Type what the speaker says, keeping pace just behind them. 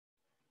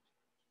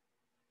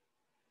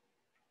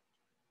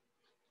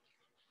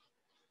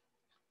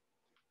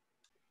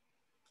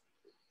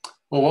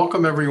Well,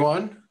 welcome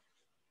everyone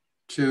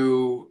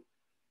to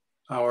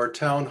our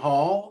town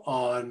hall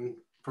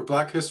for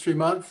Black History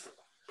Month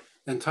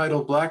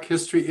entitled Black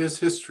History is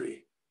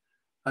History.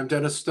 I'm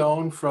Dennis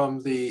Stone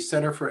from the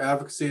Center for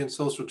Advocacy and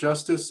Social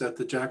Justice at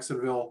the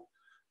Jacksonville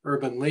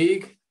Urban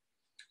League,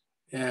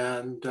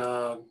 and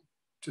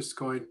just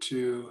going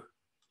to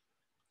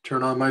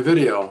turn on my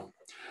video.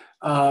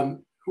 We're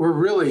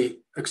really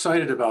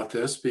excited about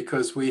this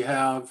because we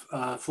have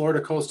Florida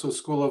Coastal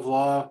School of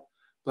Law,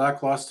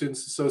 Black Law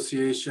Students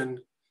Association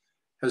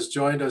has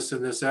joined us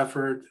in this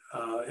effort.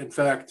 In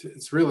fact,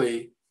 it's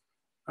really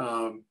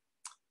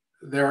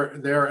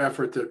their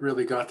effort that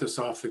really got this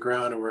off the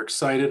ground, and we're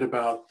excited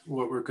about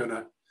what we're going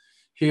to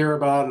hear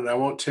about. And I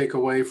won't take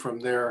away from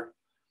the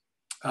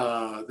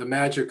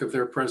magic of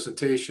their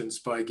presentations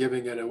by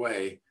giving it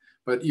away,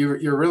 but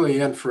you're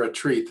really in for a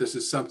treat. This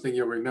is something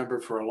you'll remember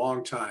for a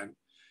long time.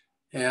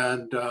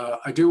 And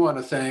I do want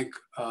to thank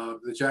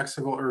the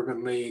Jacksonville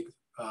Urban League,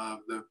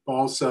 the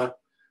BLSA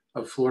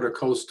of Florida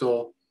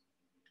Coastal,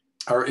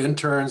 our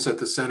interns at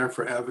the Center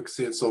for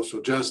Advocacy and Social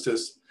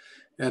Justice,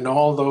 and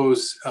all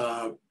those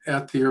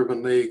at the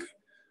Urban League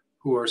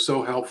who are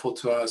so helpful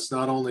to us,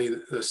 not only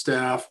the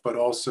staff, but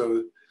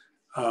also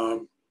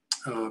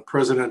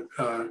President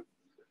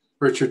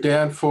Richard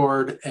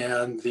Danford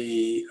and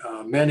the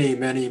many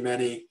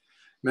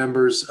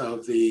members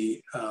of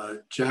the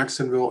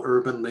Jacksonville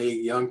Urban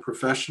League Young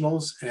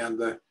Professionals and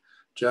the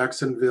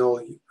Jacksonville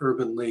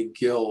Urban League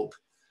Guild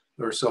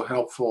are so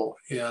helpful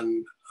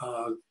in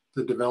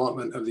the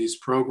development of these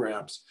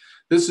programs.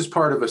 This is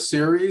part of a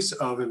series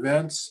of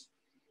events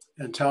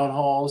and town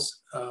halls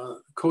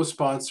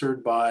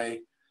co-sponsored by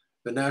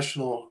the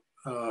National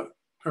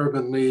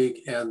Urban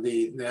League and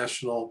the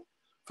National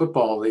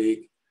Football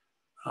League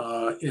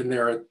in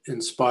their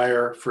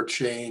Inspire for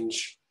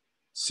Change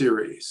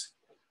series.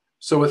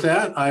 So with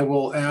that, I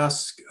will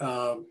ask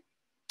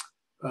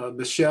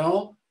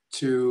Michelle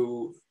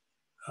to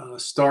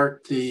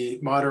start the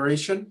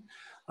moderation.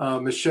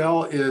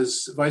 Michelle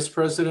is Vice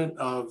President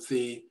of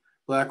the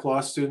Black Law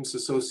Students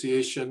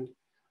Association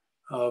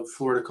of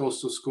Florida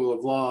Coastal School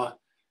of Law,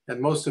 and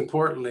most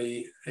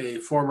importantly, a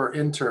former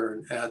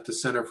intern at the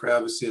Center for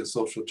Advocacy and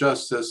Social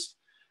Justice,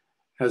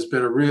 has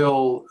been a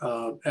real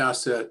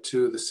asset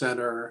to the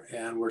center,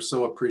 and we're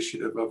so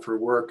appreciative of her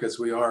work as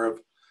we are of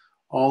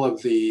all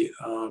of the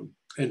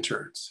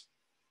interns.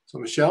 So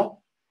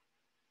Michelle?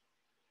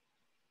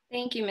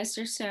 Thank you,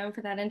 Mr. Stone,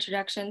 for that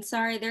introduction.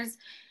 Sorry,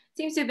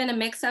 seems to have been a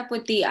mix-up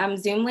with the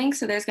Zoom link,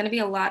 so there's going to be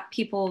a lot of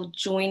people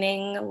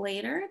joining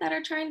later that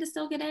are trying to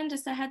still get in,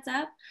 just a heads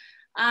up.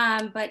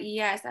 But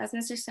yes, as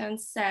Mr. Stone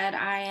said,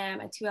 I am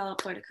a 2L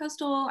at Florida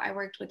Coastal. I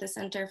worked with the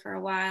center for a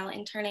while,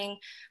 interning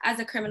as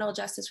a criminal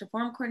justice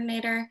reform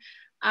coordinator.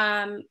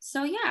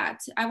 So yeah,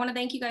 I want to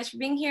thank you guys for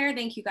being here.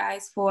 Thank you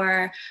guys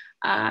for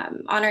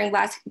honoring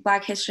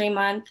Black History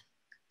Month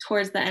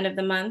towards the end of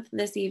the month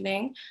this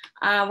evening.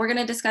 We're going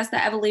to discuss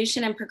the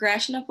evolution and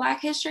progression of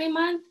Black History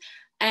Month,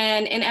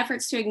 and in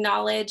efforts to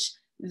acknowledge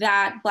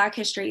that Black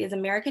history is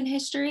American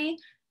history.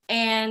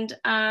 And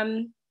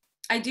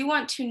I do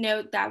want to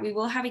note that we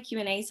will have a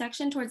Q&A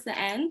section towards the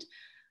end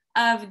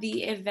of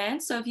the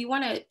event. So if you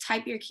want to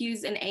type your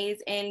Q's and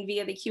A's in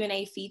via the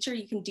Q&A feature,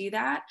 you can do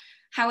that.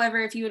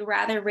 However, if you would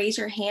rather raise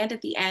your hand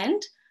at the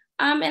end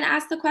and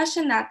ask the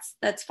question,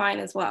 that's fine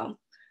as well.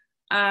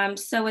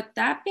 So with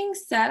that being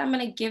said, I'm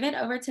going to give it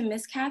over to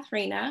Miss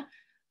Katherina,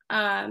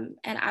 and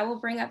I will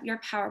bring up your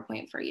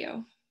PowerPoint for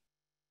you.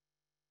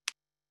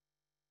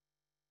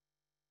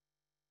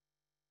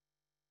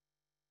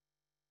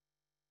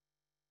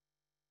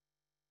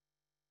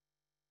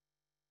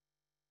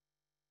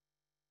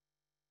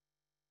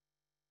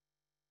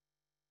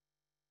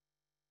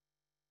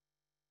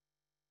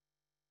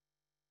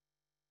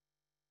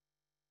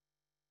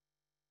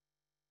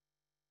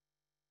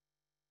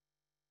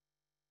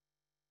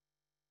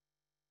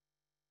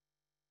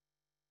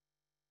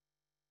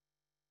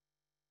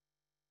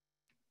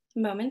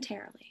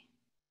 Momentarily.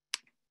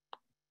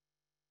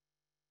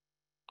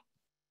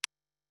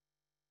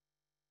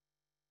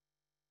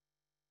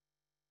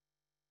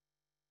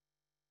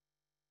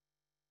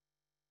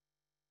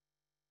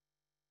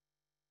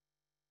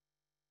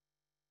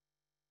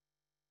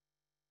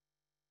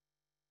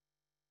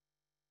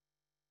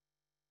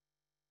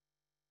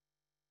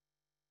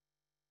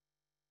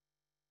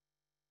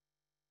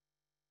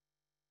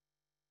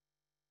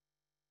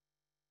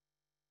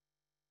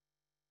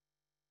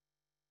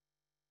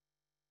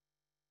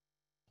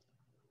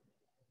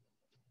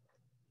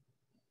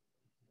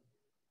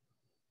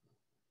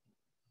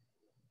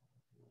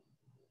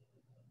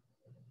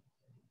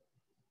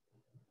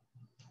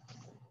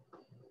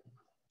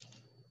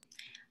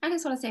 I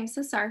just want to say I'm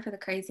so sorry for the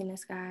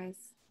craziness, guys.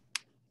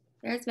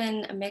 There's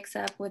been a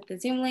mix-up with the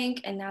Zoom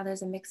link, and now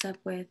there's a mix-up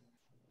with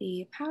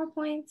the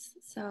PowerPoints,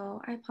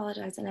 so I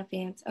apologize in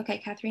advance. Okay,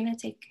 Katherina,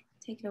 take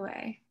it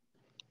away.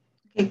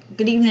 Okay,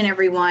 good evening,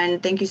 everyone.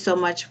 Thank you so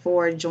much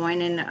for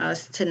joining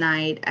us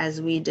tonight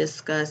as we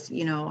discuss,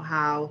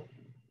 how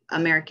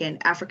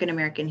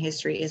African-American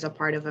history is a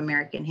part of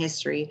American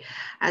history.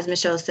 As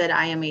Michelle said,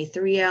 I am a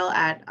 3L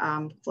at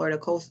Florida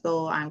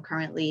Coastal. I'm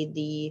currently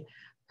the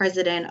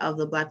president of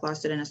the Black Law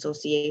Student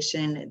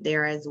Association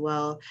there as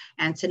well.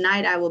 And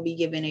tonight I will be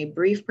giving a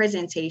brief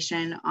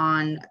presentation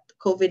on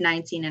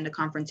COVID-19 and the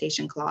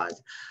Confrontation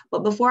Clause.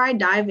 But before I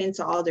dive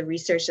into all the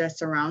research that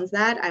surrounds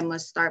that, I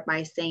must start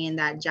by saying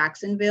that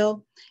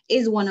Jacksonville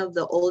is one of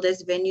the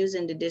oldest venues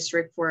in the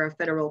district for a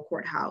federal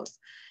courthouse.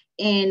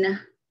 In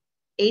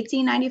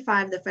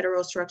 1895, the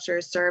federal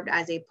structure served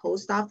as a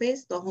post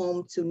office, the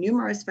home to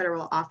numerous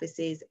federal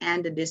offices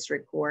and the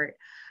district court.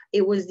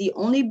 It was the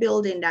only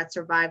building that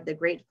survived the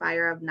Great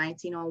Fire of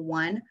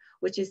 1901,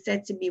 which is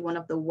said to be one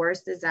of the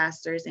worst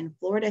disasters in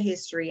Florida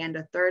history and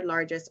the third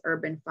largest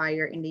urban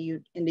fire in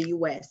the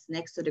US,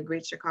 next to the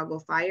Great Chicago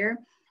Fire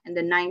and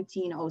the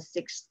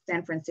 1906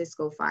 San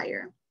Francisco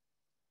Fire.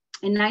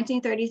 In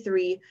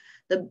 1933,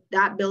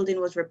 that building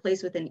was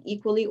replaced with an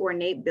equally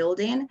ornate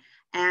building,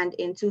 and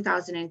in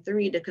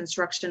 2003, the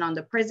construction on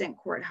the present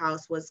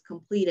courthouse was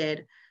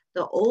completed.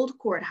 The old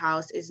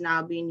courthouse is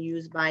now being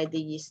used by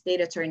the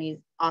state attorney's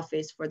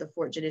office for the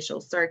 4th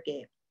Judicial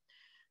Circuit.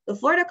 The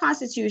Florida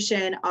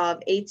Constitution of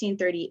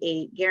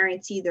 1838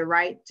 guaranteed the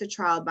right to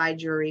trial by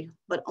jury,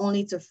 but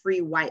only to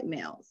free white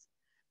males.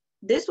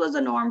 This was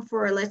a norm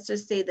for, let's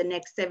just say, the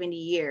next 70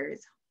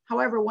 years.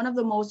 However, one of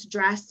the most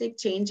drastic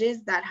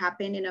changes that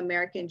happened in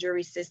American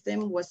jury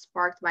system was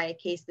sparked by a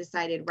case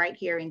decided right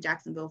here in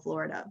Jacksonville,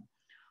 Florida.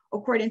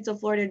 According to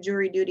Florida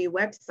Jury Duty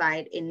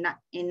website, in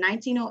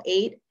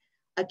 1908,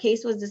 a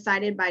case was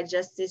decided by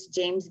Justice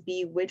James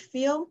B.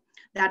 Whitfield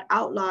that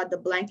outlawed the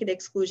blanket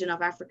exclusion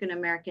of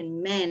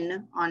African-American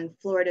men on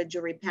Florida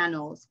jury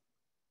panels.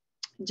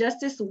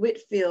 Justice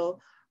Whitfield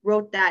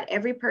wrote that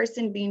every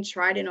person being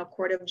tried in a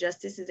court of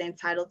justice is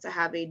entitled to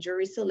have a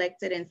jury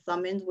selected and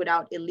summoned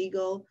without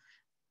illegal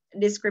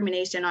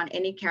discrimination on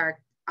any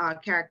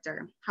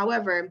character.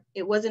 However,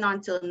 it wasn't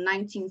until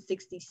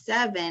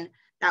 1967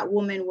 that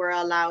women were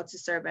allowed to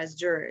serve as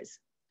jurors.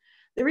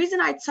 The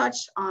reason I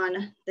touched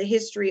on the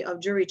history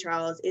of jury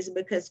trials is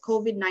because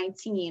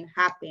COVID-19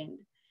 happened.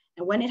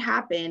 And when it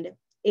happened,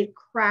 it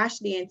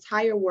crashed the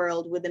entire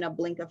world within a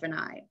blink of an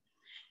eye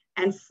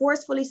and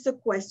forcefully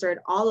sequestered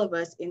all of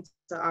us into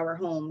our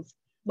homes.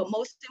 But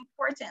most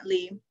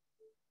importantly,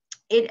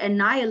 it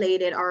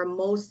annihilated our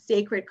most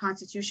sacred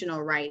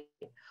constitutional right,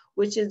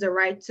 which is the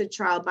right to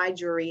trial by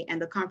jury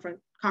and the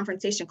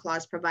confrontation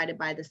clause provided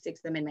by the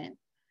 6th Amendment.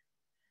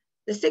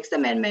 The 6th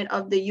Amendment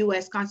of the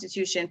US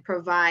Constitution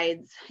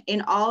provides,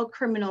 in all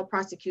criminal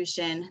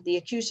prosecution, the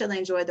accused shall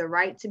enjoy the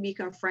right to be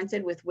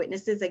confronted with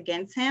witnesses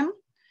against him.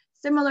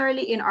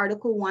 Similarly, in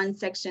Article 1,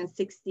 Section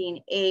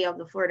 16A of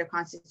the Florida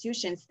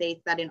Constitution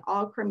states that in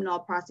all criminal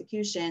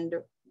prosecution,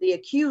 the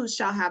accused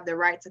shall have the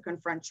right to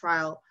confront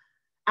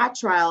at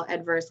trial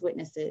adverse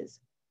witnesses.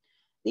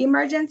 The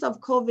emergence of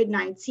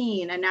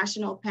COVID-19, a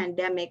national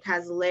pandemic,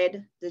 has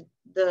led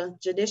the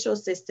judicial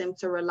system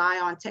to rely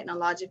on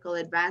technological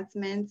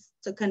advancements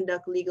to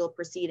conduct legal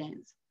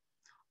proceedings.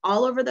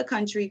 All over the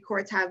country,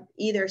 courts have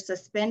either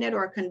suspended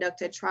or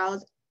conducted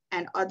trials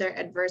and other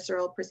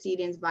adversarial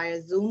proceedings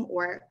via Zoom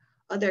or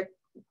other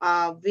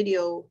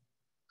video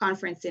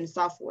conferencing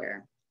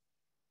software.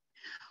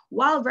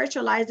 While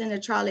virtualizing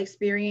the trial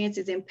experience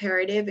is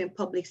imperative in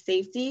public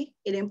safety,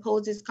 it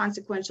imposes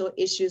consequential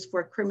issues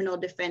for criminal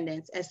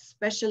defendants,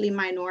 especially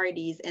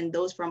minorities and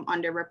those from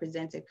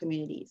underrepresented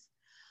communities.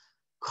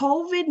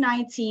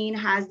 COVID-19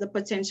 has the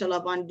potential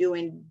of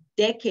undoing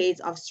decades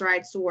of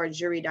strides toward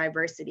jury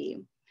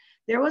diversity.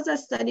 There was a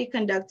study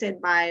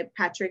conducted by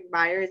Patrick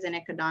Byers, an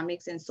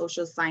economics and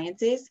social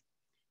scientist.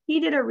 He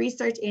did a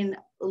research in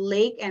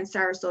Lake and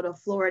Sarasota,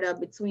 Florida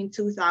between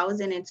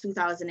 2000 and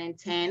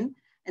 2010.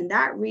 And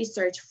that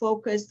research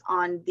focused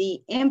on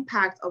the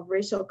impact of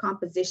racial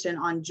composition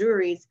on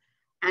juries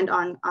and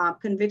on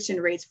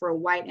conviction rates for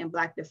white and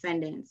Black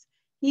defendants.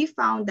 He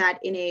found that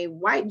in a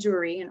white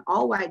jury, an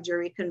all-white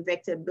jury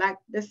convicted Black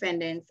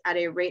defendants at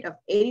a rate of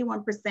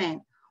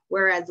 81%,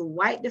 whereas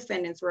white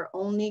defendants were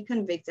only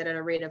convicted at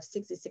a rate of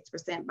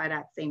 66% by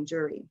that same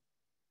jury.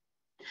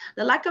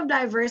 The lack of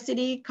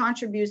diversity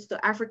contributes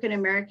to African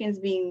Americans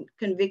being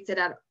convicted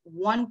at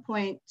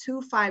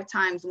 1.25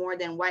 times more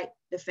than white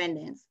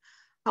defendants.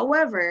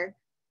 However,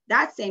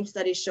 that same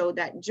study showed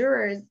that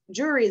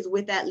juries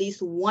with at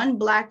least one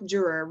Black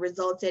juror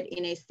resulted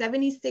in a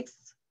 76%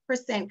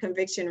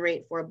 conviction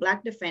rate for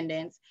Black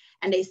defendants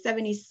and a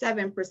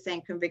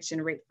 77%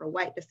 conviction rate for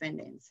white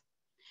defendants.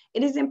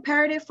 It is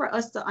imperative for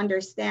us to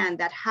understand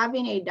that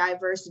having a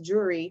diverse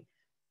jury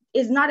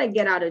is not a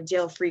get out of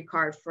jail free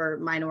card for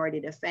minority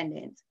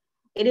defendants.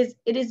 It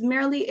is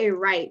merely a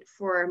right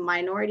for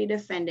minority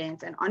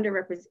defendants and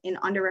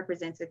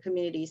underrepresented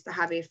communities to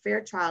have a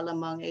fair trial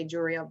among a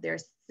jury of their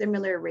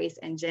similar race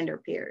and gender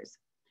peers.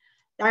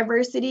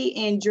 Diversity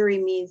in jury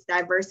means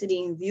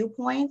diversity in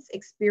viewpoints,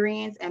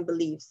 experience, and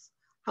beliefs.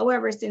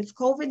 However, since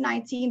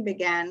COVID-19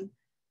 began,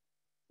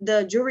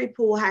 the jury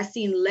pool has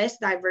seen less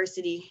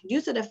diversity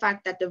due to the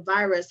fact that the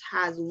virus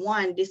has,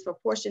 one,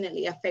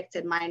 disproportionately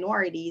affected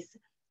minorities,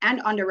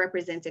 and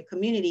underrepresented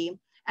community,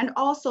 and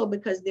also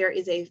because there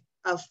is a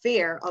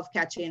fear of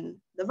catching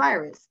the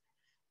virus,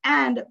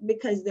 and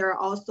because there are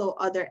also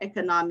other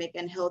economic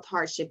and health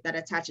hardship that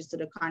attaches to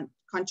the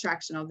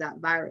contraction of that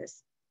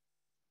virus.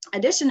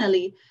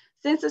 Additionally,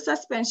 since the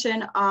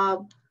suspension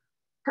of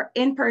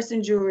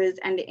in-person juries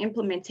and the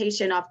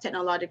implementation of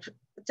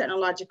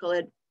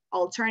technological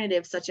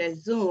alternatives such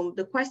as Zoom,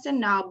 the question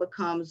now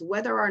becomes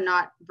whether or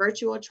not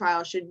virtual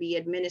trials should be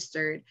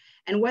administered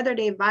and whether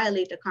they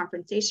violate the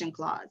Confrontation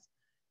Clause.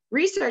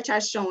 Research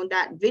has shown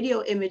that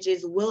video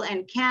images will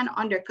and can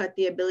undercut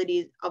the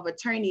abilities of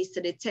attorneys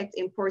to detect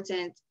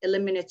important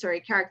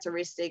eliminatory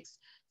characteristics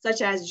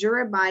such as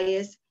juror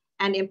bias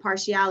and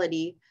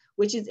impartiality,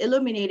 which is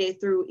illuminated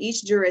through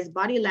each juror's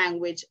body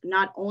language,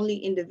 not only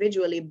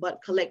individually,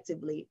 but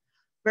collectively.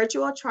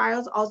 Virtual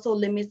trials also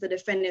limits the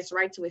defendant's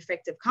right to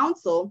effective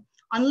counsel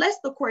unless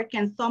the court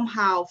can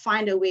somehow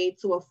find a way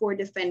to afford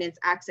defendants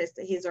access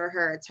to his or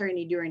her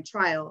attorney during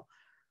trial.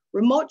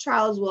 Remote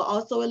trials will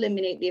also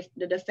eliminate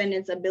the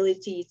defendant's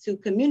ability to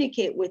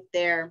communicate with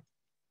their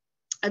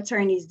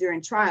attorneys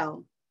during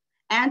trial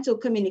and to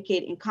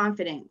communicate in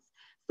confidence.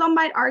 Some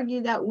might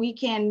argue that we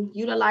can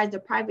utilize the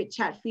private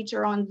chat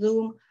feature on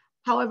Zoom.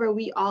 However,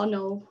 we all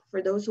know,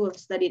 for those who have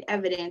studied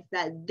evidence,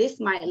 that this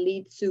might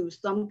lead to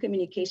some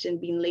communication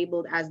being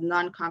labeled as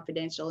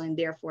non-confidential and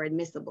therefore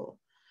admissible.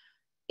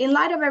 In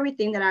light of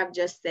everything that I've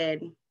just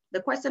said,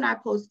 the question I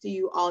pose to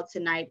you all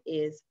tonight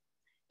is,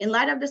 in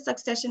light of the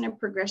succession and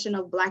progression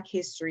of Black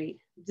history,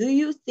 do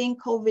you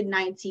think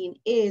COVID-19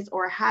 is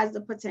or has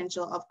the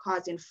potential of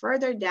causing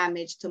further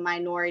damage to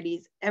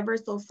minorities' ever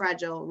so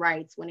fragile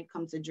rights when it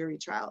comes to jury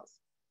trials?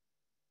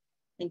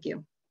 Thank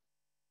you.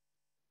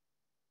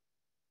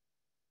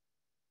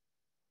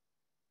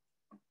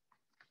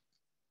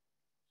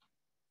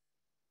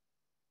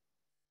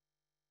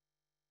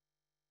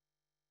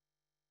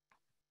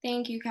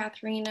 Thank you,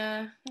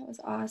 Katherina. That was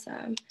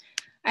awesome.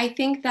 I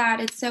think that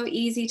it's so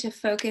easy to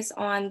focus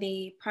on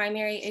the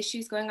primary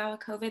issues going on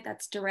with COVID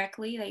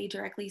that you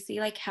directly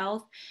see, like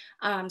health,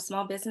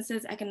 small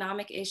businesses,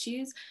 economic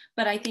issues.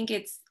 But I think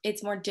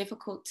it's more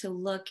difficult to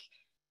look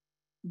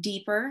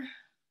deeper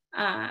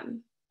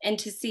and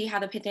to see how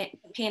the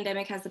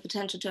pandemic has the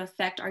potential to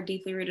affect our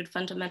deeply rooted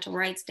fundamental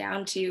rights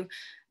down to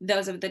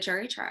those of the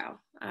jury trial.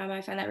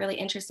 I find that really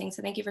interesting.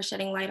 So thank you for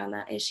shedding light on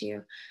that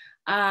issue.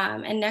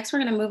 And next we're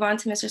going to move on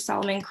to Mr.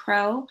 Solomon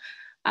Krow.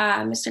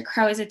 Mr.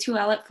 Krow is a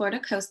 2L at Florida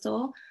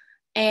Coastal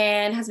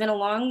and has been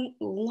a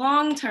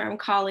long-term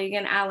colleague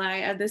and ally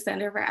of the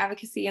Center for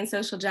Advocacy and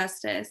Social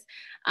Justice.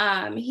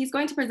 He's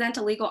going to present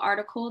a legal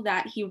article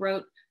that he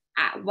wrote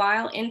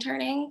while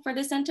interning for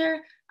the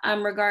center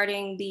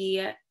regarding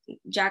the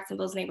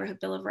Jacksonville's Neighborhood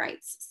Bill of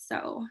Rights.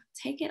 So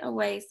take it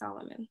away,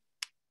 Solomon.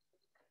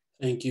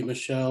 Thank you,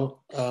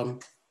 Michelle.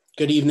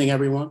 Good evening,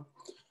 everyone.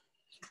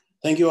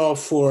 Thank you all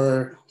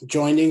for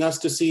joining us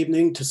this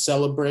evening to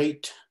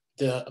celebrate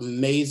the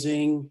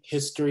amazing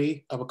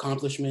history of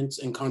accomplishments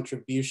and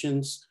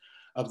contributions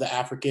of the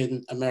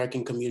African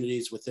American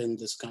communities within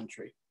this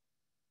country.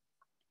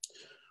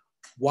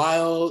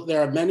 While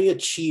there are many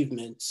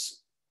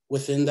achievements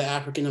within the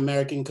African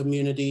American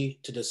community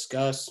to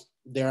discuss,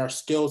 there are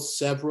still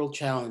several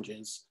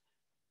challenges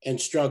and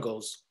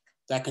struggles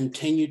that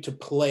continue to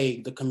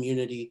plague the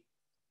community: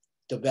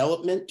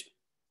 development,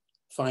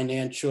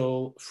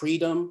 financial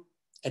freedom,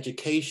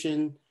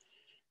 education,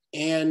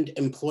 and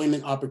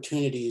employment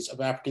opportunities of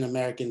African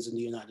Americans in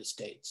the United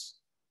States.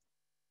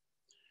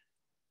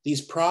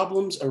 These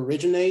problems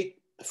originate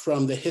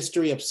from the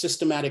history of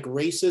systematic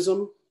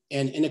racism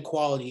and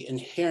inequality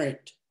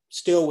inherent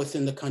still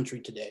within the country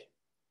today.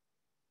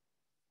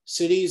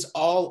 Cities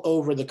all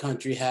over the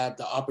country have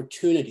the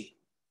opportunity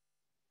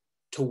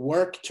to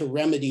work to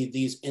remedy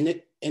these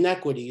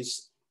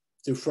inequities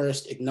through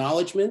first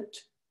acknowledgement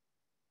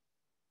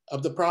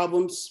of the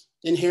problems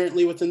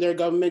inherently within their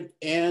government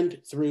and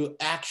through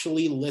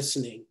actually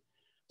listening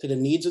to the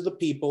needs of the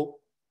people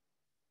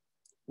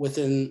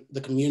within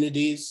the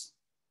communities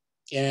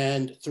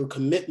and through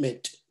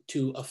commitment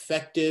to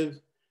effective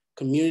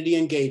community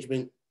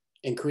engagement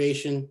and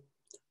creation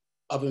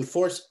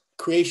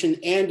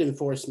and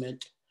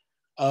enforcement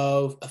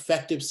of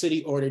effective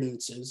city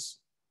ordinances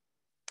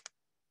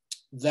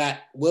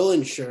that will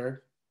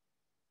ensure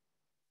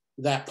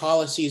that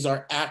policies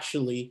are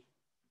actually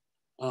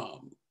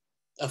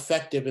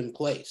effective in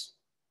place.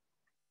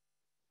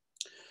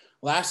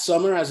 Last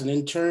summer, as an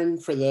intern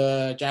for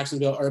the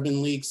Jacksonville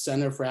Urban League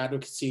Center for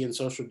Advocacy and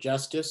Social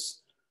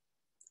Justice,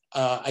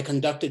 I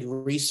conducted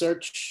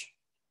research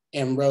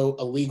and wrote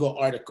a legal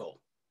article.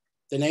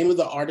 The name of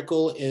the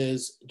article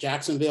is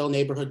Jacksonville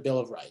Neighborhood Bill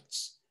of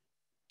Rights.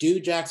 Do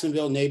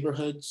Jacksonville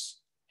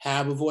neighborhoods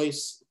have a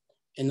voice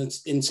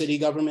in city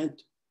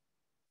government?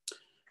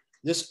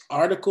 This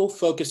article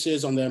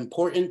focuses on the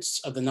importance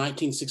of the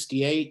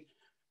 1968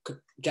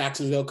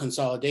 Jacksonville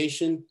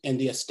Consolidation and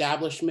the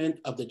establishment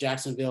of the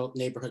Jacksonville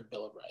Neighborhood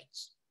Bill of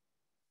Rights.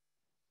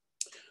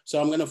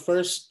 So I'm going to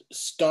first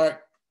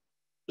start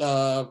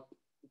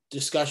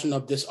discussion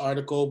of this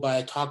article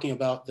by talking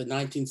about the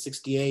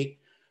 1968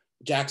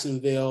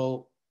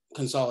 Jacksonville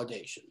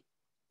consolidation.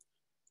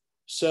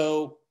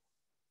 So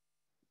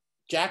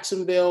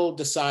Jacksonville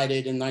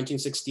decided in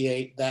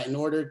 1968 that in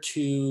order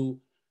to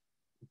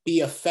be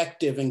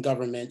effective in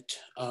government,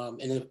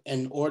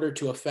 in order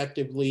to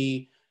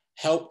effectively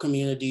help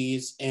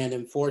communities and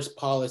enforce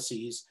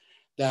policies,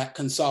 that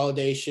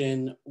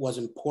consolidation was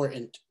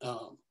important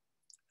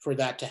for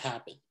that to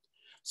happen.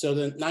 So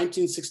the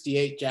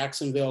 1968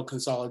 Jacksonville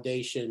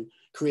consolidation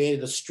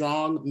created a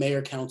strong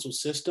mayor-council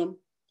system.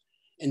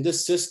 And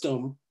this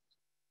system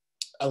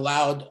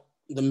allowed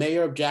the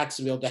mayor of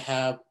Jacksonville to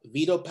have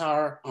veto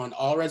power on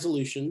all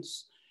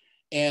resolutions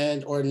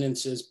and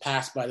ordinances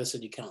passed by the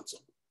city council.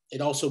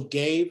 It also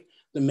gave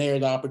the mayor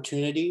the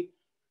opportunity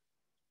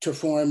to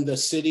form the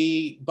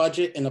city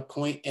budget and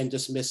appoint and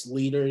dismiss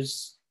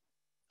leaders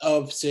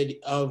of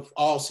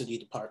all city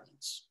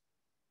departments.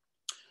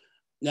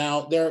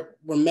 Now, there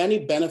were many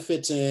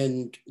benefits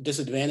and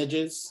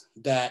disadvantages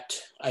that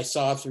I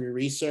saw through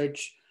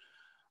research.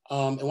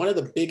 And one of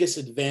the biggest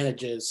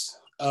advantages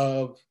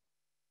of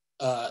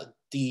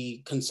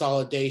the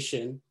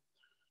consolidation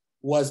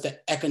was the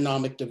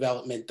economic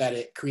development that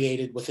it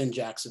created within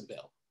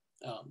Jacksonville.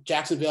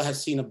 Jacksonville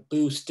has seen a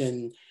boost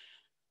in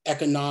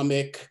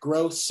economic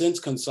growth since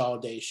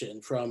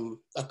consolidation, from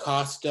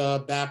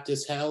Acosta,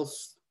 Baptist Health,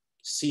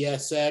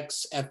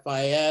 CSX,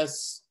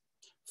 FIS,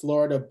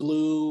 Florida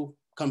Blue,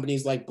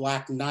 companies like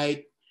Black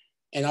Knight,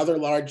 and other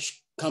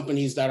large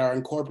companies that are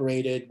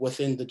incorporated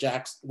within the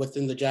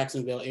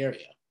Jacksonville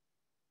area.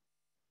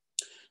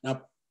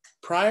 Now,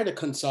 prior to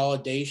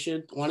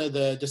consolidation, one of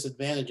the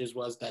disadvantages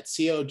was that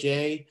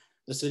COJ,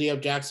 the city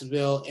of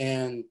Jacksonville,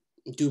 and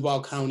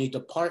Duval County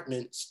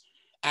departments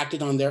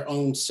acted on their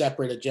own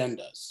separate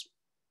agendas.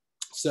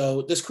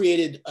 So this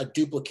created a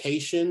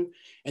duplication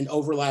and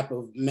overlap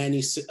of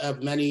many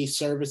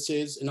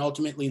services, and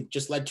ultimately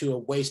just led to a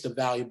waste of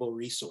valuable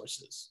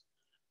resources.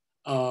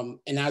 And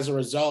as a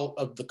result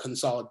of the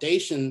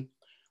consolidation,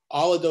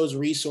 all of those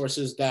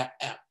resources that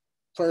at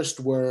first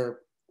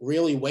were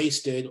really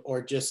wasted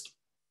or just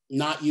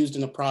not used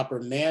in a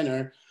proper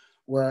manner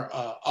were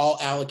all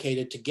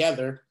allocated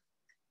together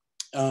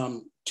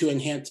to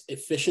enhance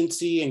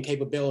efficiency and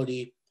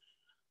capability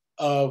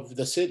of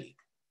the city.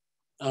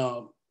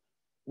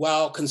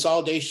 While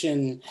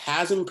consolidation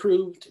has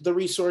improved the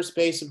resource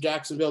base of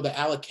Jacksonville, the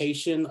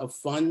allocation of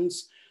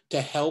funds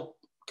to help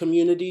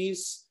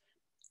communities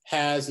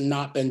has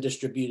not been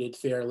distributed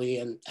fairly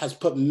and has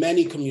put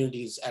many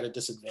communities at a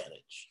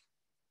disadvantage.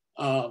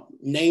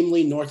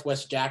 Namely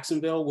Northwest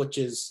Jacksonville, which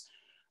is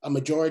a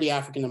majority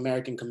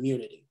African-American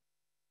community.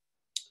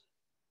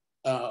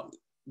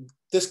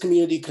 This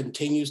community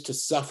continues to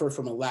suffer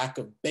from a lack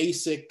of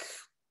basic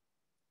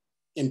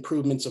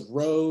improvements of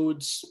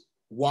roads,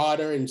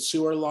 water and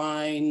sewer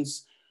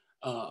lines,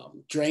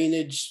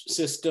 drainage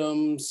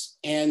systems,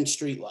 and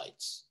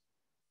streetlights.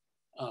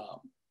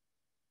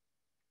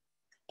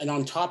 And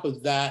on top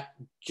of that,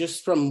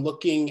 just from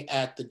looking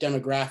at the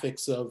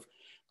demographics of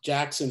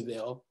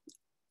Jacksonville,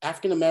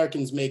 African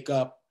Americans make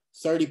up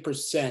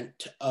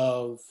 30%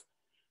 of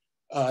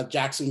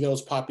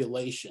Jacksonville's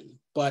population,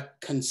 but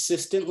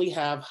consistently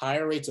have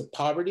higher rates of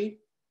poverty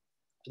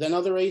than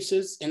other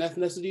races and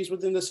ethnicities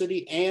within the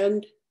city,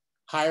 and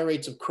higher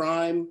rates of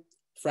crime,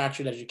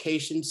 fractured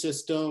education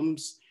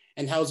systems,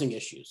 and housing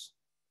issues.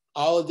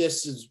 All of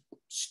this is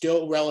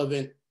still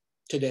relevant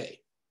today.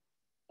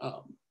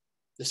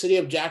 The city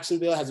of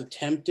Jacksonville has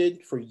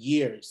attempted for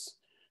years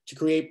to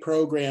create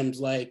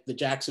programs like the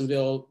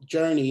Jacksonville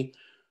Journey,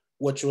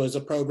 which was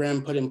a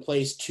program put in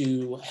place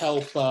to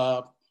help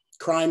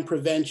crime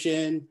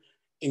prevention,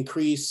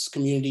 increase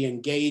community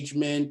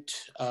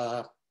engagement,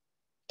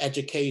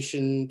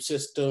 education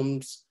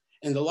systems,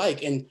 and the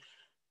like. And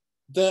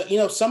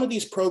some of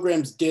these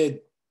programs did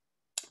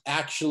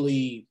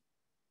actually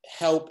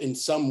help in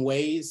some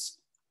ways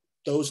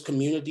those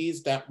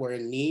communities that were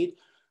in need.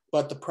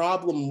 But the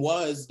problem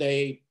was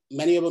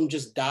many of them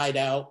just died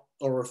out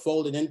or were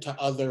folded into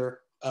other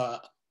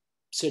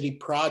city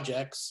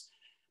projects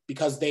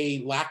because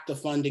they lacked the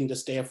funding to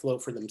stay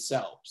afloat for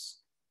themselves.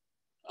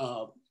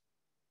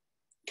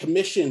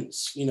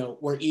 Commissions,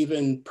 were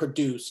even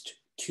produced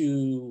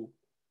to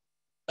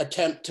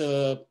attempt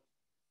to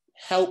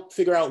help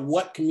figure out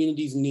what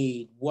communities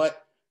need,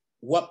 what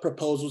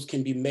proposals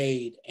can be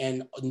made.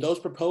 And those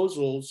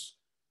proposals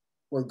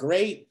were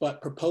great,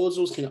 but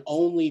proposals can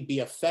only be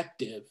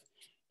effective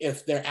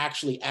if they're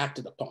actually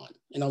acted upon.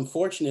 And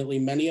unfortunately,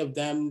 many of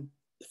them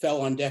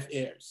fell on deaf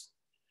ears.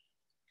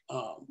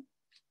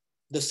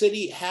 The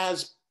city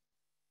has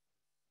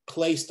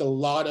placed a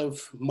lot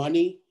of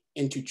money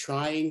into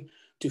trying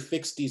to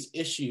fix these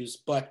issues,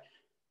 but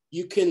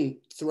you can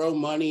throw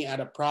money at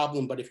a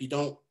problem, but if you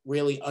don't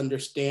really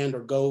understand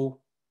or go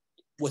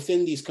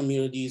within these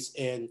communities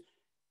and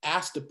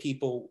ask the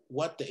people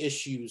what the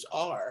issues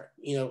are,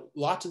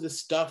 lots of this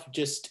stuff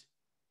just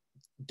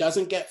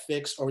doesn't get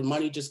fixed, or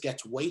money just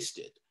gets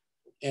wasted.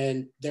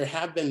 And there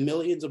have been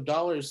millions of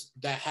dollars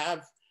that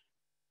have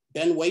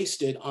been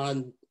wasted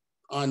on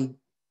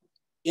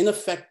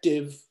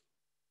ineffective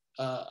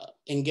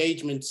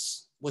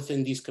engagements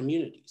within these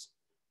communities.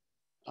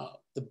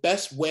 The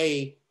best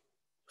way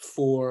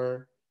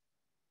for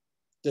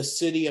the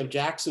city of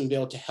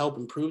Jacksonville to help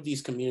improve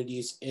these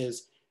communities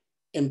is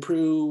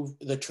improve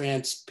the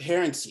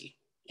transparency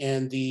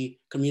and the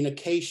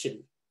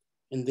communication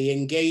and the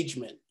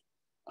engagement,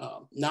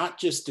 not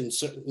just in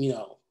certain,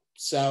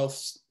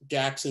 South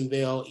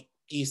Jacksonville,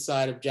 east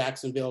side of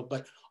Jacksonville,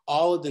 but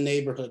all of the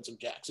neighborhoods of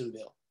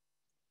Jacksonville,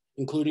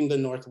 including the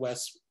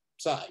northwest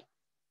side.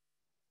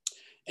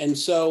 And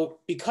so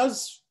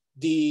because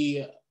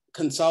the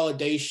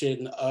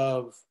consolidation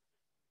of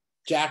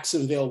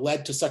Jacksonville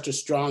led to such a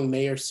strong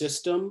mayor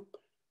system,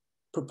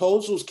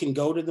 proposals can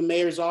go to the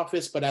mayor's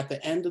office, but at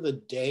the end of the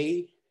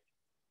day,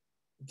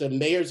 the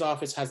mayor's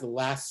office has the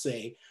last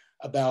say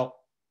about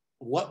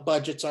what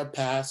budgets are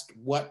passed,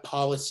 what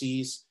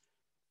policies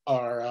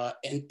are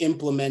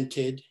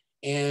implemented,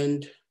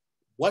 and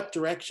what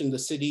direction the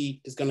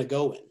city is going to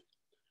go in.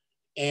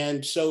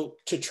 And so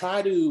to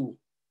try to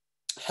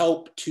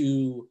help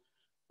to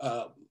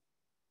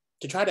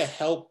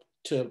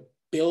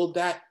build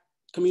that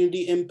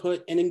community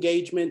input and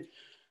engagement,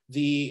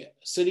 the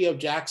city of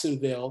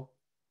Jacksonville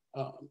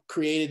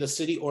created a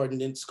city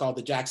ordinance called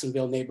the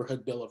Jacksonville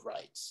Neighborhood Bill of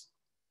Rights.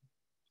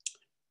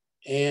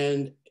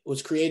 And it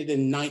was created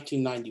in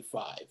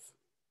 1995.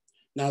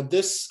 Now,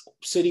 this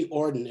city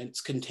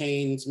ordinance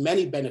contains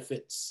many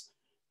benefits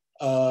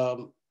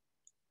for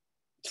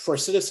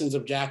citizens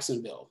of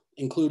Jacksonville,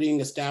 including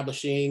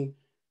establishing,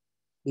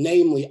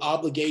 namely,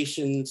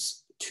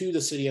 obligations to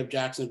the city of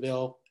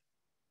Jacksonville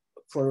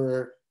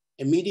for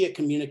immediate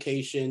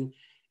communication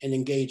and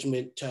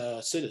engagement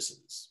to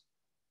citizens.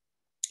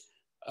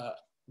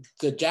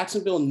 The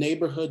Jacksonville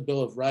Neighborhood Bill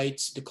of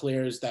Rights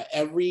declares that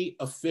every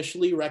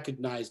officially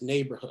recognized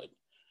neighborhood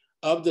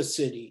of the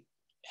city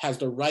has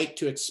the right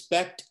to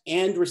expect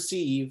and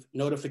receive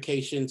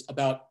notifications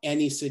about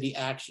any city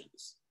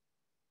actions.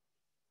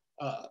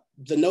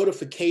 The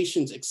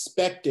notifications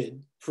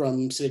expected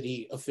from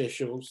city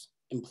officials,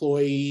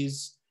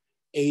 employees,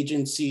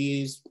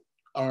 agencies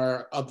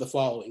are of the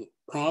following: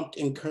 prompt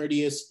and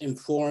courteous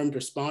informed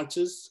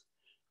responses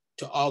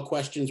to all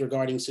questions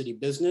regarding city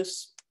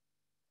business,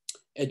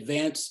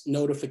 advance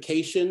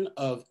notification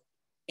of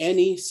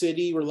any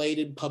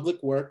city-related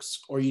public works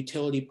or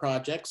utility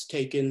projects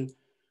taking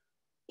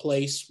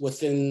place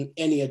within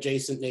any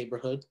adjacent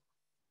neighborhood,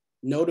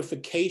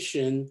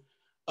 notification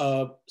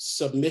of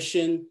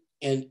submission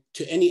and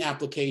to any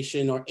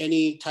application or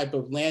any type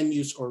of land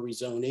use or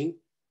rezoning,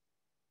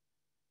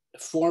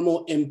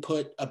 formal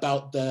input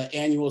about the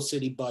annual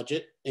city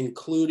budget,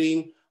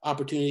 including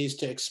opportunities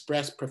to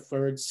express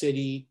preferred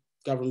city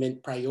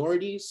government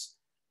priorities,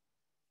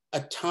 a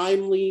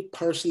timely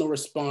personal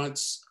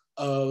response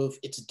of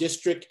its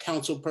district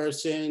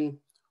councilperson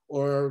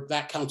or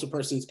that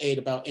councilperson's aide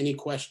about any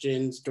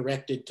questions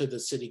directed to the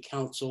city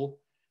council,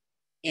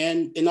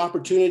 and an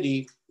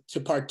opportunity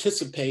to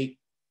participate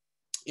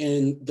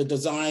in the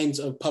designs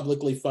of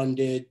publicly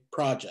funded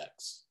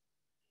projects.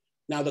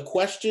 Now, the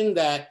question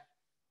that,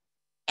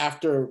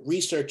 after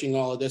researching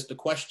all of this, the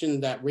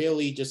question that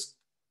really just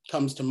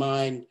comes to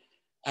mind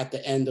at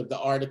the end of the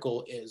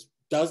article is,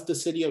 does the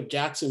city of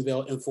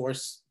Jacksonville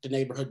enforce the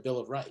Neighborhood Bill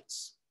of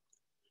Rights?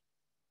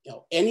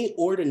 Any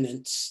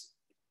ordinance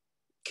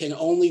can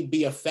only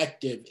be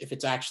effective if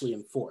it's actually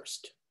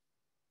enforced.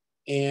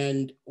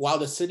 And while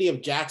the city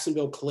of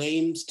Jacksonville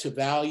claims to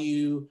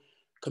value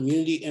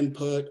community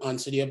input on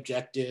city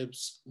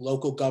objectives,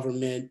 local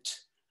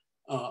government,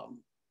 the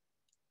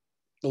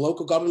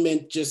local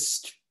government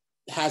just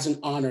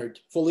hasn't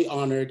fully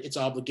honored its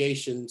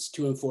obligations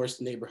to enforce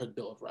the Neighborhood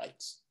Bill of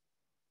Rights.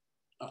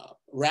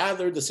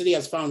 Rather, the city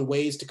has found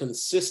ways to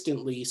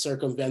consistently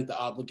circumvent the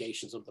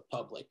obligations of the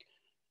public.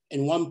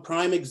 And one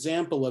prime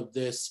example of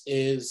this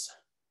is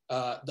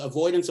the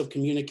avoidance of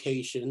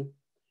communication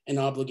and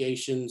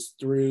obligations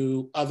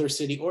through other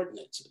city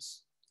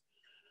ordinances.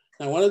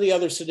 Now, one of the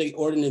other city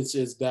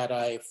ordinances that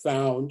I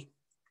found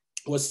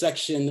was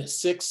section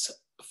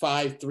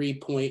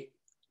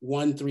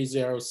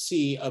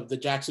 653.130C of the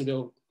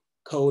Jacksonville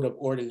Code of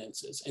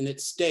Ordinances. And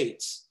it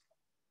states,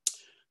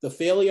 the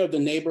failure of the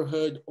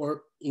neighborhood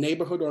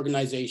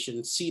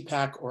organization,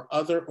 CPAC, or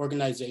other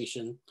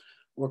organization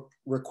were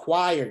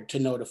required to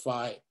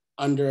notify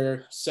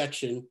under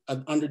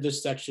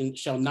this section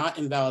shall not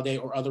invalidate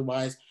or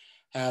otherwise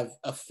have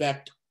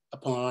effect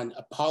upon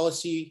a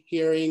policy,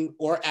 hearing,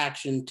 or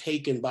action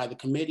taken by the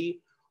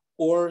committee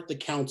or the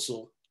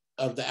council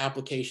of the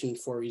application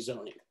for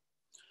rezoning.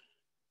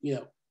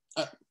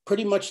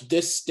 Pretty much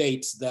this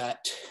states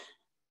that,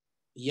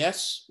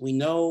 yes, we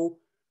know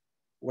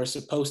we're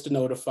supposed to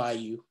notify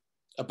you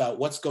about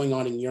what's going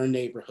on in your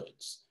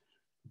neighborhoods,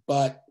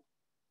 but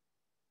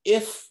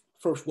if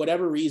for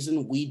whatever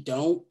reason we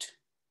don't,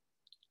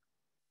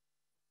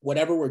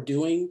 whatever we're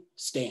doing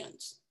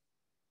stands.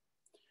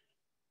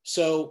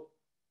 So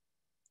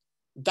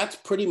that's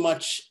pretty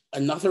much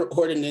another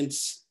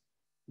ordinance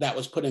that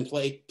was put in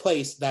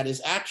place that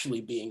is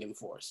actually being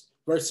enforced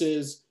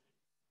versus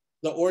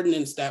the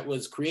ordinance that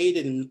was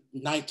created in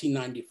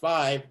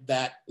 1995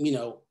 that,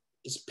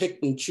 is pick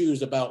and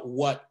choose about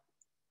what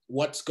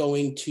we're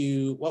going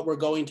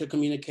to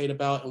communicate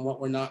about and what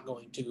we're not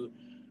going to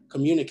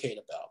communicate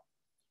about.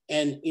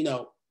 And, you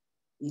know,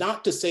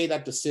 not to say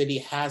that the city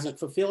hasn't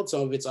fulfilled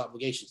some of its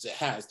obligations. It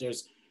has.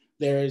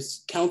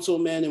 There's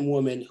councilmen and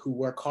women who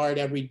work hard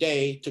every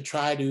day to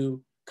try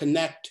to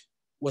connect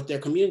with their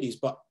communities,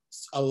 but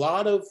a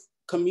lot of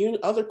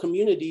other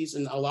communities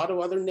and a lot of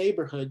other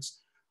neighborhoods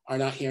are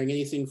not hearing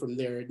anything from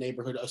their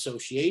neighborhood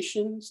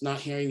associations, not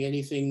hearing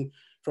anything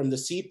from the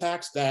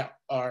CPACs that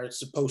are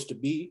supposed to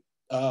be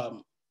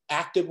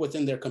active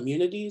within their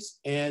communities.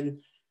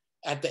 And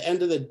at the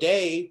end of the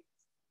day,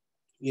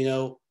 you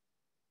know,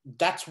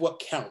 that's what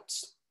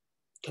counts.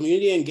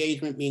 Community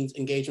engagement means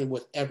engagement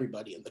with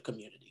everybody in the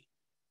community.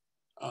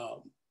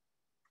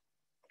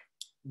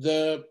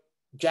 The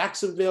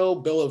Jacksonville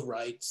Bill of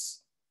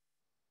Rights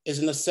is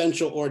an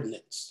essential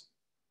ordinance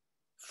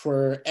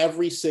for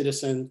every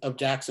citizen of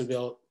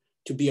Jacksonville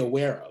to be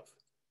aware of.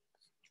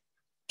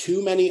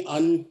 Too many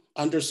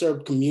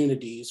underserved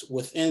communities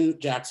within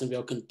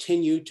Jacksonville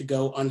continue to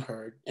go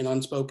unheard and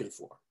unspoken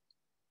for.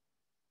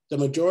 The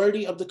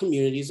majority of the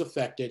communities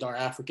affected are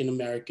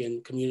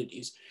African-American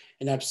communities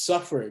and have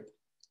suffered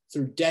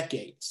through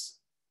decades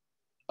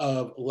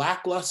of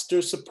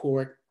lackluster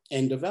support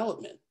and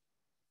development.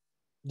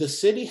 The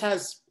city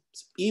has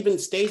even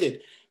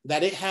stated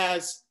that it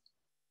has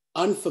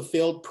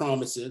unfulfilled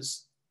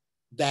promises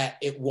that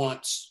it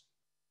wants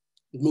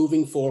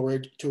moving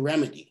forward to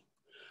remedy.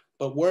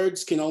 But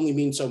words can only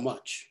mean so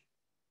much.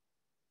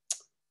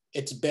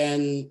 It's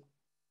been,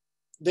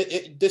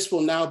 this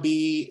will now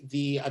be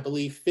the, I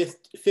believe,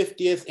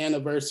 50th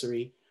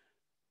anniversary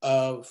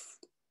of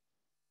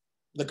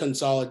the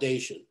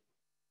consolidation.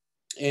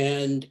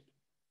 And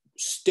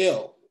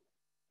still,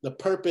 the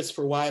purpose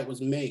for why it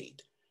was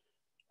made,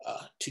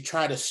 to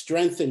try to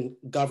strengthen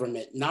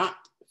government, not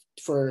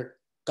for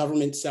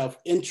government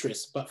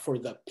self-interest, but for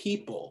the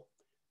people,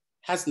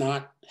 has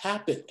not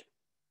happened.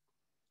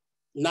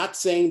 Not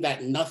saying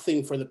that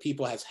nothing for the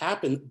people has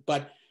happened,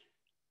 but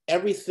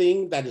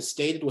everything that is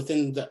stated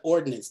within the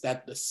ordinance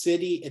that the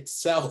city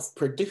itself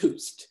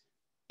produced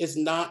is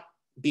not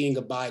being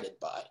abided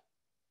by.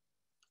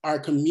 Our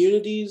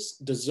communities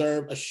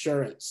deserve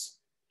assurance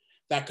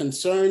that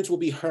concerns will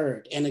be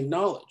heard and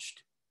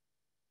acknowledged.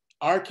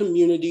 Our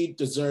community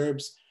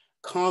deserves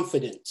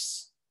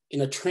confidence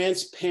in a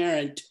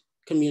transparent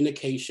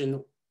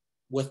communication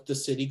with the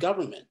city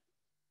government.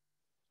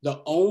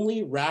 The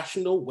only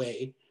rational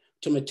way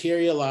to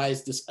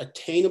materialize this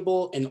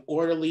attainable and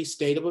orderly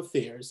state of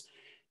affairs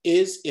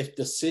is if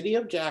the city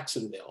of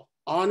Jacksonville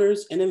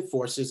honors and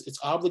enforces its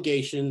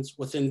obligations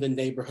within the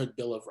Neighborhood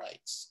Bill of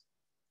Rights.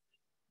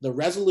 The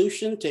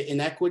resolution to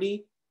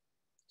inequity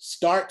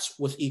starts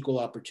with equal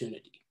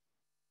opportunity.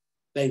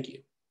 Thank you.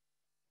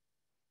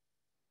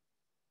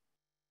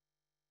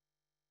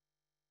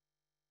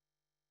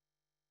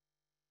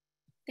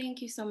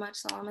 Thank you so much,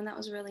 Solomon. That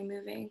was really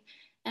moving.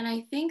 And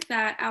I think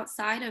that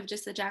outside of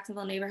just the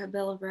Jacksonville Neighborhood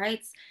Bill of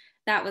Rights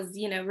that was,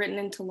 you know, written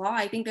into law,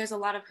 I think there's a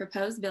lot of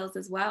proposed bills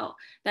as well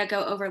that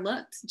go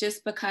overlooked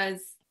just because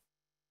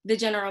the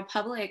general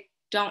public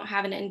don't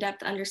have an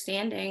in-depth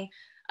understanding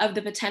of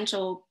the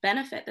potential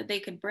benefit that they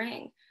could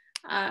bring.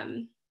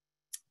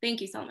 Thank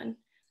you, Solomon.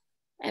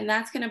 And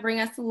that's going to bring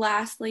us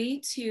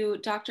lastly to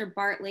Dr.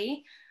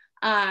 Bartley.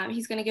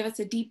 He's going to give us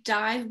a deep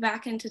dive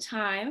back into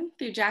time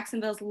through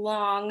Jacksonville's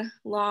long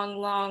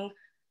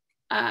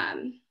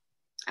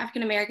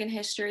African-American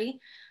history.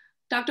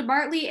 Dr.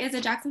 Bartley is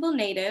a Jacksonville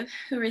native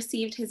who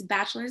received his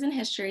bachelor's in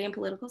history and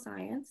political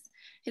science,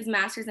 his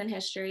master's in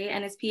history,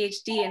 and his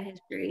PhD in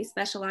history,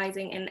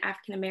 specializing in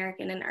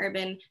African-American and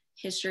urban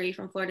history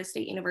from Florida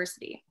State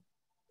University.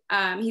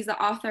 He's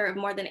the author of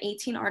more than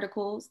 18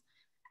 articles,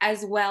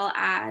 as well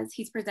as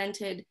he's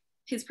presented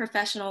his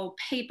professional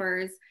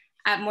papers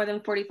at more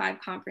than 45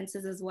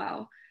 conferences as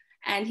well.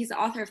 And he's the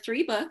author of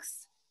 3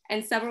 books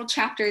and several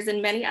chapters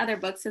in many other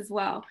books as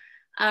well.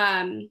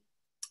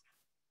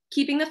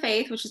 Keeping the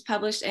Faith, which was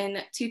published in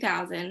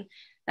 2000,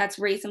 that's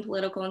race and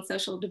political and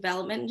social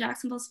development in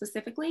Jacksonville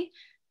specifically.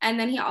 And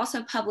then he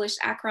also published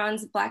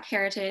Akron's Black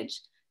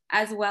Heritage,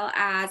 as well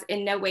as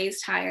In No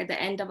Ways Tired, the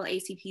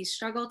NAACP's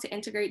struggle to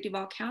integrate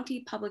Duval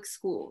County public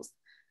schools.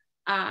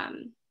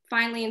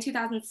 Finally, in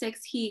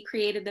 2006, he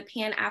created the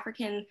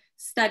Pan-African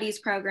Studies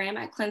program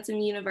at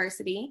Clemson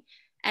University.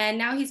 And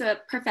now he's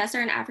a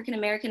professor in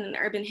African-American and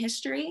urban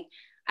history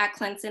at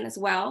Clemson as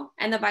well,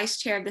 and the vice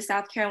chair of the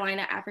South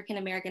Carolina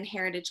African-American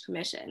Heritage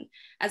Commission,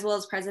 as well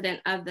as president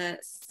of the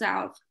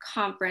South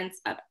Conference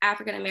of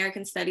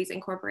African-American Studies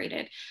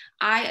Incorporated.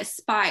 I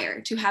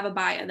aspire to have a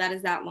bio that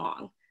is that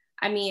long.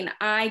 I mean,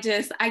 I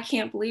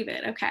can't believe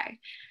it. Okay.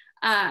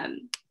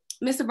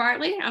 Mr.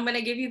 Bartley, I'm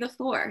gonna give you the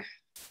floor.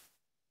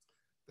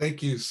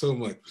 Thank you so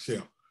much,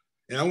 Michelle.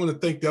 And I want to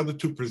thank the other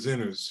 2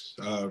 presenters.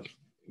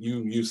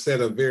 You set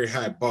a very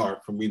high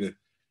bar for me to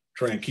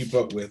try and keep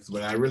up with,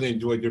 but I really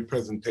enjoyed your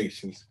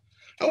presentations.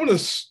 I want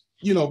to,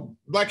 you know,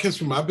 Black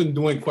History Month, I've been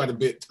doing quite a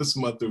bit this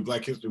month through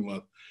Black History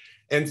Month,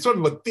 and sort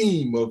of a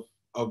theme of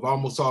of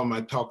almost all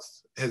my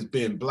talks has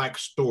been Black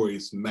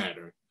Stories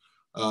Matter.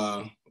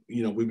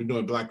 You know, we've been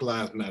doing Black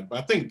Lives Matter, but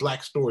I think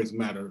Black Stories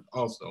Matter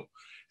also.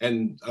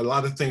 And a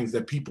lot of things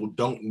that people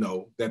don't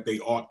know that they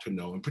ought to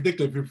know. And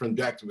particularly if you're from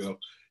Jacksonville,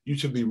 you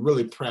should be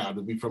really proud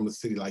to be from a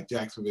city like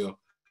Jacksonville.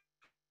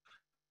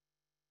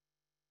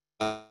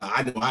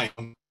 I know I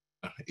am.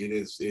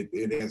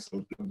 It has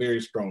a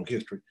very strong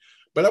history.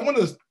 But I want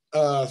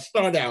to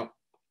start out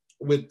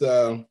with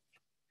 2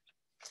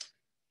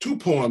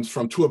 poems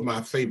from 2 of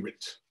my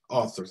favorite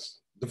authors.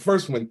 The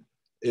first one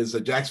is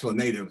a Jacksonville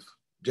native,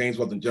 James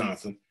Weldon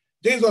Johnson.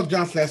 James Weldon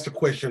Johnson asked the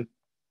question,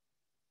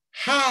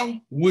 how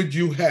would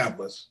you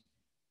have us,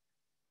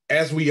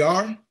 as we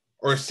are,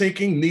 or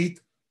sinking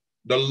neath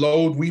the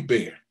load we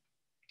bear,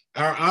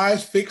 our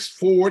eyes fixed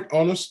forward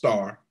on a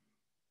star,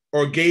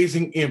 or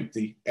gazing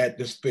empty at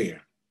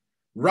despair,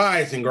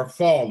 rising or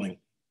falling,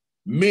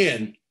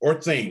 men or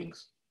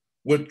things,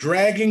 with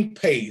dragging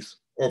pace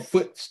or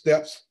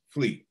footsteps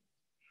fleet,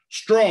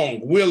 strong,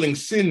 willing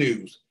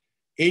sinews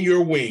in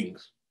your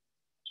wings,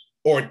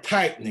 or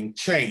tightening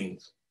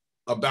chains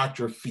about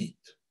your feet.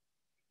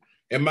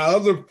 And my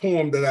other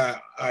poem that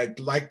I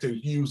like to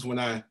use when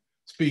I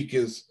speak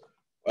is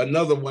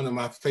another one of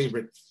my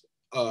favorite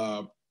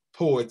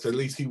poets. At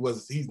least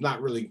he's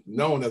not really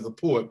known as a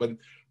poet, but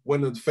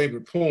one of the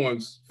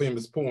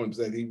famous poems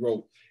that he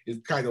wrote is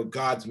titled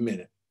God's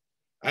Minute.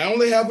 I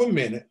only have a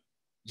minute,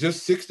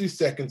 just 60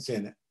 seconds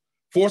in it.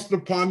 Forced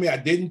upon me, I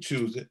didn't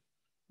choose it,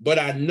 but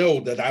I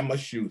know that I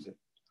must use it.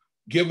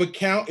 Give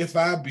account if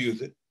I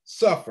abuse it,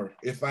 suffer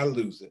if I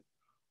lose it.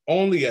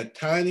 Only a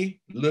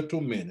tiny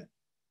little minute,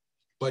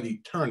 but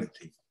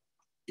eternity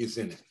is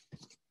in it.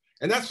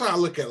 And that's how I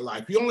look at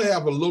life. You only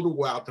have a little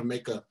while to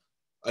make a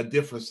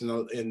difference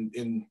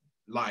in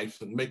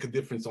life and make a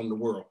difference on the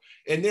world.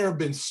 And there have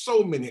been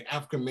so many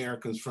African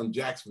Americans from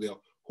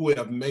Jacksonville who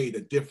have made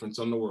a difference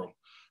on the world.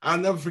 I'll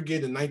never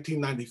forget in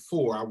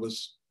 1994, I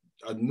was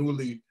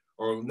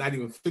not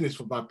even finished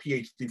with my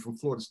PhD from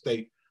Florida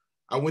State.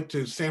 I went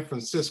to San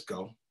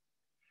Francisco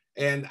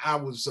and I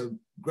was a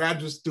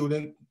graduate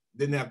student,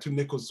 didn't have 2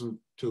 nickels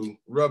to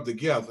rub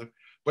together,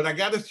 but I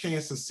got a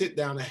chance to sit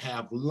down and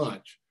have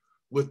lunch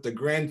with the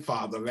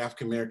grandfather of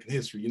African American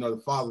history. You know,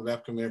 the father of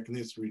African American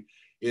history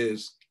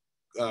is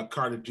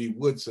Carter G.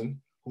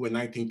 Woodson, who in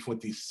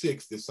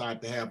 1926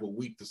 decided to have a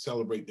week to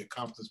celebrate the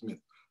accomplishment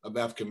of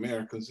African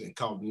Americans and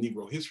called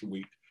Negro History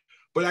Week.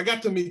 But I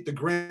got to meet the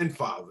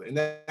grandfather, and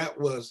that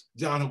was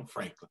John Hope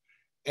Franklin.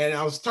 And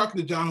I was talking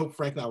to John Hope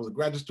Franklin. I was a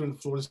graduate student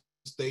at Florida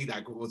State.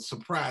 I was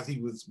surprised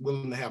he was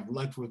willing to have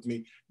lunch with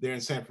me there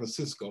in San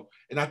Francisco.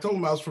 And I told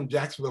him I was from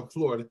Jacksonville,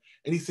 Florida.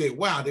 And he said,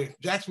 wow,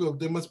 Jacksonville,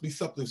 there must be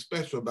something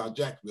special about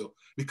Jacksonville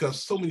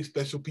because so many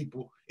special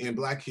people in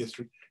Black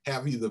history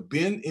have either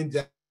been in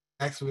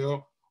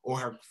Jacksonville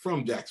or are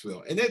from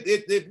Jacksonville. And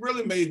it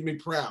really made me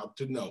proud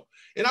to know.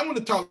 And I want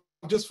to talk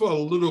just for a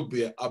little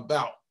bit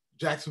about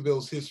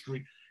Jacksonville's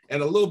history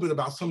and a little bit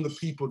about some of the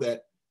people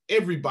that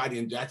everybody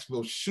in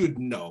Jacksonville should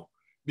know,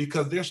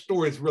 because their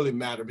stories really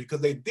matter,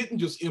 because they didn't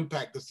just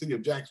impact the city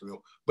of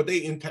Jacksonville, but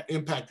they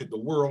impacted the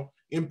world,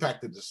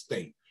 impacted the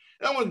state.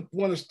 And I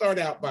want to start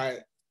out by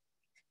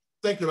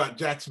thinking about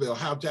Jacksonville,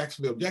 how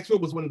Jacksonville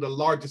was one of the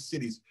largest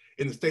cities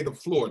in the state of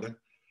Florida.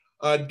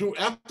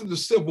 After the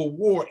Civil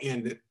War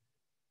ended,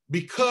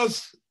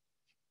 because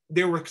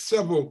there were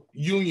several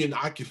Union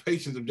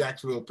occupations of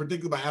Jacksonville,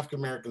 particularly by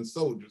African-American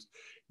soldiers,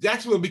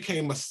 Jacksonville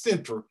became a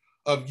center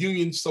of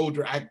Union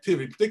soldier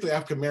activity, particularly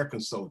African-American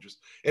soldiers.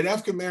 And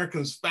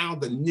African-Americans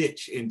found a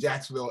niche in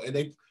Jacksonville, and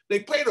they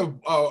played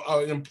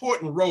an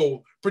important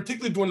role,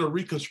 particularly during the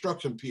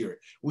Reconstruction period.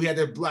 We had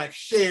a Black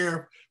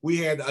sheriff, we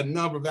had a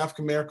number of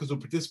African-Americans who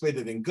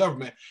participated in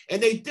government,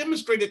 and they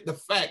demonstrated the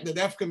fact that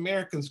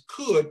African-Americans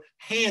could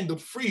handle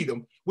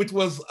freedom, which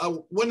was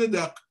one of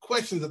the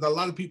questions that a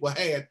lot of people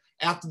had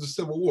after the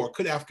Civil War.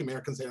 Could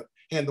African-Americans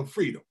handle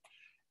freedom?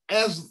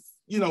 As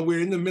you know,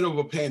 we're in the middle of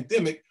a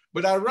pandemic,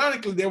 but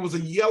ironically, there was a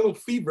yellow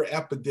fever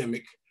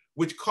epidemic,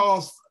 which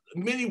caused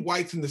many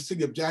whites in the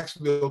city of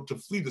Jacksonville to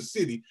flee the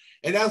city.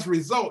 And as a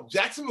result,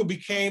 Jacksonville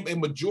became a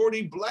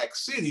majority Black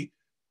city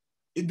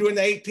during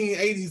the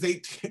 1880s,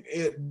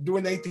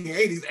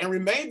 and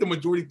remained the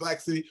majority Black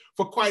city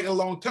for quite a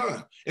long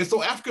time. And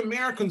so African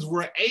Americans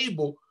were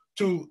able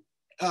to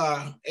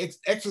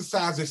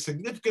exercise a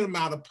significant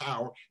amount of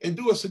power and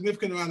do a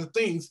significant amount of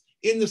things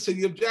in the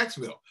city of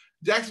Jacksonville.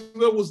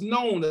 Jacksonville was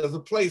known as a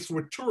place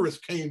where tourists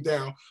came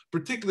down,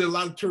 particularly a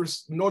lot of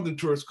tourists, northern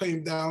tourists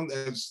came down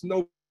as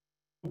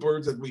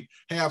snowbirds that we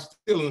have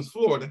still in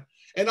Florida.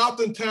 And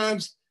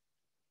oftentimes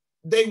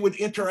they would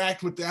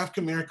interact with the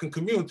African-American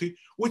community,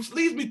 which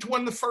leads me to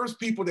one of the first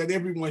people that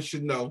everyone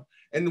should know.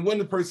 And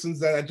one of the persons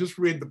that I just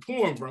read the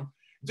poem from,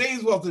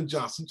 James Weldon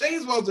Johnson.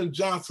 James Weldon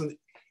Johnson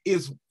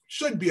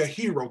should be a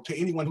hero to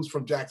anyone who's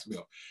from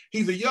Jacksonville.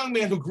 He's a young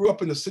man who grew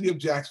up in the city of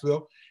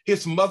Jacksonville.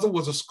 His mother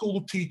was a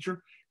school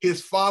teacher.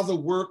 His father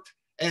worked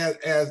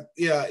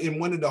in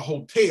one of the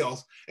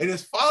hotels, and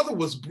his father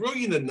was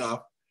brilliant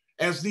enough,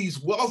 as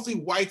these wealthy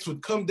whites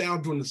would come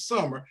down during the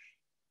summer,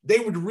 they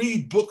would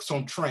read books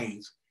on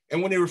trains.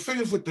 And when they were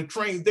finished with the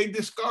trains, they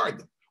discarded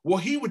them. Well,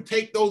 he would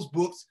take those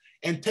books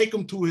and take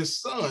them to his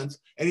sons.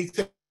 And he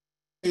said,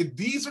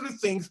 these are the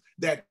things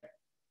that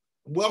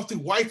wealthy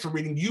whites are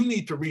reading. You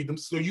need to read them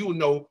so you will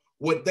know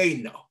what they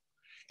know.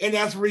 And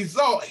as a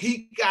result,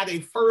 he got a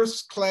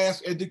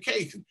first-class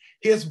education.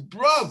 His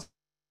brother,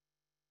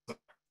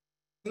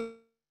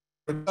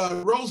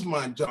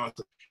 Rosamond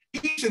Johnson,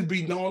 he should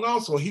be known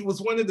also. He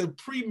was one of the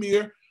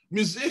premier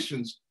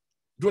musicians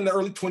during the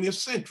early 20th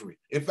century.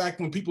 In fact,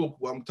 when people,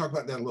 well, I'm gonna talk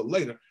about that a little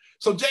later.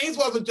 So James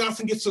Weldon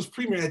Johnson gets his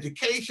premier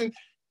education.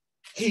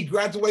 He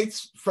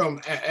graduates from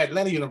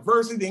Atlanta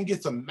University, then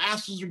gets a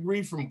master's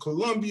degree from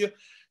Columbia.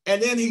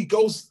 And then he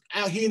goes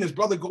out, he and his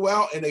brother go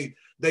out and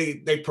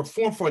they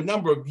perform for a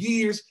number of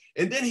years.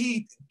 And then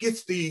he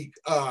gets the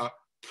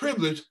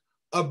privilege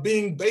of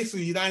being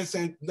basically United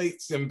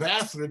States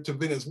ambassador to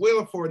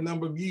Venezuela for a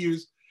number of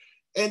years.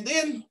 And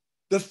then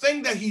the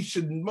thing that he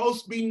should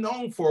most be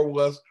known for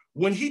was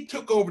when he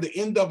took over the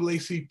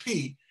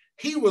NAACP,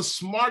 he was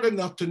smart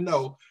enough to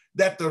know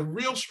that the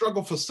real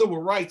struggle for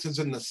civil rights is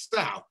in the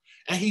South.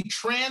 And he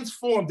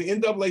transformed the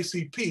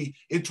NAACP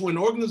into an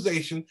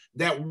organization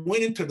that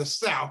went into the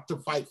South to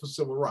fight for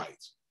civil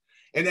rights.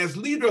 And as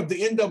leader of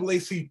the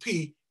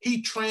NAACP,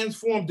 he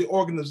transformed the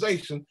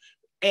organization.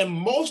 And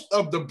most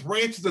of the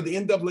branches of the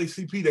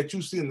NAACP that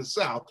you see in the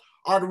South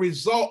are the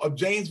result of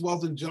James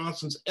Weldon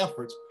Johnson's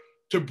efforts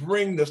to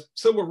bring the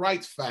civil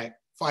rights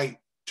fight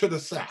to the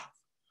South.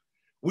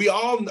 We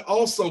all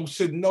also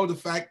should know the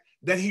fact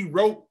that he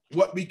wrote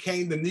what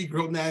became the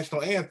Negro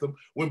National Anthem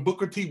when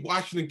Booker T.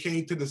 Washington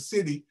came to the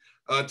city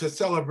to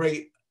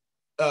celebrate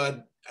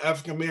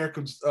African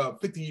Americans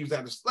 50 years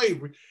out of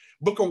slavery.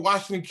 Booker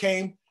Washington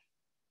came,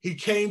 he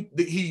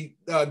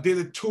did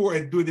a tour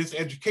and did this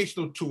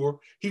educational tour.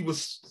 He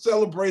was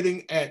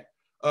celebrating at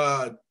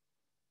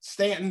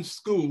Stanton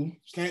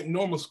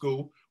Normal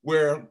School,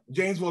 where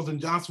James Weldon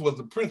Johnson was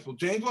the principal.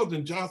 James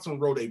Weldon Johnson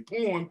wrote a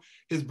poem.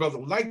 His brother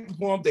liked the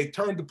poem. They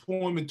turned the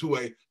poem into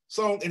a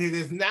song, and it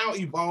has now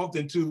evolved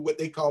into what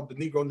they call the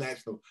Negro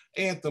National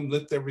Anthem,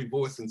 Lift Every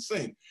Voice and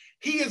Sing.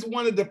 He is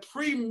one of the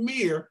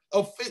premier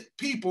of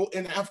people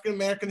in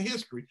African-American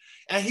history,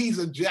 and he's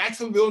a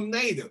Jacksonville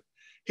native.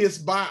 His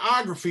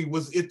biography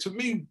was, his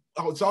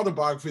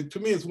autobiography, to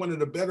me, is one of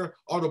the better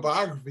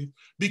autobiographies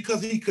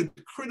because he could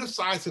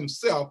criticize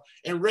himself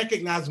and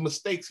recognize the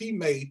mistakes he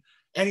made,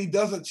 and he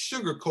doesn't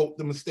sugarcoat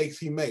the mistakes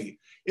he made.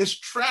 It's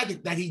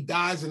tragic that he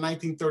dies in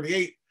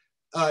 1938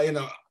 in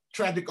a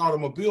tragic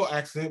automobile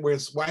accident where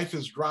his wife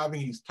is driving,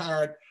 he's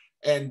tired,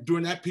 and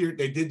during that period,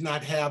 they did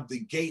not have the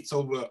gates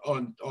over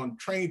on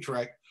train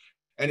track,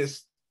 and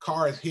his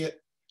car is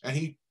hit, and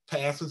he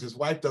passes. His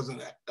wife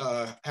doesn't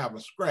have a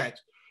scratch,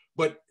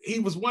 but he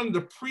was one of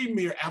the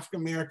premier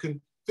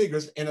African-American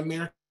figures in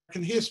American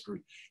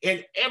history,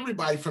 and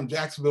everybody from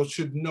Jacksonville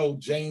should know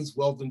James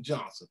Weldon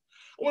Johnson.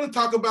 I want to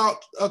talk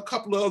about a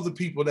couple of other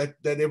people that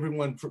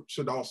everyone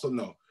should also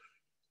know.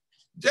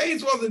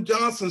 James Weldon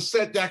Johnson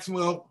set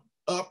Jacksonville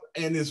up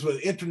and is an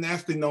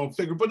internationally known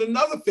figure, but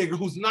another figure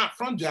who's not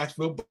from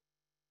Jacksonville,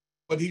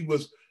 but he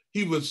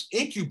was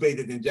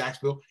incubated in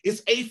Jacksonville,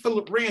 is A.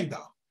 Philip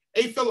Randolph.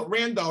 A. Philip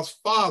Randolph's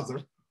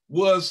father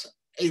was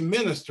a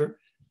minister.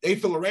 A.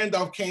 Philip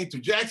Randolph came to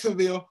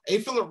Jacksonville. A.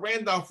 Philip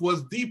Randolph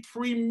was the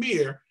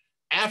premier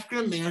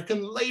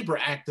African-American labor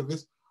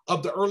activist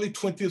of the early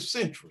 20th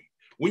century.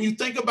 When you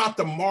think about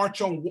the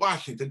March on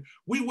Washington,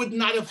 we would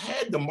not have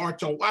had the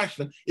March on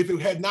Washington if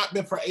it had not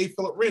been for A.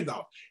 Philip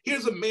Randolph.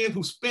 Here's a man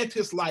who spent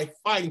his life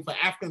fighting for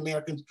African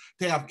Americans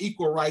to have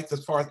equal rights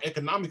as far as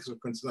economics are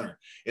concerned.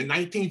 In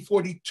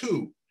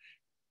 1942,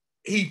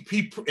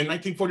 in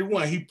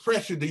 1941, he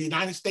pressured the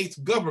United States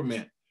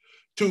government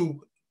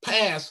to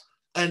pass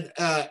an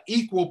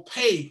equal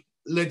pay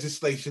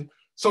legislation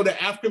so that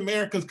African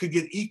Americans could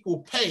get equal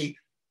pay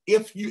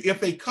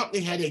if a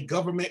company had a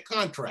government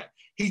contract.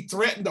 He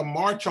threatened a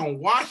march on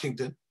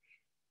Washington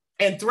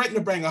and threatened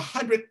to bring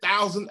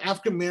 100,000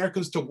 African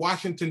Americans to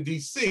Washington,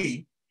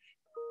 D.C.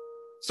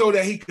 so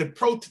that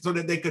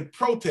they could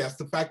protest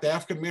the fact that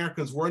African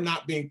Americans were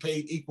not being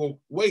paid equal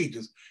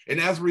wages. And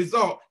as a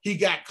result, he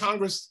got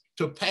Congress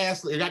to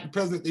pass, he got the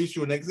president to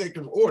issue an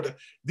executive order,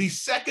 the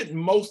second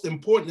most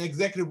important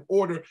executive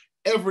order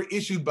ever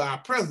issued by a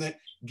president,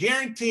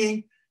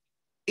 guaranteeing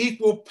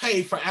equal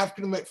pay for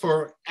African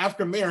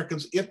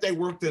Americans if they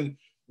worked in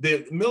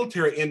the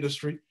military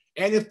industry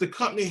and if the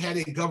company had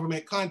a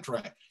government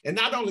contract. And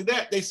not only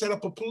that, they set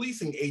up a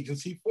policing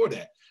agency for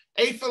that.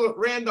 A. Philip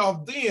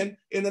Randolph then,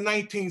 in the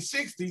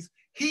 1960s,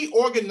 he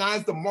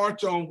organized the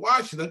March on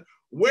Washington,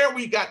 where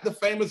we got the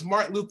famous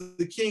Martin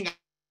Luther King,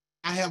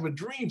 I Have a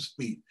Dream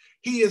speech.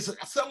 He is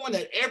someone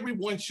that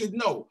everyone should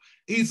know.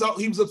 He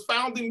was a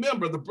founding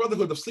member of the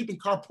Brotherhood of Sleeping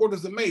Car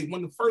Porters and Maids,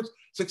 one of the first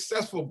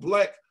successful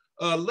Black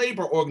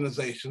labor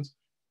organizations.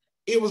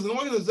 It was an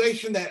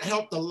organization that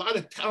helped a lot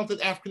of talented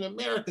African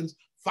Americans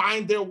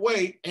find their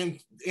way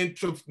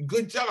into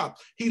good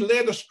jobs. He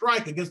led a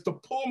strike against the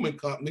Pullman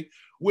Company,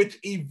 which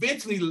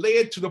eventually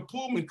led to the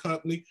Pullman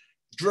Company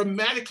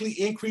dramatically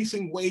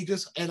increasing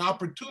wages and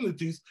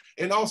opportunities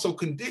and also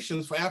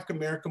conditions for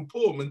African-American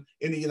pullmen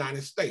in the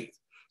United States.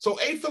 So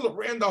A. Philip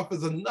Randolph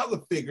is another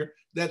figure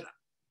that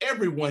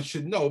everyone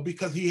should know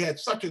because he had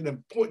such an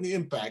important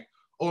impact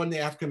on the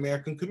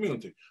African-American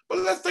community. But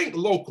let's think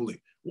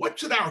locally. What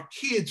should our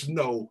kids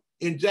know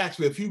in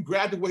Jacksonville? If you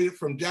graduated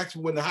from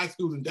Jacksonville, in the high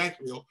schools in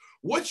Jacksonville,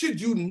 what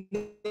should you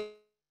know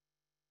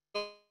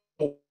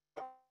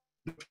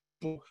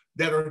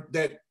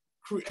that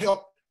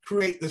help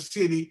create the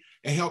city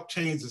and help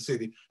change the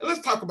city? And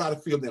let's talk about a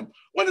few of them.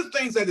 One of the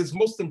things that is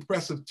most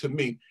impressive to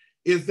me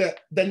is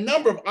that the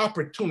number of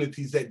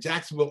opportunities that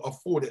Jacksonville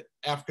afforded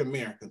African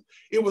Americans.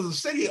 It was a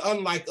city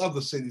unlike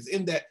other cities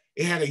in that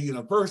it had a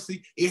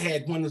university, it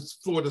had one of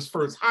Florida's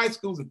first high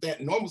schools, and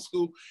that normal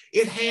school.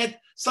 It had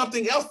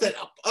something else that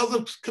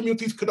other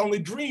communities could only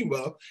dream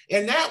of,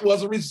 and that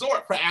was a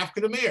resort for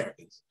African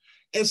Americans.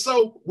 And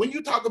so when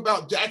you talk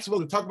about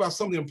Jacksonville and talk about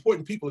some of the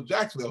important people of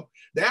Jacksonville,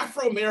 the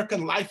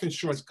Afro-American Life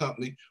Insurance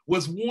Company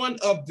was one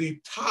of the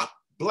top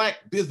Black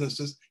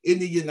businesses in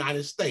the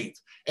United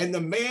States. And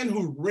the man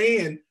who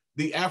ran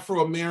the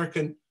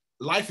Afro-American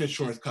Life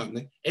Insurance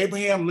Company,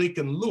 Abraham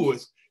Lincoln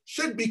Lewis,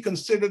 should be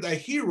considered a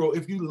hero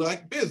if you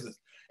like business.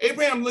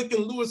 Abraham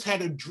Lincoln Lewis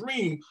had a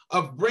dream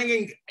of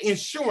bringing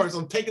insurance,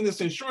 on taking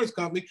this insurance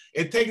company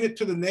and taking it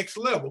to the next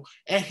level.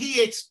 And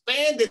he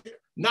expanded.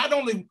 Not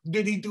only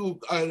did he do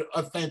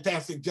a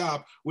fantastic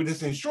job with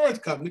this insurance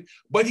company,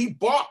 but he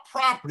bought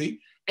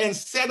property and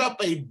set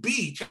up a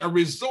beach, a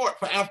resort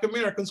for African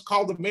Americans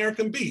called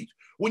American Beach.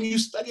 When you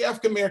study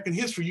African American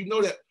history, you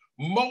know that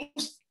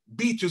most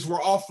beaches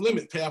were off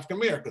limit to African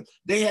Americans.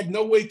 They had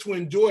no way to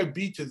enjoy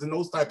beaches and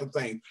those type of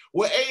things.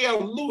 Well,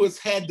 A.L. Lewis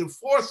had the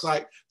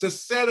foresight to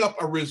set up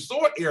a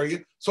resort area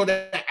so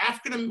that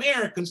African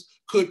Americans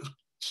could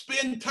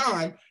spend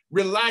time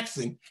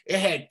relaxing. It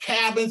had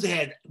cabins, it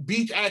had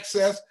beach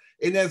access.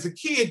 And as a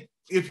kid,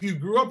 if you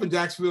grew up in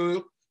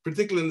Jacksonville,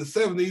 particularly in the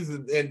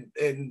 70s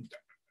and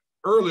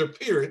earlier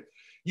period,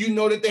 you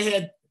know that they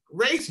had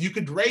race. You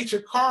could race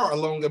your car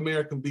along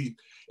American Beach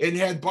and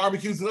had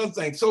barbecues and other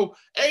things. So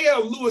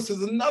A.L. Lewis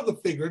is another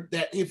figure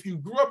that if you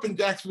grew up in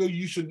Jacksonville,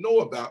 you should know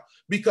about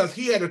because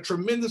he had a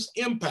tremendous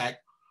impact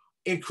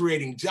in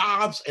creating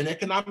jobs and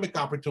economic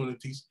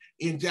opportunities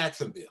in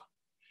Jacksonville.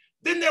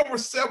 Then there were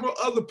several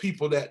other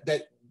people that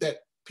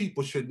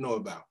people should know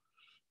about.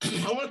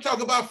 I want to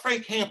talk about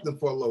Frank Hampton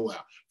for a little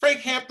while.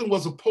 Frank Hampton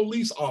was a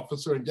police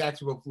officer in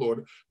Jacksonville,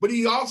 Florida, but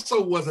he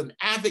also was an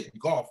avid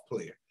golf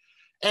player.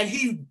 And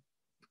he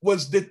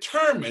was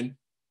determined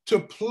to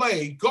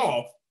play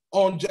golf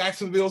on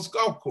Jacksonville's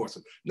golf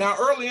courses. Now,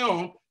 early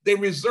on, they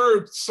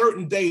reserved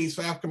certain days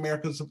for African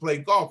Americans to play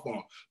golf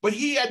on. But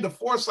he had the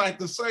foresight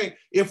to say,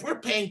 if we're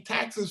paying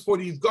taxes for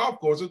these golf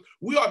courses,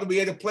 we ought to be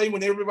able to play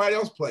when everybody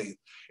else plays.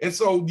 And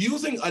so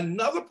using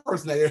another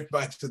person that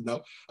everybody should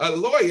know, a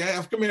lawyer,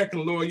 African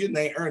American lawyer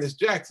named Ernest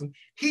Jackson,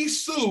 he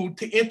sued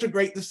to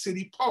integrate the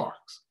city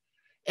parks.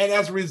 And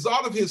as a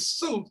result of his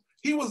suit,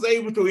 he was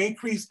able to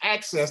increase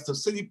access to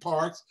city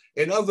parks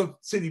and other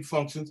city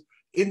functions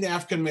in the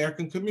African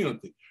American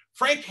community.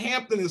 Frank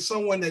Hampton is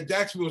someone that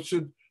Jacksonville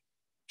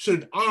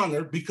should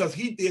honor because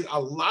he did a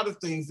lot of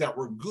things that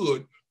were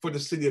good for the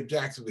city of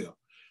Jacksonville.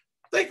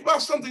 Think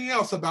about something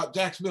else about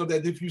Jacksonville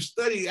that if you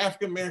study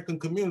African-American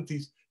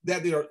communities,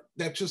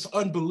 that's just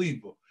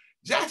unbelievable.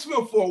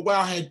 Jacksonville for a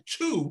while had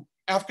two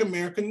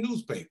African-American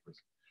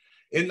newspapers.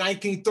 In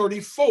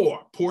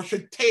 1934,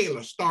 Portia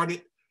Taylor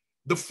started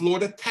the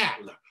Florida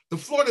Tatler. The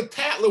Florida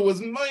Tatler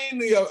was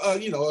mainly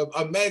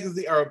a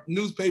magazine or a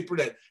newspaper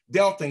that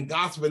dealt in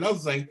gossip and other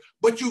things,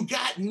 but you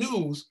got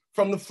news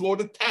from the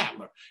Florida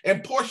Tatler.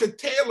 And Portia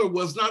Taylor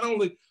was not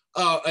only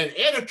an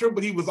editor,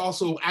 but he was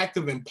also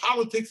active in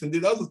politics and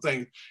did other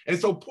things. And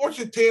so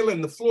Portia Taylor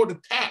and the Florida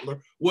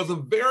Tatler was a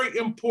very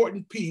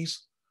important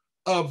piece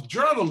of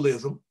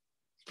journalism,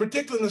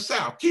 particularly in the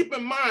South. Keep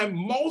in mind,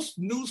 most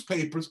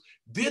newspapers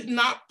did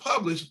not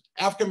publish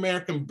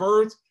African-American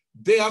births,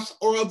 deaths,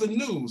 or other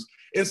news.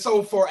 And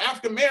so for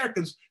African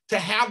Americans to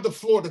have the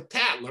Florida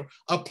Tatler,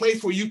 a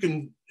place where you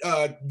can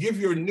give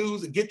your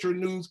news, get your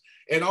news,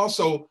 and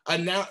also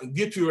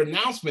get your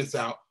announcements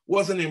out,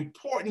 was an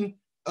important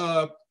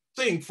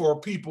thing for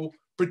people,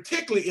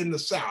 particularly in the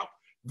South.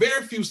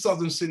 Very few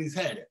Southern cities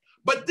had it.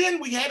 But then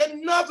we had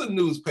another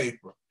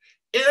newspaper,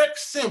 Eric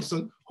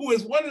Simpson, who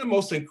is one of the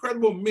most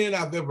incredible men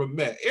I've ever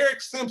met.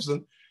 Eric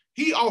Simpson,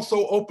 he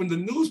also opened a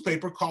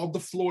newspaper called the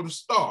Florida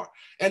Star.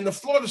 And the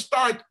Florida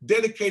Star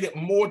dedicated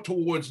more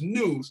towards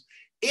news.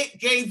 It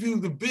gave you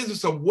the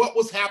business of what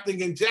was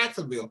happening in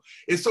Jacksonville.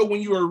 And so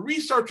when you're a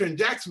researcher in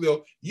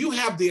Jacksonville, you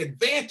have the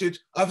advantage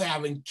of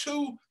having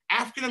two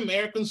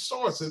African-American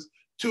sources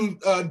to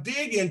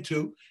dig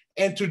into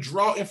and to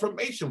draw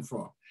information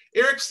from.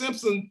 Eric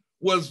Simpson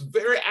was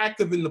very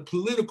active in the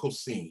political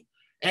scene,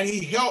 and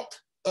he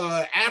helped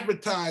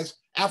advertise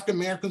African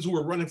Americans who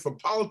were running for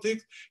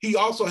politics. He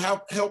also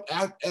helped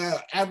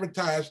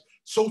advertise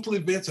social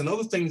events and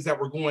other things that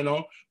were going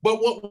on.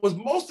 But what was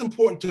most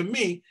important to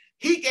me,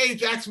 he gave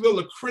Jacksonville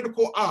a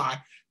critical eye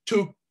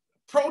to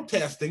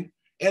protesting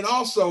and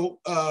also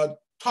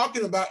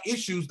talking about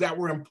issues that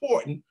were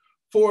important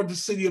for the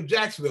city of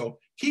Jacksonville,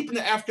 keeping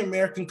the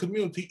African-American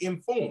community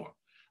informed.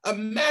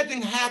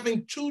 Imagine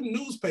having 2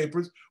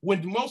 newspapers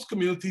when most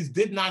communities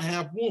did not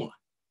have one.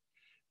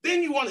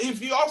 Then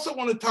if you also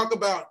want to talk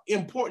about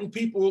important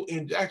people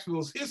in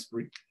Jacksonville's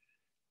history,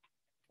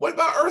 what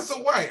about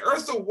Eartha White?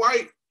 Eartha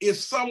White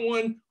is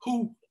someone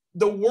who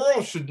the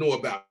world should know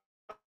about.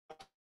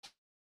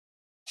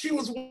 She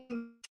was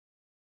one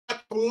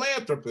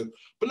philanthropist,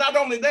 but not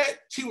only that,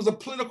 she was a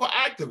political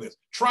activist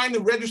trying to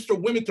register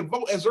women to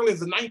vote as early as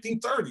the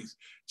 1930s.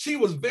 She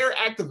was very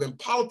active in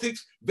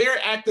politics, very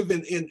active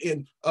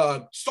in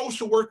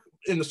social work,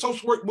 in the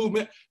social work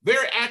movement,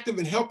 very active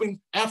in helping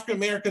African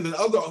Americans and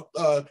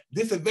other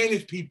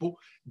disadvantaged people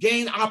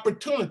gain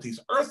opportunities.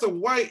 Eartha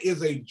White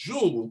is a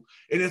jewel,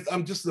 and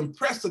I'm just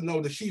impressed to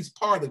know that she's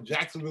part of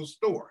Jacksonville's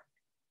story.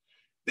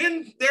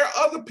 Then there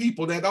are other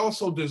people that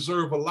also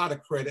deserve a lot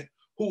of credit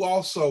who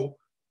also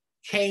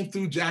came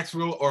through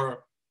Jacksonville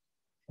or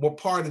were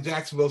part of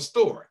Jacksonville's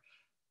story.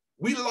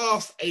 We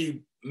lost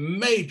a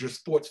major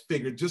sports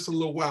figure just a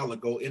little while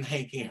ago in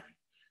Hank Aaron.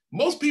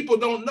 Most people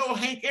don't know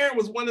Hank Aaron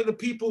was one of the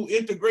people who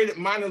integrated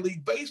minor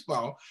league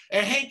baseball,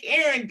 and Hank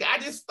Aaron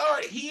got his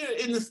start here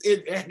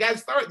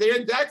there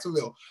in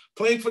Jacksonville,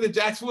 playing for the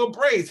Jacksonville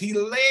Braves. He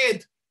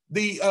led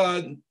the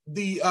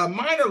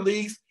minor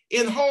leagues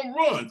in home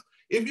runs.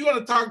 If you want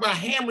to talk about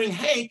hammering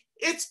Hank,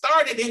 it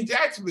started in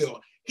Jacksonville.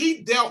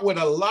 He dealt with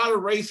a lot of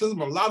racism,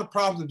 a lot of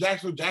problems in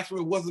Jacksonville.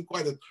 Jacksonville wasn't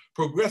quite as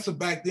progressive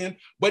back then,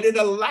 but it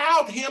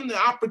allowed him the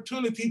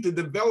opportunity to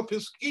develop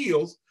his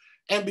skills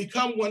and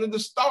become one of the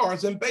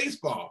stars in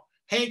baseball.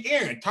 Hank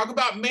Aaron, talk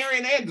about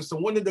Marian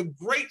Anderson, one of the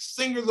great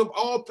singers of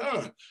all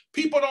time.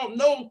 People don't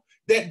know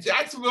that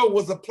Jacksonville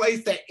was a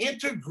place that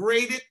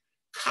integrated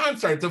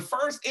concerts. The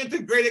first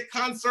integrated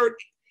concert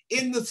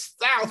in the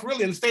South,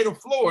 really in the state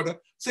of Florida,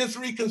 since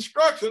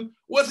Reconstruction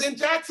was in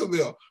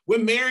Jacksonville.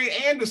 When Marian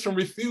Anderson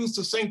refused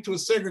to sing to a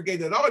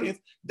segregated audience,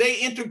 they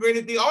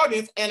integrated the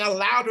audience and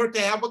allowed her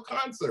to have a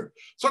concert.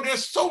 So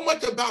there's so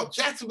much about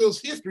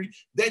Jacksonville's history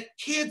that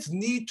kids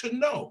need to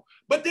know.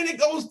 But then it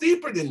goes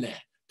deeper than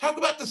that. Talk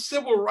about the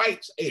civil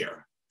rights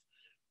era.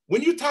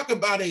 When you talk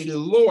about a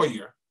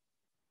lawyer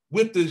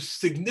with the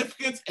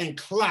significance and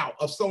clout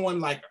of someone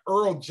like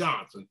Earl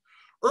Johnson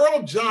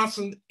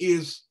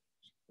is,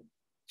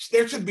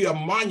 there should be a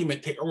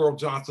monument to Earl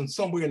Johnson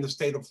somewhere in the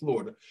state of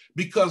Florida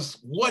because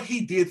what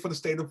he did for the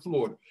state of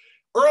Florida.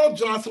 Earl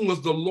Johnson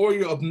was the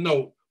lawyer of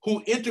note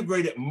who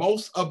integrated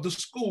most of the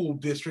school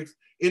districts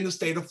in the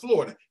state of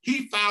Florida.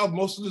 He filed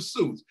most of the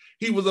suits.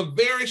 He was a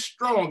very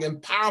strong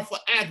and powerful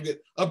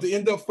advocate for the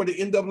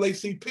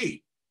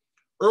NAACP.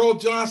 Earl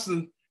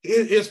Johnson,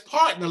 his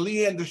partner,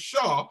 Leander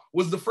Shaw,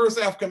 was the first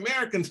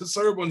African-American to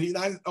serve on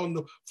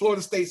the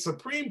Florida State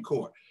Supreme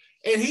Court.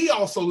 And he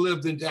also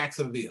lived in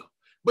Jacksonville.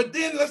 But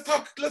then let's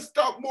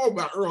talk more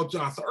about Earl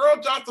Johnson.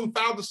 Earl Johnson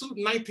filed the suit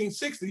in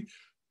 1960,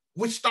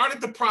 which started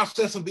the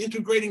process of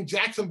integrating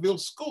Jacksonville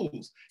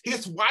schools.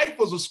 His wife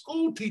was a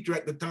school teacher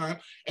at the time,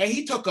 and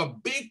he took a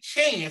big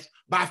chance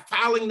by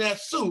filing that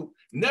suit.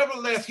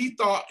 Nevertheless, he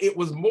thought it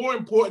was more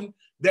important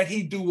that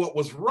he do what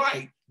was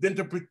right than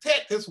to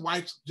protect his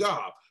wife's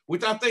job,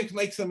 which I think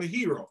makes him a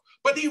hero.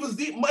 But he was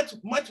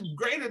much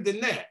greater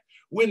than that.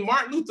 When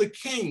Martin Luther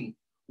King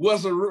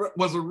was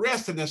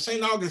arrested in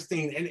St.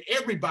 Augustine, and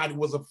everybody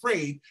was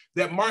afraid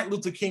that Martin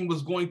Luther King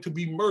was going to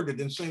be murdered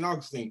in St.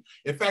 Augustine.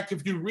 In fact,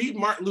 if you read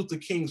Martin Luther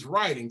King's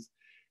writings,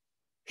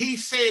 he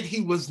said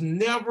he was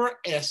never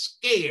as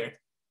scared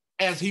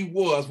as he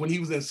was when he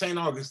was in St.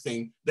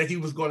 Augustine that he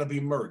was going to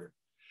be murdered.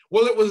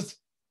 Well, it was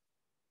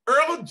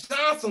Earl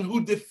Johnson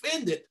who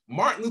defended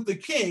Martin Luther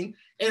King,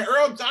 and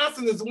Earl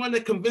Johnson is the one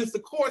that convinced the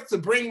courts to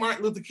bring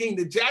Martin Luther King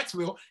to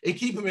Jacksonville and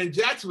keep him in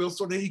Jacksonville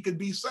so that he could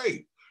be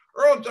saved.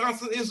 Earl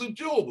Johnson is a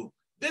jewel.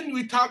 Then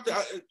we talked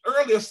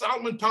earlier,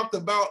 Solomon talked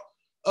about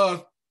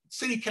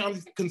city-county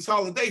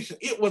consolidation.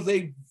 It was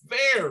a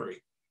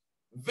very,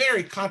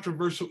 very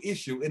controversial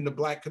issue in the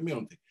Black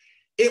community.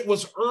 It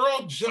was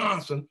Earl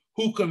Johnson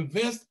who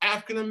convinced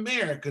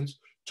African-Americans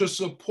to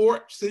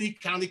support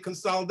city-county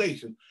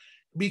consolidation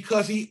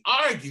because he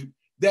argued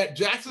that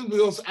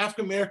Jacksonville's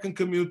African-American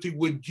community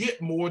would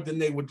get more than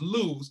they would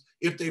lose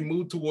if they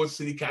moved towards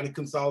city-county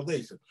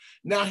consolidation.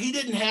 Now, he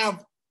didn't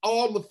have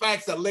all the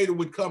facts that later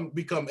would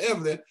become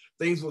evident,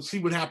 things we'll see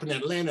what happened in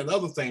Atlanta and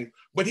other things,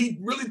 but he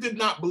really did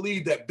not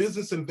believe that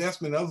business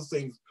investment and other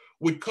things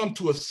would come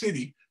to a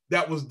city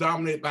that was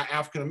dominated by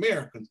African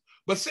Americans.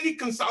 But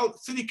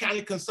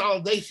city-county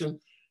consolidation,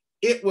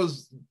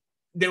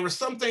 there were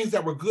some things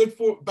that were good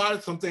about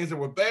it, some things that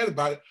were bad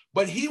about it,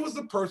 but he was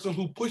the person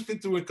who pushed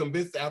it through and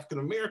convinced the African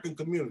American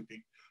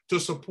community to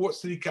support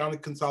city-county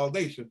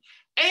consolidation.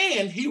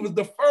 And he was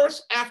the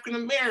first African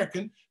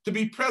American to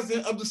be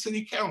president of the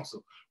city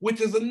council,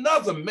 which is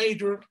another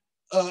major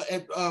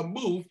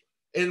move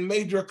and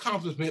major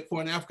accomplishment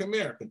for an African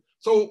American.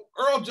 So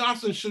Earl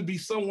Johnson should be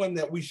someone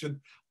that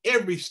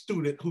every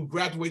student who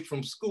graduates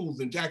from schools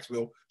in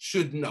Jacksonville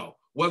should know.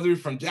 whether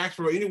he's from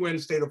Jacksonville or anywhere in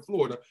the state of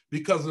Florida,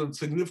 because of the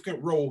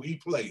significant role he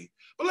played.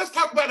 But let's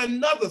talk about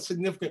another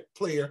significant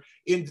player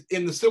in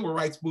the civil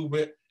rights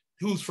movement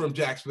who's from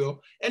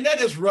Jacksonville, and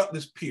that is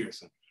Rutledge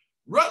Pearson.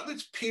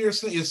 Rutledge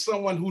Pearson is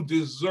someone who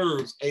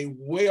deserves a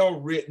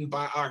well-written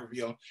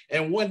biography on,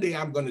 and one day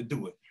I'm going to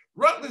do it.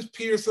 Rutledge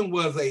Pearson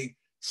was a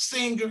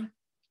singer.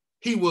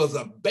 He was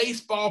a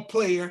baseball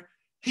player.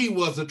 He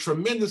was a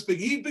tremendous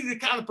speaker. He'd be the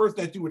kind of person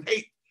that you would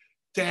hate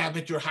to have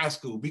at your high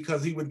school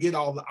because he would get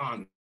all the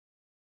honors.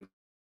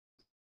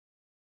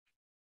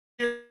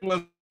 He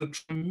was a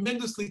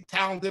tremendously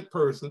talented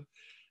person.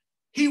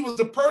 He was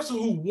the person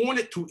who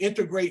wanted to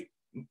integrate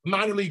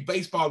minor league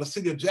baseball in the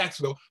city of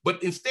Jacksonville,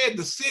 but instead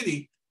the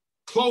city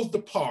closed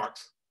the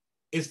parks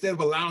instead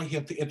of allowing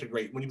him to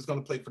integrate when he was going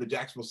to play for the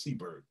Jacksonville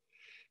Seabirds.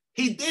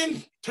 He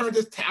then turned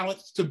his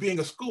talents to being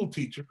a school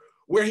teacher,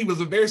 where he was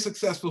a very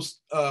successful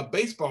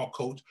baseball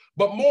coach,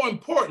 but more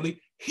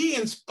importantly, he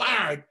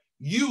inspired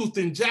youth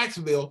in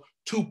Jacksonville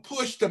to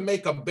push to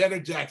make a better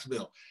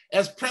Jacksonville.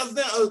 As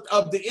president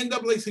of the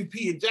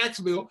NAACP in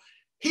Jacksonville,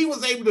 he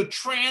was able to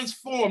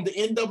transform the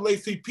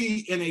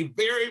NAACP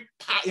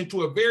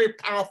into a very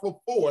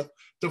powerful force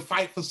to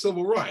fight for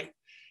civil rights.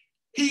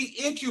 He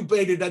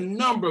incubated a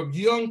number of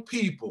young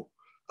people,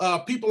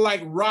 people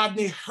like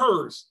Rodney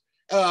Hurst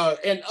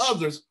and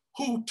others,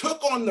 who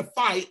took on the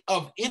fight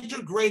of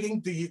integrating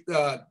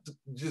the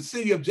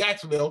city of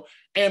Jacksonville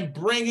and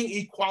bringing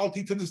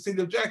equality to the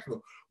city of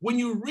Jacksonville. When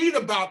you read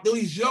about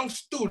these young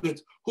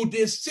students who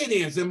did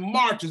sit-ins and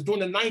marches during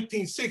the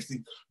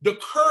 1960s, the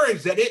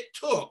courage that it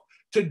took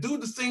to do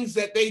the things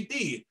that they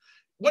did.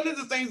 One of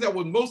the things that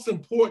was most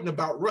important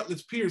about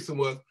Rutledge Pearson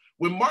was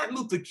when Martin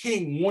Luther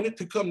King wanted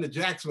to come to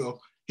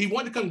Jacksonville, he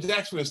wanted to come to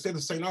Jacksonville instead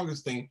of St.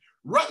 Augustine.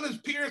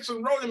 Rutledge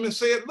Pearson wrote him and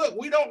said, look,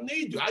 we don't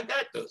need you, I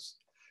got this.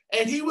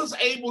 And he was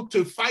able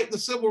to fight the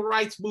civil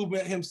rights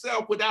movement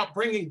himself without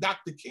bringing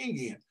Dr. King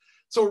in.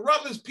 So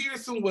Rutledge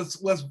Pearson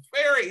was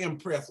very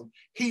impressive.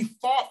 He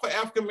fought for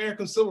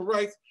African-American civil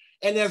rights.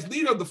 And as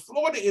leader of the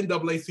Florida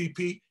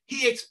NAACP,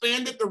 he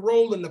expanded the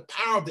role and the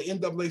power of the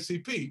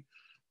NAACP.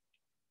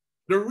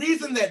 The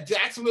reason that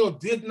Jacksonville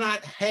did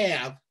not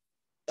have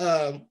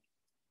the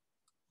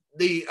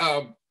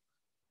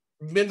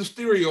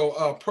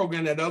ministerial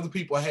program that other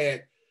people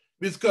had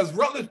is because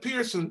Rutledge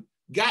Pearson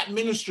got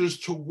ministers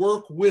to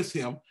work with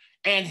him,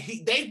 and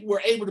they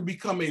were able to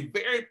become a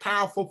very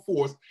powerful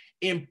force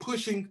in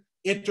pushing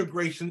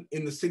integration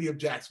in the city of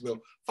Jacksonville.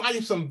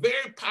 Fighting some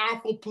very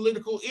powerful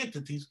political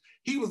entities,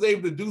 he was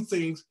able to do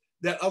things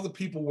that other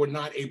people were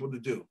not able to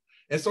do.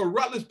 And so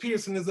Rutledge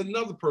Pearson is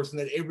another person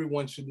that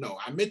everyone should know.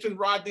 I mentioned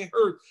Rodney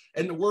Hurst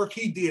and the work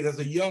he did as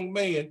a young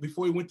man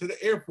before he went to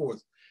the Air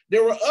Force.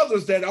 There were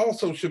others that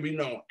also should be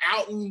known.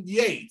 Alton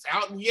Yates.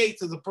 Alton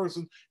Yates is a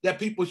person that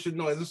people should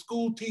know as a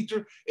school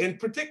teacher, and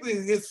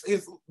particularly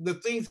the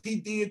things he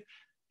did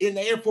in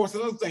the Air Force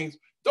and other things.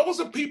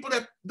 Those are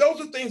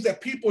things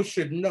that people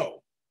should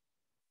know.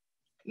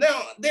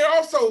 Now, there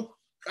also,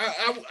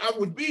 I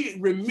would be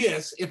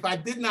remiss if I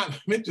did not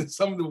mention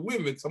some of the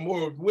women, some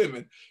more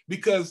women,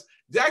 because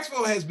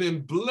Jacksonville has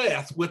been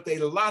blessed with a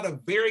lot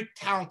of very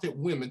talented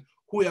women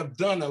who have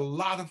done a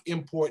lot of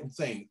important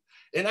things.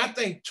 And I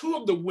think two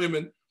of the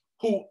women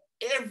who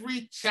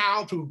every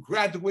child who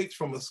graduates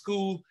from a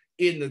school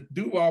in the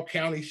Duval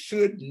County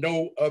should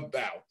know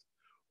about.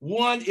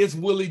 One is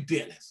Willie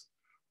Dennis.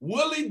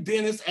 Willie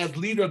Dennis, as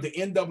leader of the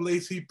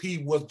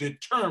NAACP, was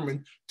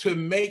determined to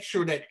make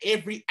sure that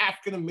every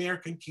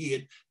African-American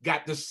kid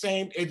got the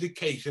same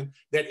education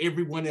that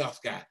everyone else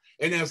got.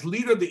 And as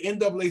leader of the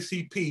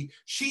NAACP,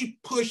 she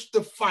pushed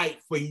the fight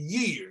for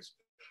years,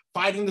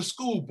 fighting the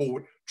school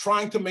board,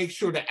 trying to make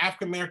sure that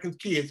African-American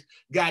kids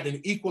got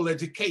an equal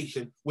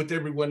education with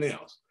everyone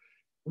else.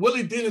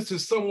 Willie Dennis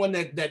is someone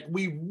that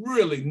we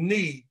really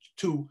need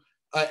to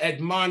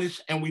admonish,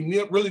 and we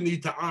really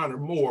need to honor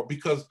more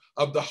because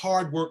of the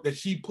hard work that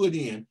she put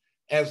in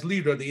as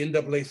leader of the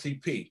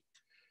NAACP.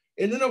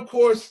 And then, of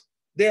course,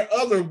 there are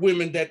other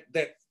women that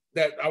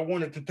I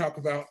wanted to talk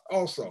about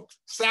also.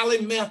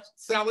 Sally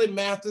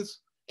Mathis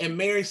and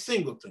Mary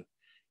Singleton.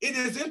 It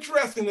is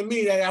interesting to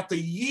me that after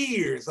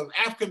years of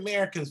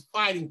African-Americans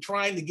fighting,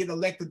 trying to get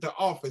elected to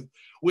office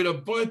with a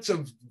bunch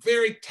of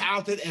very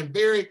talented and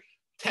very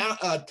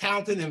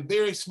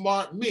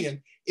smart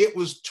men, it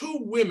was two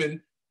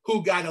women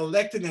who got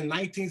elected in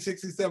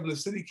 1967 to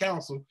city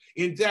council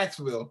in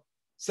Jacksonville,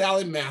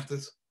 Sally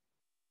Mathis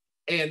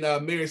and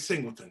Mary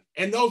Singleton.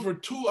 And those were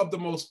two of the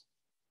most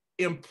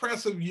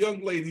impressive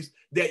young ladies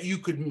that you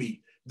could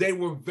meet. They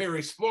were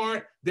very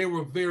smart, they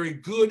were very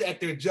good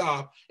at their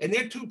job, and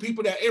they're two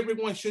people that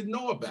everyone should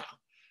know about.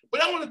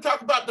 But I want to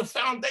talk about the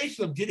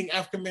foundation of getting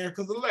African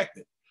Americans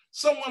elected.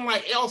 Someone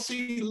like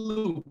L.C.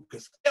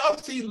 Lucas.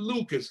 L.C.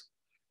 Lucas,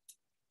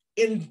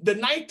 in the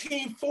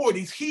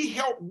 1940s, he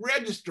helped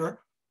register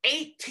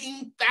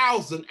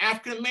 18,000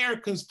 African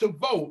Americans to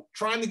vote,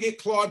 trying to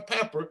get Claude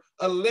Pepper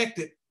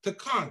elected to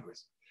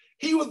Congress.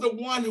 He was the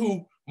one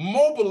who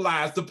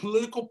mobilized the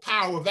political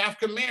power of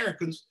African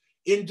Americans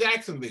in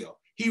Jacksonville.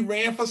 He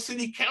ran for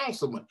city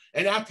councilman,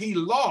 and after he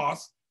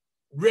lost,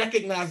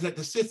 recognized that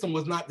the system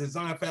was not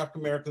designed for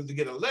African Americans to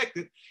get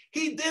elected,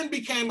 he then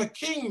became a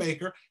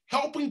kingmaker,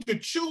 helping to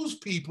choose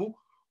people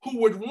who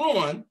would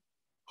run,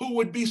 who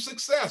would be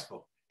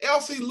successful.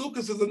 L.C.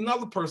 Lucas is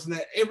another person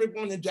that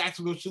everyone in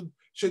Jacksonville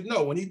should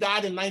know. When he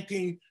died in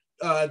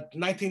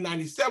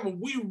 1997,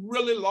 we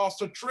really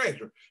lost a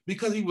treasure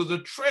because he was a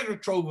treasure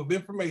trove of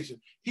information.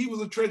 He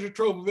was a treasure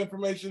trove of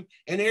information,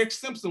 and Eric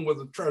Simpson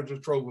was a treasure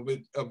trove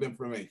of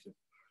information.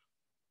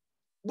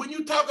 When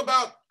you talk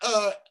about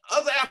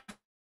other African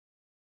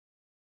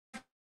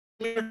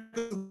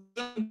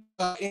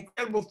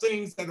incredible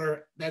things that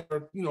are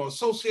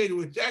associated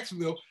with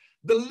Jacksonville,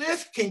 the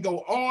list can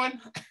go on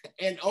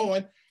and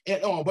on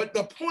and on. But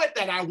the point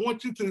that I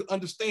want you to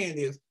understand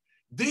is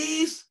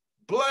these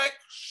Black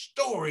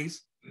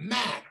stories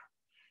matter.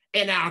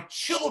 And our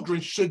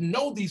children should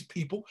know these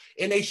people,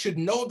 and they should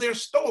know their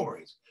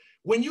stories.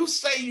 When you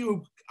say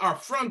you are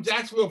from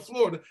Jacksonville,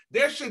 Florida,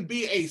 there should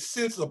be a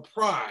sense of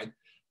pride.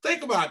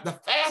 Think about it. The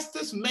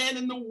fastest man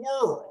in the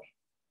world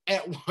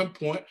at one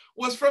point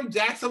was from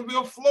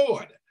Jacksonville,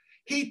 Florida.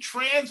 He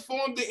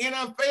transformed the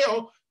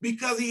NFL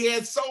because he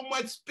had so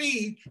much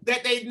speed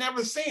that they'd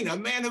never seen. A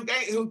man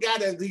he only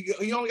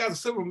got a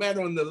silver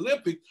medal in the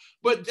Olympics,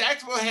 but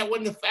Jacksonville had one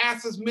of the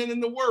fastest men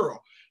in the world.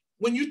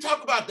 When you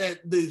talk about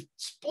the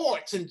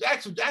sports in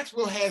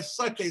Jacksonville has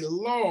such a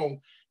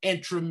long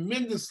and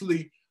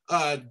tremendously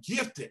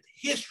gifted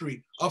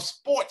history of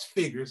sports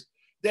figures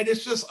that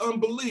it's just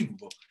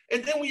unbelievable.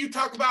 And then when you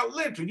talk about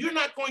literature, you're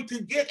not going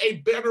to get a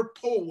better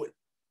poet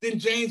than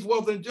James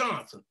Weldon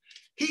Johnson.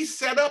 He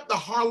set up the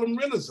Harlem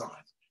Renaissance.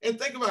 And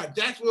think about it,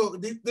 Jacksonville,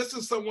 this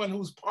is someone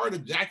who's part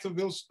of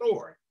Jacksonville's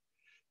story.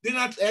 Then,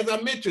 as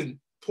I mentioned,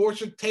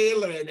 Portia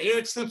Taylor and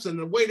Eric Simpson,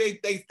 the way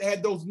they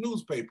had those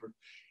newspapers,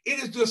 it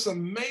is just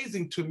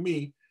amazing to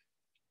me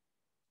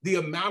the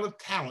amount of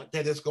talent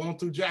that has gone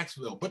through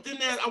Jacksonville. But then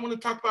I want to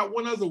talk about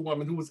one other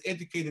woman who was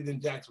educated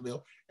in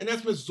Jacksonville, and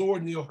that's Miss Zora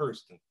Neale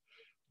Hurston.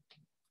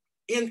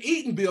 In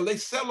Eatonville, they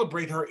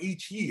celebrate her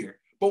each year,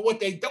 but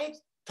what they don't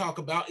talk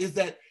about is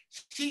that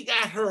she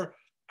got her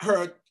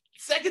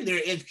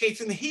secondary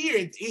education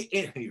here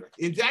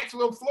in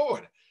Jacksonville,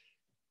 Florida.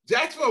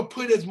 Jacksonville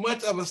put as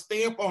much of a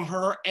stamp on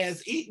her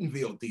as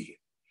Eatonville did.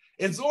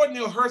 And Zora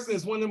Neale Hurston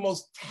is one of the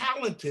most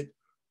talented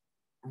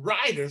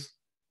writers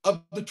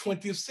of the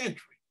 20th century.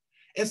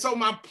 And so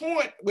my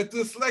point with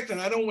this lecture,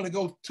 and I don't want to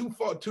go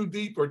too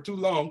deep or too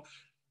long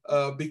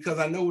because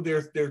I know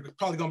there's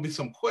probably going to be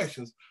some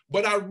questions,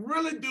 but I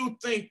really do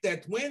think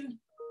that when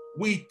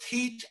we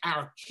teach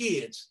our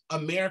kids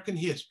American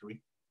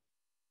history,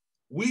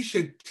 we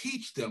should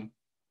teach them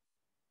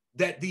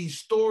that these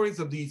stories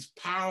of these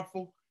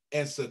powerful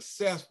and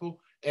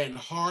successful and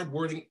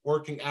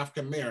hard-working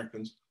African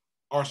Americans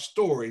are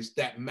stories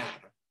that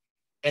matter,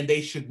 and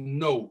they should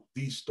know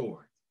these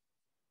stories.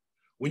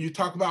 When you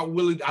talk about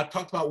I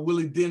talked about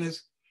Willie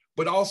Dennis,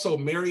 but also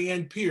Mary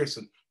Ann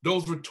Pearson.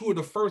 Those were two of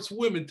the first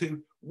women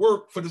to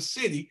work for the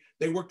city.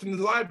 They worked in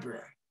the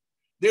library.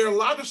 There are a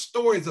lot of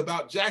stories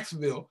about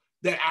Jacksonville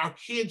that our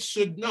kids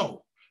should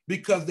know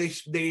because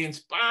they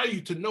inspire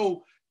you to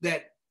know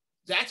that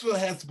Jacksonville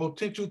has the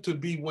potential to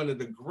be one of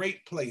the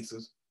great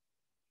places,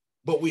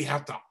 but we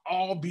have to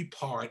all be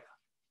part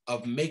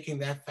of making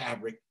that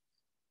fabric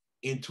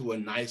into a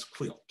nice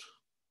quilt.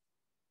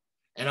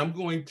 And I'm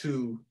going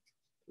to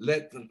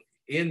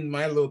in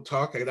my little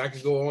talk, I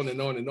could go on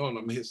and on and on.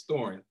 I'm a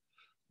historian,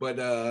 but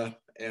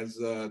as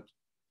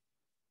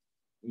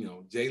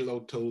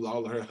J-Lo told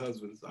all of her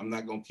husbands, I'm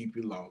not going to keep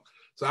you long.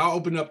 So I'll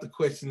open up the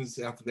questions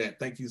after that.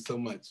 Thank you so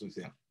much,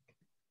 Michelle.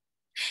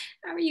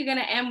 How are you going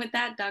to end with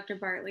that, Dr.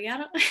 Bartley?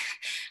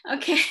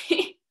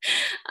 Okay.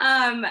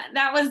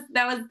 That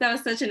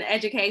was such an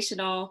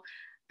educational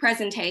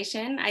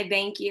presentation. I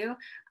thank you.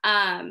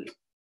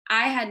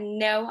 I had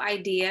no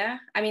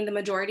idea. I mean, the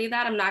majority of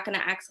that, I'm not going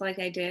to act like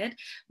I did,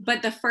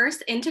 but the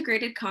first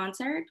integrated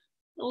concert,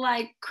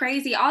 like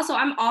crazy. Also,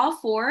 I'm all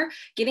for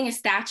getting a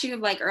statue of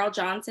like Earl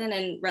Johnson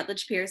and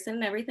Rutledge Pearson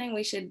and everything.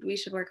 We should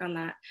work on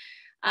that.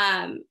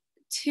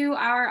 To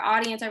our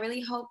audience, I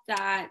really hope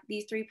that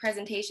these 3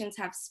 presentations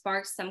have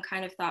sparked some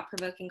kind of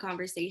thought-provoking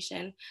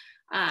conversation.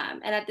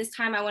 And at this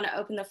time, I want to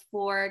open the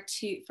floor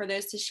for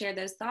those to share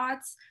those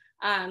thoughts,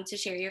 to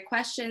share your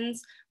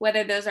questions,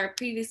 whether those are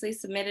previously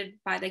submitted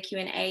by the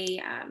Q&A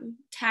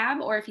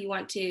tab, or if you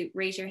want to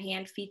raise your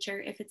hand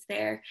feature if it's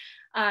there,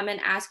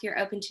 and ask, you're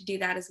open to do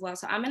that as well.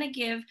 So I'm going to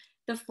give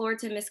the floor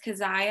to Ms.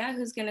 Keziah,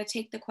 who's going to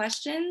take the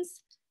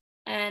questions,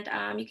 and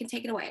you can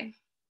take it away.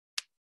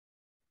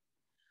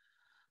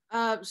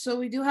 So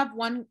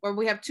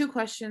we have 2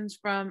 questions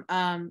from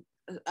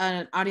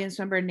an audience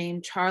member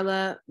named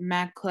Charla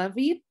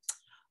McClevey.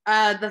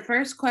 The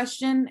first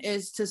question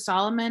is to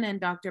Solomon and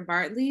Dr.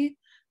 Bartley.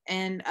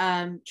 And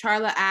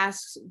Charla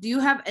asks, do you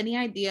have any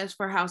ideas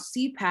for how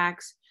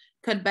CPACs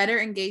could better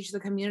engage the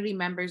community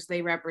members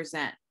they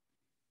represent?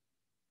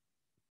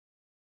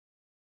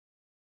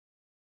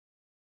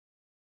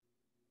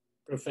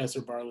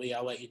 Professor Bartley,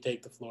 I'll let you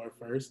take the floor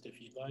first if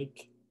you'd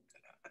like.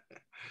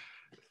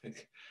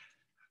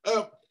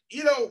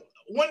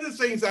 one of the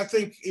things I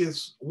think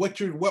is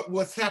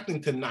what's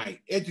happening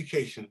tonight,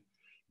 education.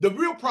 The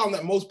real problem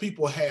that most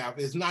people have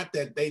is not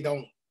that they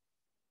don't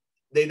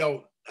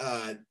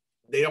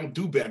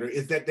do better,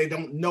 is that they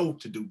don't know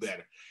to do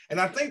better. And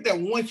I think that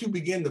once you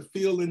begin to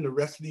fill in the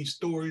rest of these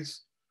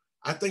stories,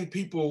 I think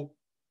people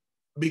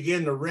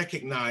begin to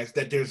recognize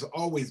that there's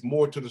always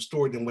more to the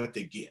story than what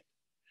they get.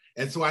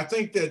 And so I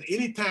think that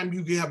anytime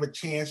you have a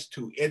chance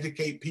to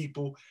educate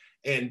people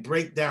and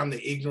break down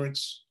the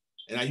ignorance,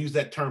 and I use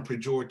that term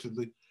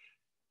pejoratively,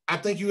 I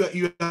think you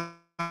have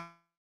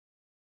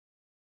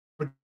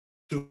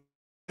to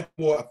be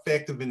more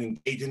effective in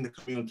engaging the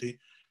community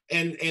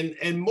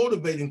and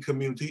motivating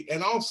community,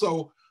 and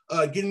also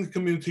getting the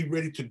community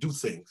ready to do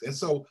things. And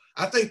so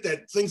I think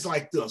that things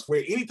like this,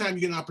 where anytime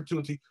you get an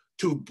opportunity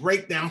to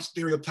break down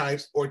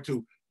stereotypes or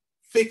to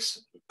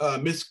fix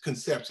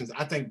misconceptions,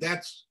 I think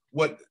that's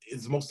what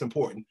is most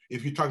important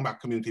if you're talking about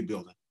community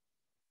building.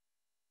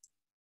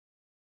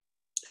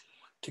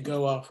 To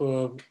go off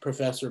of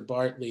Professor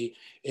Bartley,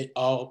 it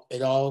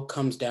all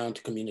comes down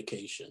to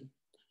communication.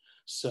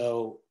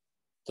 So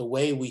the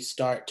way we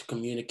start to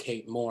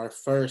communicate more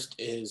first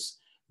is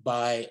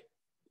by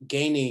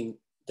gaining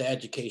the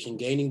education,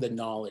 gaining the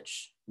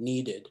knowledge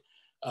needed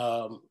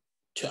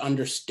to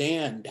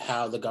understand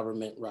how the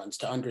government runs,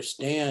 to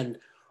understand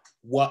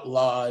what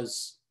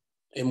laws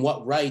and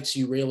what rights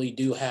you really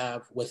do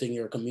have within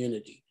your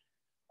community.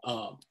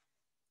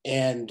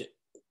 And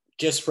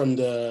just from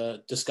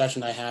the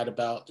discussion I had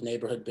about the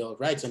Neighborhood Bill of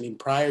Rights, I mean,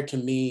 prior to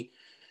me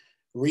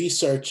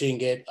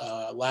researching it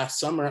last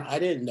summer, I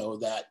didn't know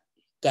that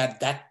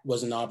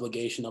was an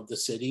obligation of the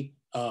city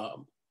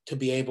to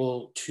be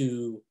able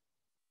to,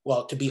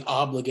 to be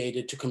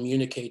obligated to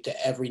communicate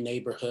to every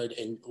neighborhood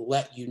and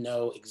let you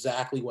know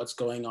exactly what's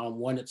going on,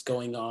 when it's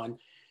going on,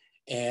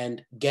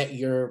 and get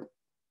your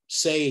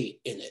say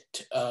in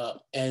it.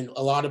 And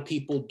a lot of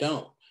people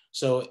don't.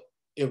 So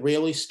it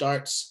really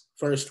starts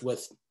first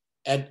with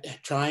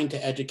trying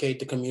to educate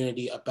the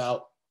community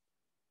about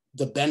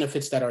the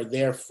benefits that are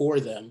there for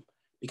them,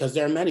 because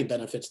there are many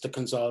benefits to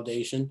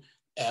consolidation,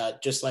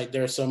 just like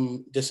there are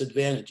some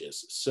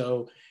disadvantages.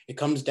 So it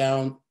comes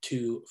down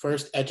to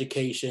first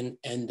education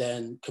and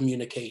then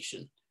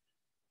communication.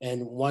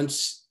 And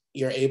once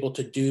you're able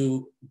to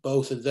do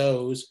both of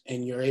those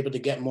and you're able to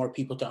get more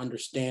people to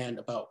understand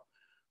about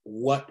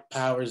what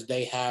powers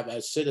they have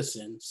as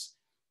citizens,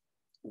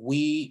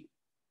 we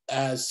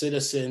as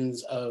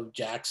citizens of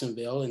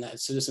Jacksonville and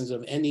as citizens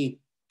of any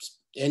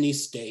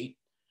state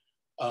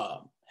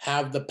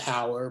have the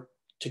power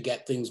to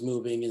get things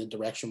moving in the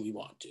direction we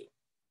want to.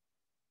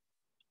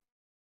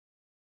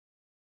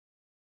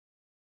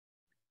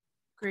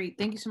 Great,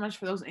 thank you so much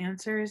for those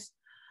answers.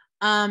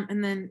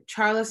 And then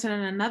Charla sent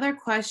in another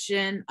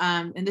question,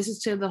 and this is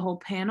to the whole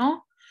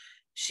panel.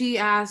 She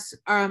asks,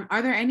 are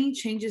there any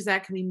changes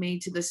that can be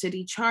made to the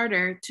city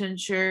charter to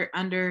ensure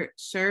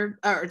underserved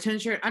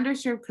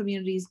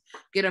communities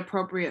get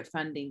appropriate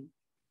funding?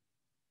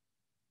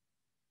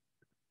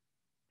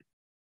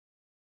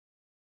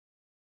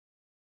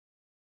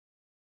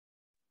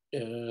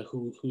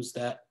 Who's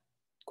that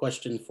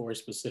question for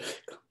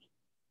specifically?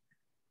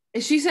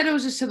 She said it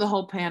was just to the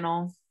whole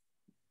panel.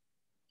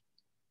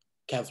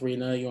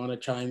 Katherina, you want to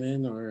chime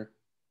in, or?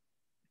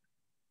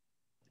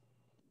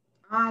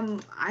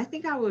 I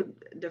think I would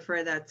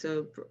defer that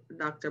to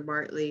Dr.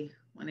 Bartley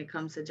when it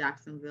comes to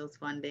Jacksonville's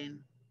funding.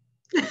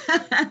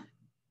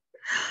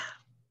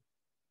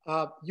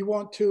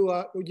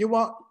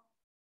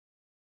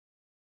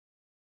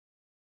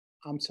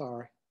 I'm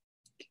sorry.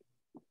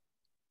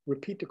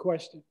 Repeat the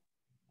question.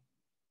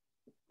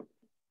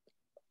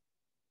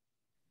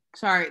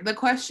 Sorry, the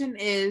question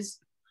is,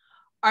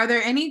 are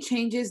there any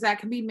changes that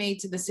can be made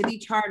to the city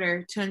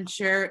charter to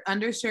ensure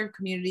underserved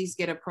communities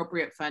get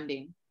appropriate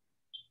funding?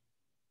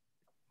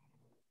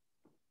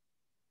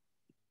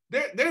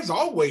 There's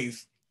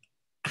always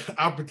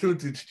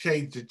opportunity to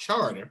change the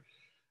charter.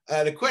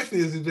 The question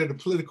is there the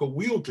political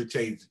will to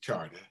change the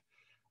charter?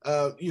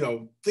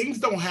 Things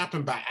don't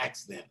happen by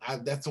accident.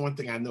 That's the one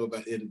thing I know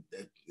about in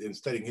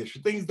studying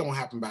history. Things don't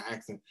happen by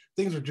accident.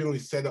 Things are generally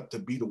set up to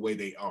be the way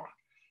they are.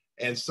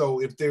 And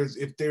so if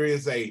there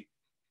is a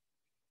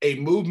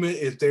movement,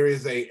 if there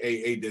is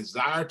a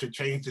desire to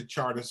change the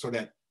charter so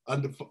that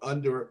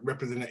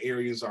underrepresented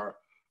areas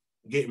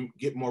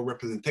get more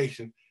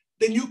representation,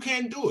 then you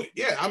can do it.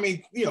 Yeah, I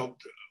mean,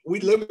 we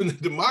live in a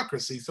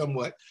democracy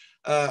somewhat.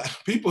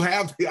 People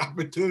have the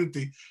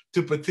opportunity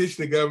to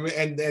petition the government,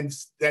 and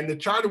the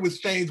charter was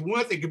changed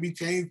once. It can be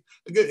changed.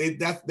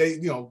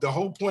 The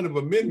whole point of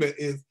amendment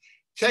is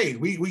change.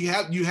 You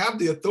have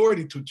the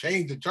authority to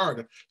change the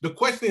charter. The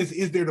question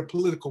is there the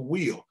political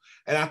will?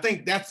 And I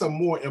think that's a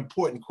more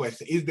important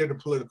question. Is there the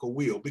political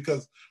will?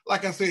 Because,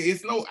 like I said,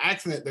 it's no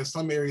accident that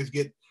some areas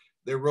get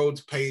their roads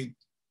paved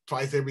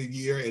twice every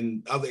year,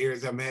 and other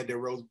areas haven't had their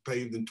roads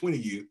paved in 20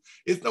 years.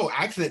 It's no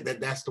accident that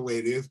that's the way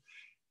it is.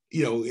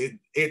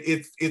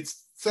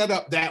 It's set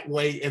up that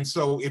way. And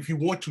so if you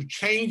want to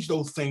change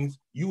those things,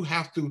 you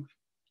have to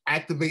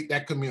activate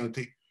that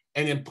community.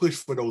 and then push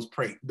for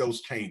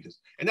those changes.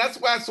 And that's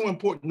why it's so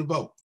important to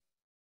vote.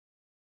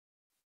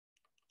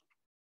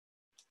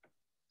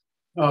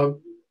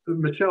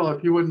 Michelle,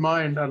 if you wouldn't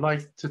mind, I'd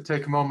like to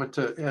take a moment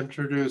to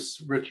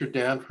introduce Richard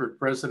Danford,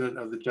 president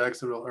of the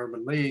Jacksonville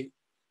Urban League,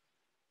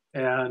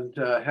 and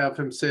have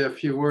him say a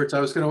few words. I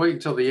was going to wait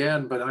until the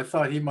end, but I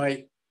thought he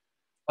might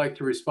like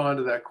to respond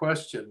to that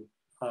question.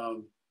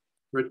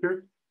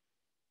 Richard?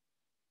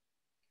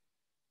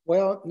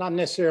 Well, not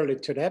necessarily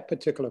to that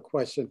particular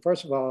question.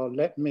 First of all,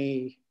 let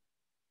me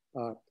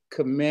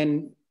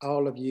commend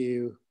all of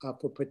you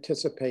for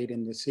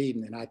participating this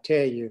evening. I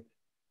tell you,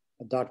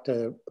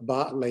 Dr.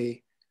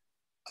 Bartley,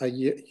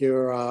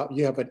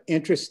 you have an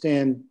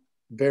interesting,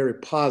 very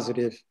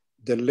positive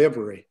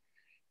delivery.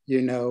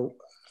 You know,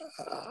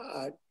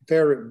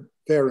 very,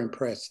 very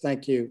impressed.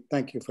 Thank you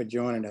for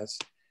joining us.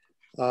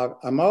 I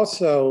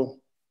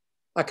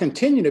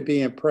continue to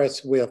be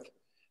impressed with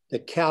the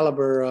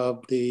caliber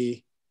of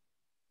the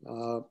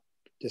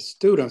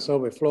students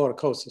over at Florida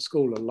Coastal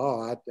School of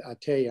Law. I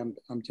tell you,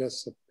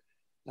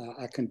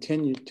 I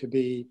continue to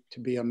be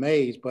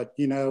amazed. But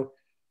you know,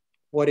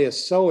 what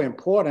is so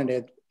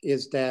important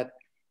is that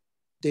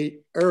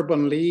the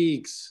urban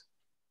leagues,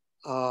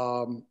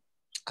 I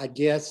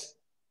guess,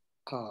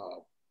 I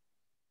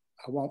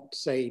won't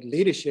say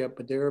leadership,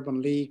 but the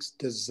urban leagues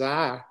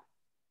desire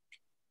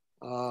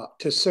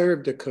to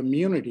serve the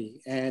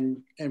community,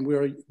 and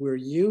we're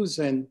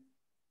using,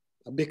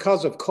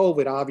 because of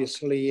COVID,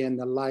 obviously, and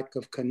the lack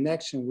of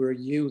connection, we're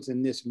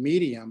using this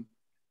medium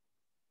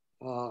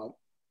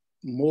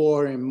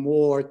more and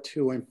more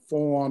to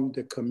inform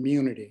the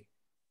community.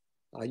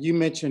 You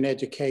mentioned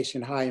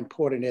education, how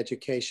important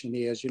education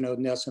is. You know,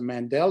 Nelson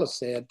Mandela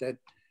said that,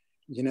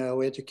 you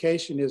know,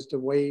 education is the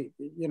way,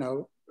 you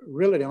know,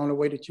 really the only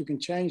way that you can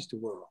change the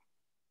world.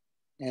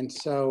 And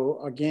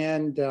so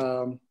again,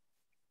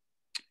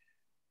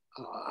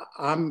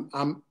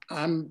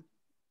 I'm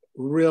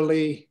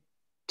really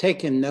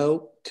taking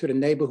note to the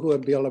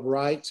Neighborhood Bill of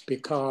Rights,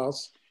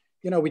 because,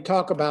 you know, we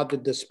talk about the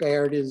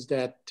disparities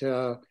that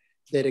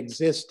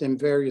exist in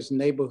various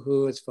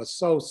neighborhoods for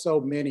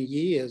so many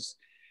years,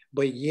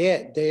 but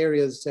yet there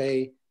is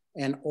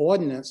an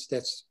ordinance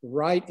that's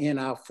right in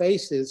our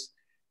faces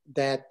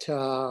that,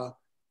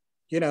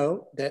 you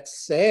know, that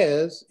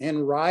says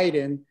in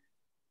writing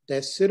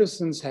that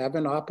citizens have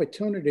an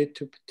opportunity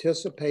to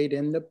participate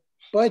in the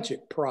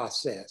budget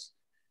process.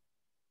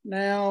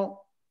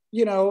 Now,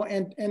 you know,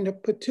 and to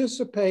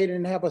participate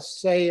and have a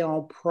say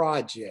on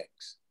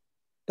projects,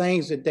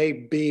 things that they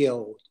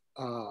build,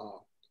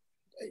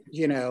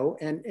 you know,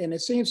 and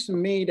it seems to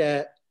me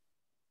that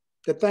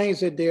the things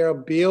that they're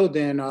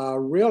building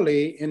are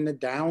really in the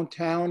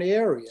downtown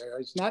area.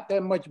 It's not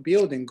that much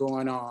building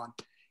going on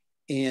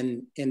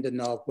in the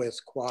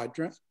Northwest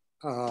Quadrant.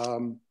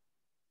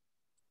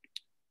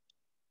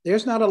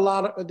 There's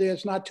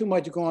not too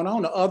much going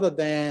on other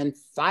than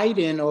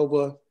fighting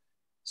over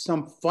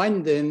some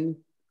funding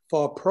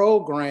for a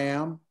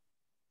program,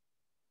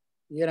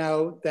 you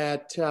know,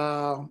 that,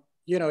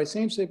 you know, it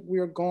seems that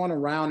we're going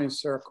around in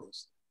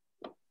circles.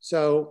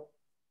 So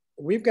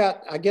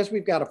I guess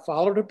we've got to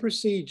follow the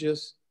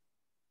procedures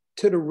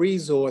to the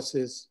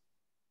resources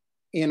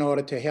in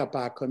order to help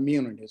our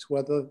communities,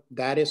 whether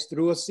that is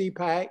through a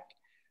CPAC,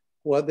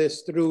 whether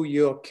it's through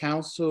your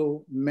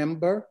council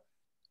member,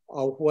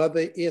 or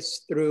whether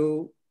it's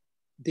through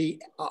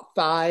the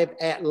 5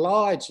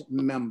 at-large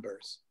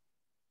members.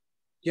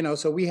 You know,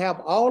 so we have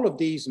all of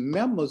these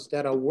members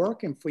that are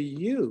working for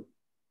you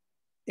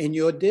in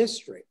your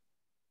district.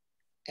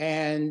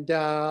 And,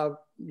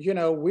 you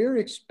know, we're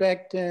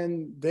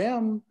expecting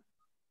them,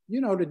 you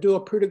know, to do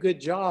a pretty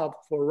good job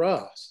for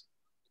us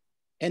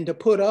and to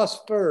put us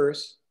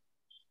first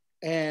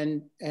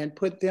and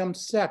put them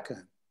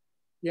second.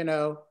 You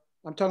know,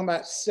 I'm talking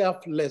about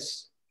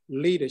selfless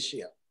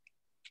leadership.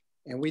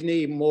 And we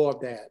need more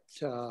of that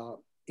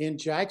in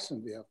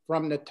Jacksonville,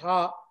 from the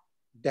top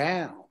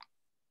down.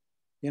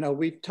 You know,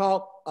 we've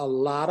talked a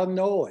lot of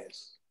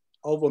noise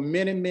over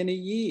many, many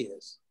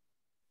years,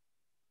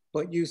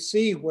 but you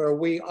see where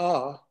we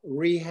are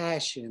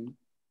rehashing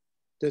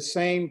the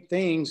same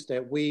things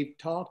that we've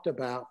talked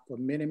about for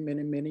many,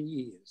 many, many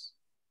years.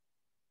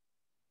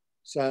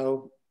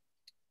 So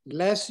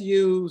let's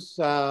use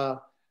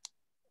a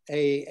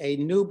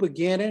new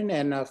beginning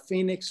and a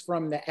phoenix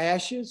from the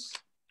ashes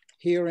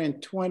here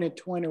in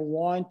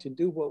 2021 to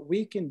do what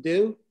we can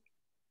do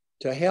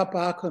to help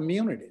our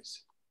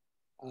communities.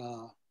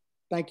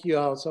 Thank you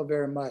all so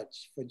very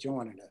much for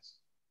joining us,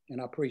 and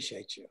I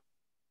appreciate you.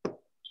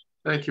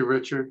 Thank you,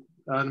 Richard.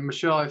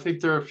 Michelle, I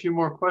think there are a few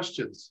more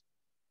questions.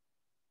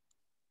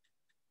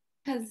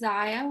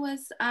 Keziah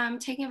was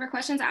taking over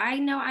questions. I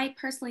know I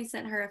personally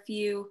sent her a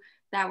few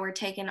that were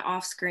taken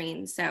off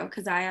screen. So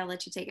Keziah, I'll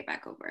let you take it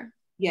back over.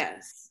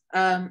 Yes.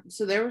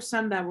 So there were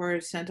some that were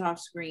sent off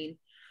screen.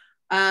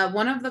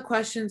 One of the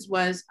questions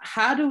was,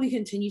 how do we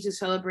continue to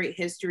celebrate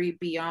history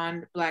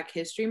beyond Black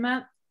History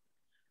Month?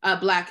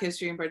 Black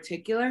history in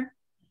particular.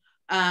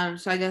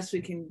 So I guess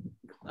we can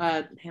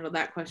handle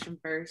that question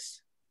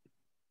first.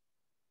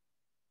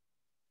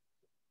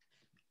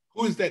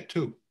 Who is that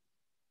to?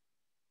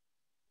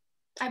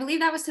 I believe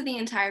that was to the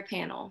entire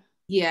panel.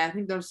 Yeah, I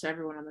think that was to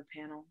everyone on the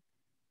panel.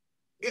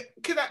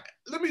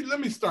 Let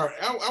me start.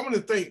 I want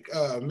to thank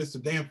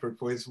Mr. Danford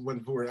for his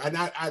wonderful work. And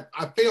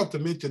I failed to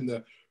mention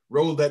the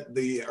role that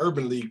the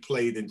Urban League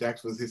played in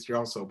Jacksonville's history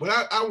also.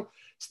 But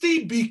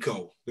Steve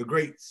Biko, the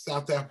great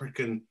South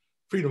African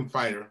freedom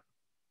fighter,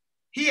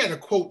 he had a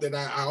quote that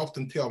I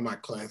often tell my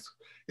class.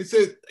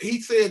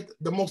 He said,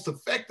 the most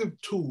effective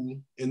tool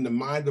in the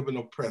mind of an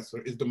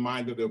oppressor is the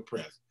mind of the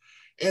oppressed.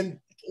 And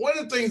one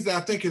of the things that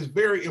I think is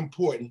very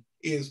important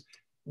is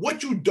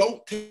what you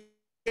don't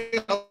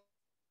tell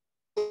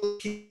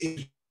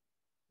is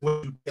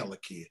what you tell a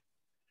kid.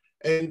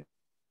 And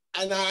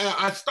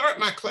I start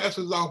my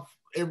classes off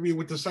every year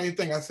with the same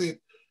thing. I said,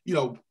 you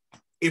know,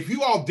 if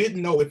you all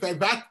didn't know, if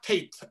I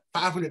taped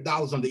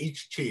 $500 under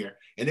each chair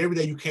and every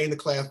day you came to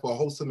class for a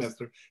whole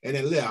semester and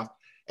then left,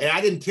 and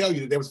I didn't tell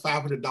you that there was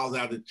 $500 out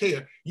of the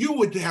chair, you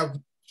would have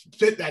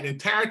spent that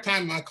entire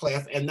time in my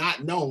class and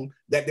not known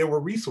that there were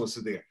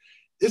resources there.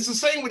 It's the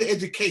same with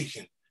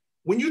education.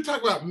 When you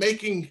talk about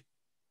making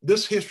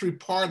this history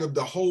part of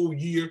the whole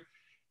year,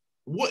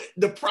 what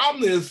the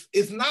problem is,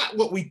 it's not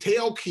what we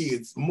tell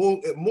kids,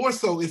 more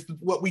so it's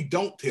what we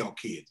don't tell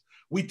kids.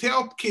 We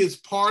tell kids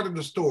part of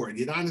the story. The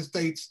United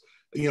States,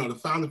 you know, the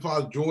founding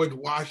fathers, George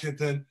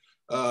Washington,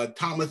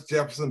 Thomas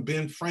Jefferson,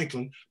 Ben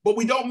Franklin, but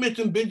we don't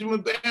mention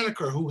Benjamin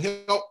Banneker, who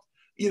helped,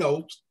 you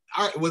know,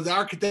 was the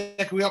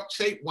architect who helped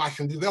shape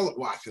Washington, develop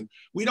Washington.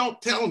 We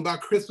don't tell them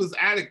about Crispus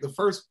Attucks, the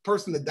first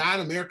person to die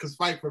in America's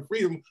fight for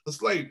freedom, a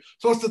slave.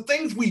 So it's the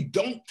things we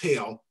don't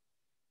tell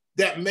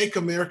that make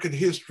American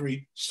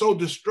history so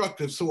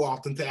destructive so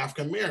often to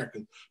African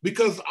Americans.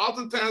 Because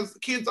oftentimes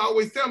kids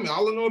always tell me,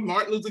 all I know is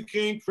Martin Luther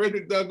King,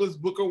 Frederick Douglass,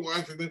 Booker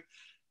Washington.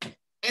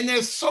 And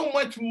there's so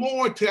much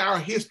more to our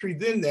history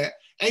than that.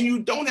 And you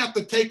don't have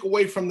to take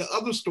away from the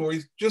other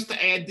stories just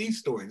to add these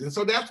stories. And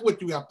so that's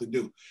what you have to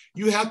do.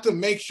 You have to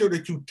make sure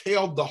that you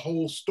tell the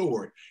whole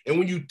story. And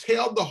when you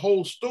tell the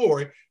whole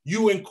story,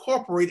 you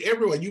incorporate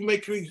everyone. You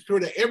make sure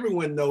that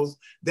everyone knows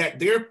that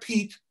their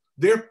piece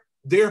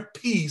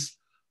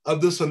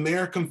of this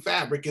American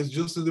fabric is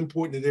just as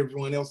important as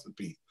everyone else's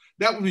piece.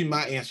 That would be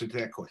my answer to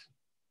that question.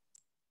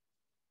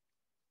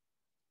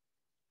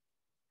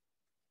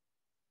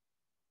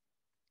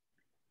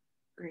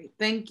 Great,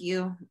 thank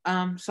you.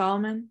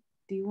 Solomon,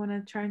 do you want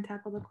to try and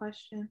tackle the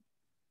question?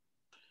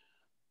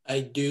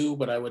 I do,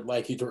 but I would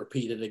like you to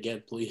repeat it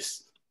again,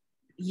 please.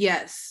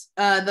 Yes,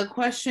 the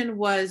question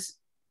was,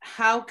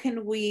 how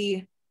can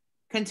we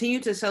continue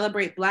to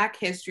celebrate Black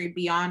history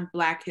beyond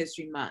Black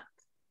History Month?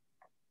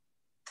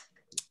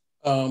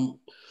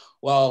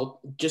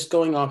 Well, just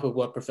going off of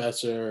what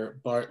Professor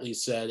Bartley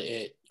said,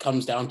 it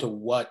comes down to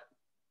what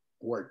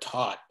we're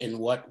taught and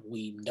what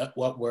we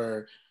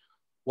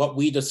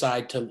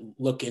decide to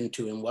look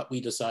into and what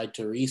we decide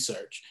to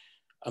research.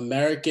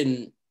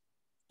 American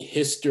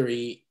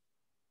history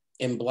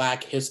and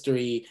Black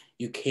history,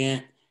 you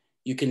can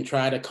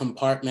try to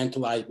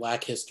compartmentalize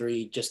Black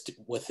history just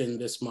within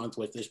this month,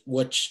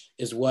 which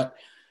is what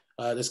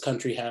this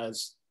country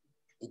has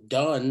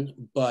done.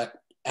 But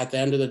at the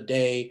end of the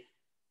day,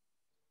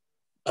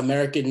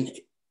 American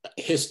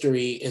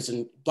history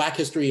Black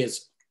history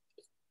is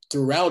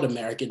throughout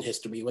American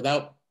history.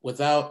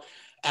 Without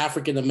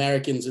African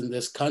Americans in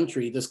this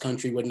country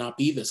would not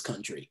be this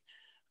country.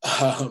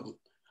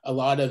 A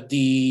lot of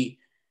the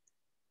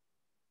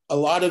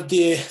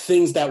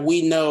things that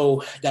we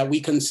know, that we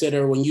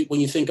consider when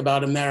you think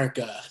about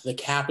America, the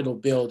Capitol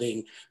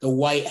building, the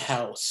White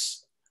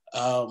House,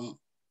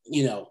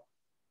 you know,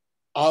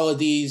 all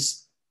the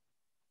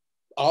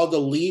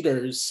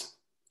leaders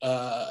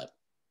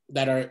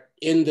that are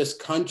in this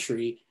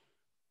country,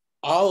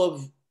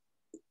 all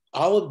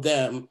of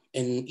them,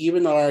 and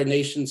even our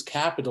nation's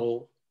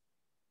capital,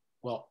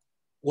 well,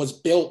 was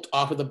built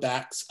off of the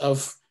backs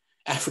of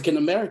African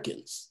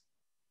Americans.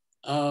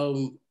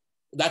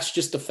 That's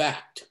just a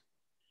fact.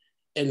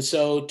 And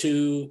so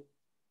the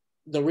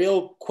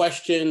real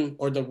question,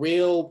 or the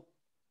real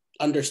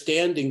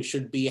understanding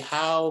should be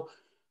how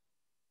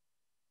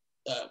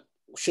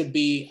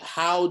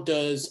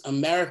does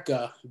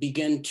America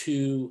begin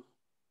to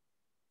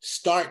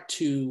start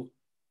to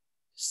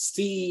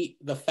see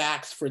the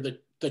facts for the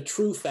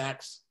true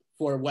facts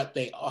for what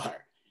they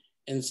are,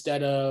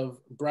 instead of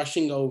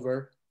brushing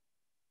over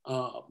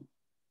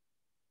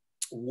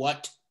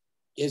what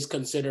is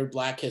considered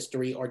Black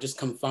history or just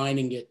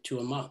confining it to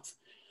a month.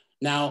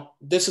 Now,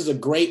 this is a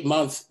great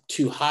month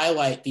to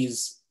highlight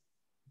these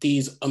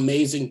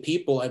amazing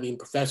people. I mean,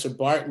 Professor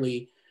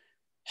Bartley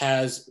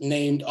has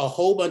named a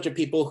whole bunch of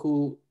people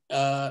who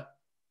a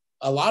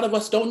lot of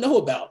us don't know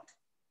about.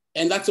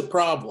 And that's a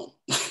problem.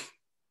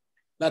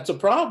 That's a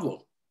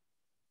problem.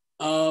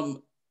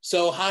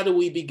 So how do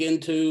we begin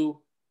to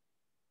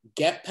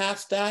get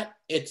past that?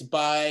 It's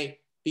by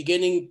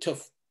beginning to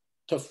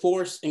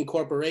force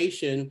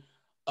incorporation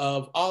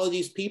of all of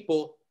these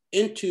people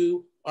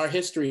into our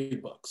history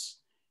books,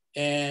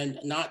 and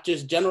not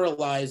just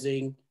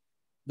generalizing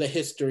the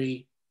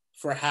history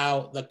for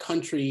how the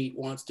country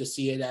wants to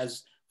see it,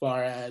 as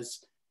far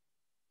as,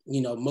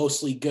 you know,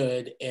 mostly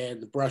good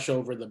and brush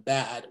over the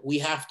bad. We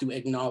have to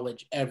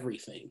acknowledge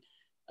everything.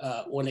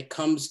 When it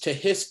comes to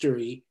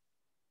history,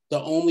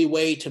 the only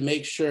way to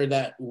make sure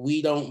that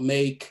we don't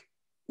make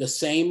the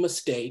same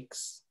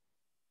mistakes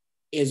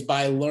is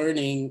by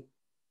learning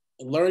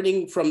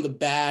from the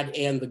bad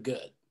and the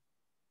good.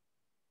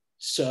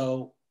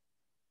 So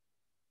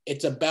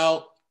it's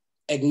about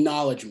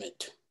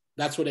acknowledgement.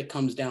 That's what it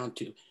comes down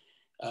to.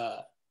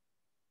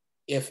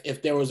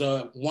 If there was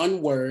a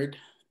one word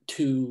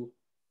to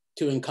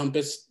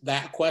encompass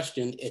that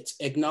question, it's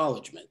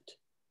acknowledgement.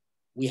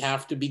 We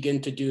have to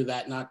begin to do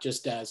that, not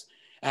just as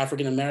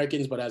African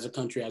Americans, but as a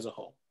country as a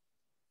whole.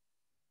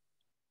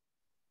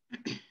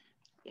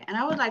 Yeah, and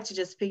I would like to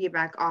just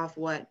piggyback off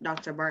what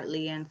Dr.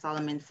 Bartley and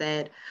Solomon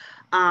said.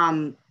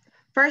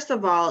 First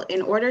of all,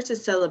 in order to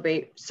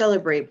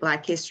celebrate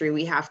Black history,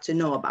 we have to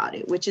know about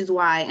it, which is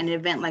why an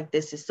event like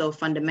this is so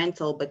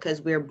fundamental,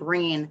 because we're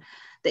bringing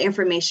the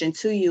information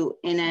to you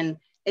in an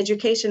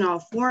educational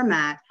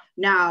format.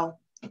 Now,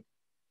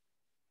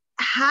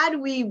 had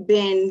we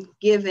been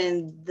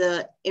given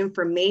the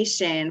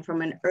information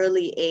from an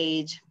early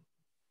age,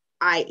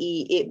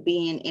 i.e. it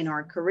being in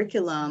our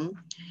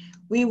curriculum,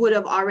 we would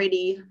have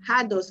already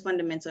had those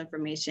fundamental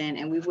information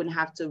and we wouldn't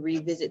have to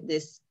revisit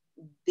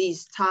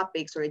these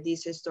topics or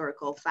these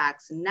historical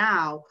facts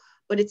now.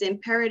 But it's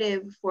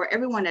imperative for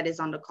everyone that is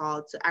on the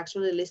call to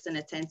actually listen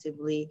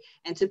attentively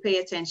and to pay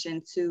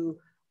attention to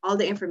all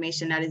the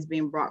information that is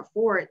being brought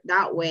forth.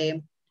 That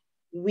way,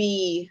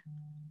 we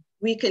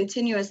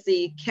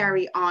continuously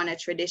carry on a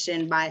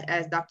tradition by,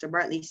 as Dr.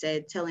 Bartley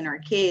said, telling our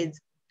kids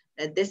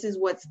that this is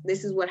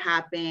what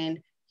happened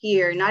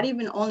here, not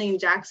even only in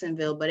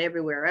Jacksonville, but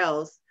everywhere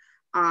else.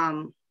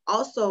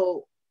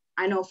 Also,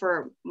 I know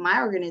for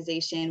my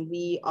organization,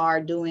 we are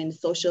doing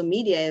social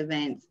media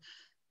events.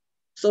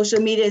 Social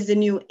media is the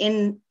new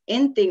in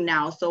thing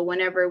now. So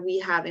whenever we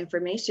have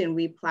information,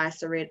 we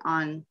plaster it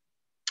on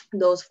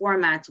those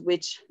formats,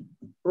 which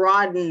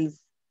broadens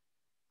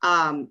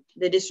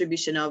the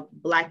distribution of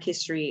Black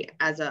history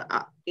as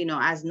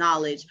as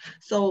knowledge.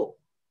 So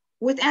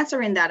with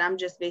answering that, I'm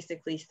just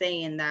basically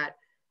saying that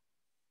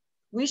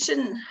we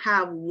shouldn't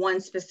have one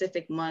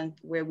specific month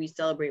where we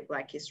celebrate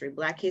Black history.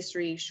 Black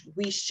history,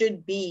 we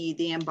should be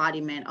the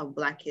embodiment of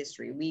Black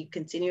history. We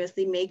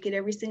continuously make it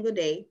every single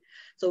day.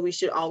 So we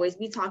should always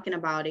be talking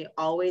about it,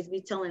 always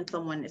be telling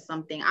someone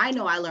something. I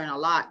know I learn a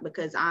lot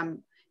because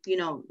I'm,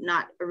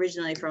 not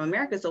originally from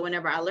America. So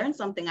whenever I learn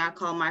something, I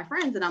call my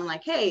friends and I'm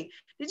like, hey,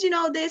 did you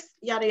know this?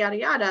 Yada, yada,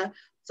 yada.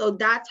 So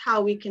that's how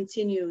we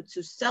continue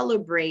to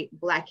celebrate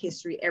Black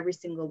history every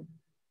single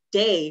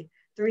day,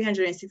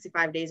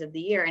 365 days of the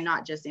year, and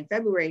not just in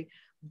February,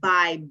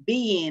 by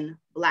being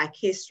Black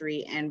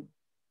history and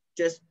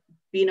just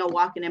being a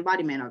walking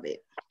embodiment of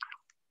it.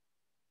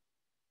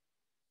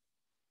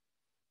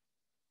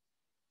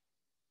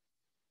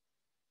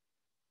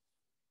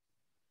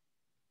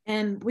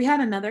 And we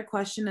had another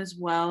question as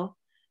well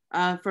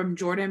from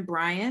Jordan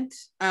Bryant,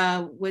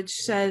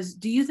 which says,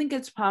 do you think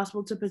it's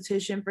possible to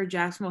petition for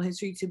Jacksonville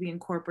history to be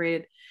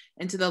incorporated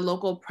into the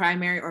local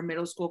primary or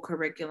middle school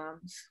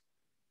curriculums?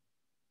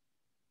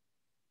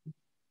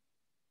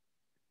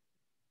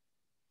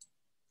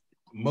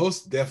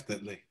 Most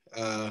definitely.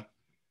 I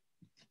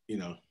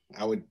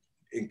would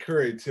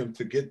encourage him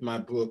to get my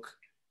book,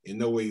 In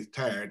No Way He's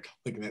Tired,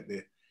 looking at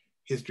the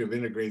history of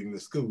integrating the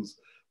schools.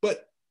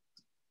 But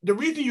the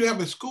reason you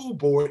have a school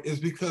board is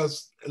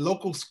because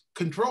local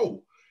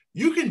control.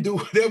 You can do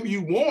whatever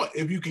you want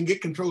if you can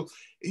get control.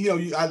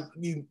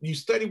 You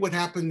study what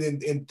happened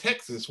in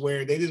Texas,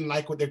 where they didn't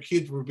like what their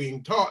kids were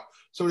being taught,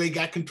 so they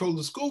got control of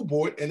the school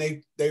board and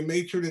they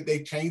made sure that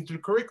they changed the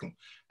curriculum.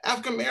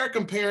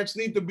 African-American parents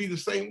need to be the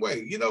same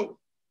way.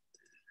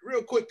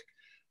 Real quick,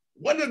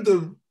 one of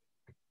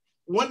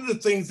the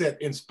things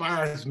that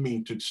inspires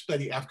me to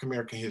study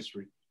African-American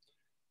history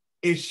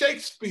is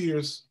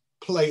Shakespeare's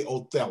play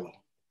Othello.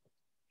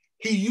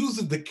 He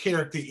uses the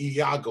character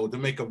Iago to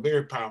make a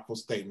very powerful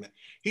statement.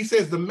 He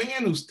says, the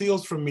man who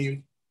steals from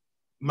me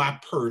my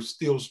purse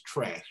steals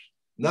trash.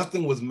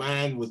 Nothing was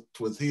mine,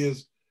 was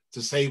his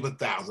to save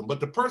 1,000. But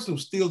the person who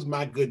steals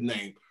my good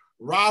name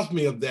robs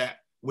me of that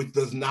which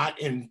does not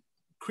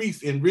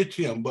enrich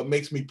him, but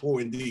makes me poor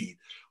indeed.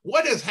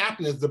 What has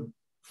happened is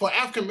for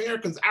African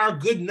Americans, our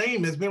good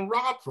name has been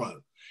robbed from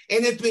us.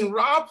 And it's been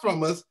robbed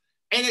from us,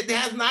 and it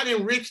has not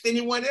enriched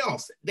anyone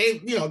else.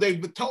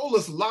 They've told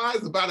us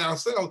lies about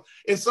ourselves.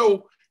 And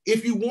so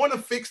if you want to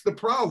fix the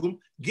problem,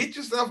 get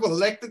yourself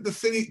elected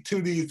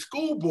to the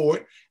school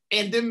board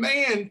and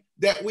demand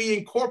that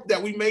we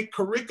make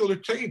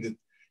curricular changes.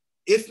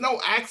 It's no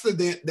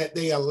accident that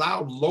they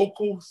allow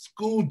local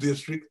school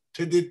districts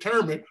to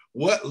determine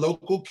what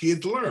local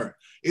kids learn.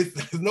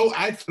 It's no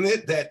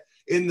accident that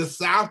in the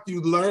South,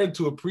 you learn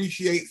to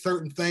appreciate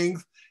certain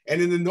things,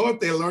 and in the North,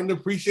 they learn to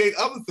appreciate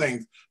other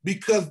things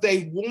because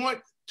they want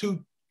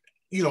to,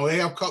 they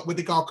have what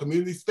they call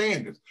community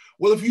standards.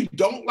 Well, if you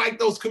don't like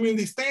those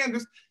community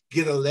standards,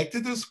 get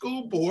elected to the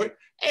school board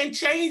and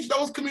change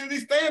those community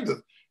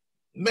standards.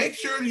 Make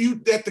sure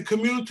that the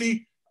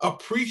community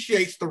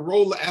appreciates the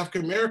role that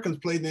African Americans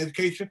played in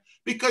education,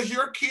 because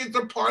your kids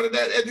are part of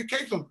that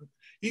education.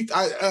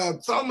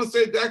 Solomon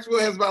said Jacksonville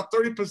has about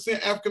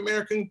 30% African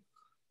American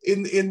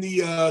in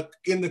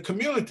the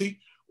community.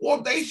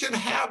 Well, they should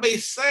have a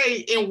say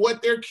in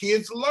what their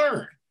kids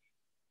learn.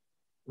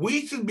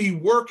 We should be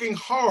working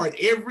hard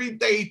every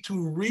day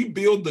to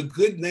rebuild the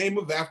good name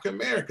of African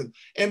Americans.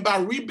 And by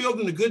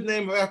rebuilding the good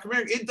name of African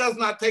Americans, it does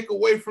not take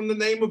away from the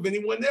name of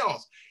anyone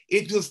else.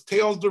 It just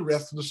tells the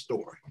rest of the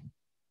story.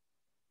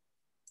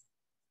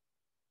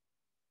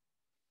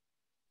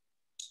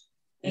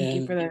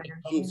 Thank you for that.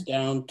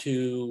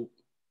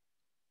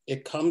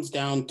 It comes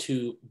down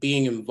to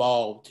being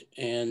involved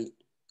and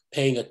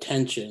paying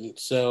attention.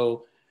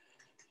 So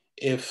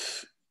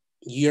if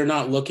you're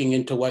not looking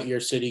into what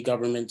your city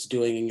government's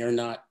doing and you're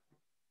not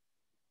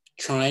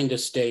trying to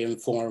stay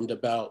informed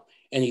about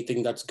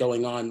anything that's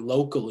going on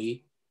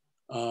locally,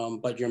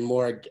 but you're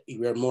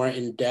more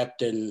in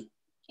depth and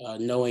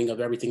knowing of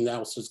everything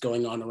else that's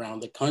going on around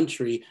the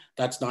country,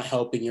 that's not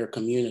helping your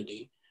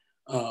community.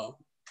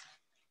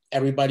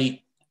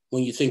 Everybody,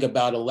 when you think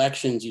about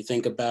elections, you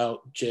think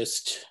about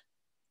just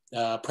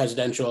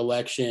presidential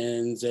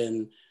elections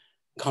and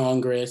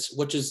Congress,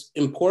 which is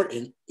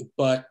important,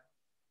 but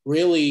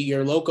really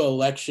your local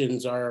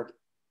elections are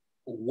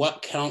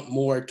what count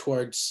more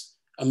towards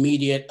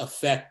immediate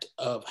effect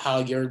of how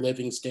your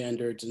living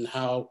standards and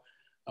how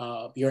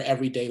your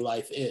everyday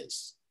life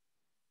is.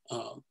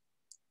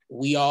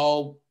 We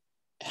all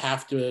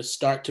have to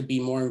start to be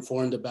more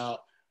informed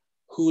about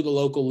who the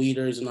local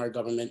leaders in our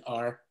government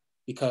are,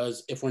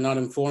 because if we're not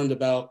informed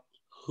about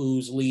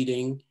who's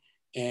leading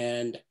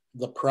and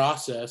the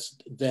process,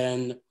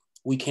 then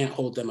we can't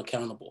hold them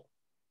accountable.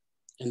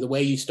 And the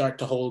way you start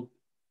to hold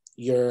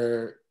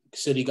your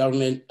city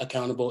government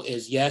accountable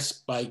is, yes,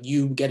 by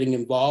you getting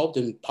involved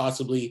and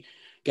possibly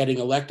getting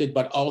elected,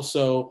 but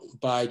also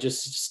by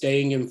just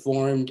staying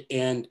informed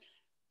and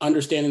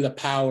understanding the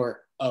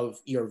power of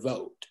your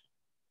vote.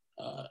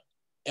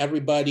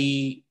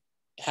 Everybody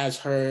has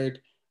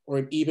heard,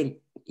 or even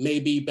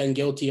maybe been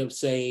guilty of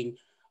saying,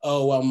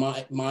 oh, well,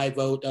 my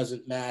vote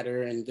doesn't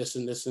matter and this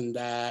and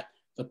that.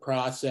 The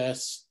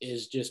process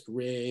is just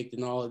rigged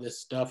and all of this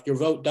stuff. Your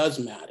vote does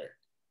matter.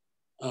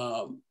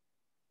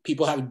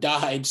 People have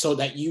died so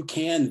that you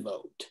can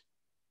vote.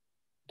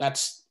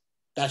 That's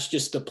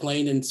just a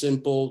plain and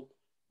simple,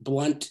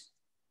 blunt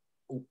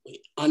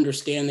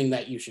understanding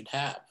that you should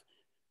have.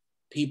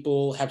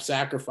 People have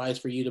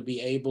sacrificed for you to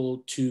be able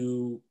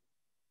to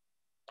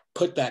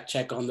put that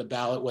check on the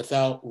ballot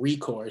without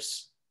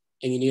recourse,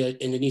 and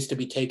it needs to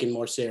be taken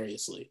more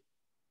seriously.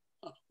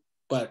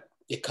 But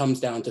it comes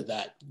down to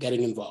that,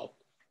 getting involved.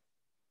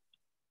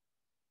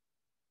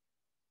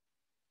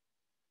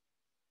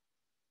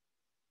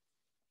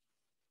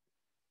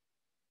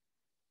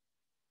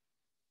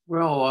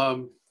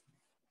 Well,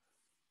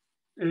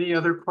 any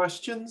other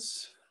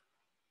questions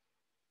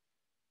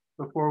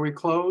before we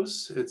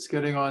close? It's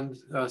getting on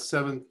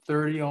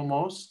 7:30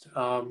 almost.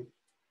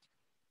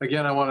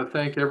 Again, I want to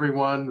thank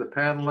everyone, the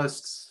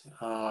panelists,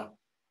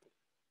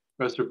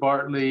 Professor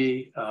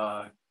Bartley,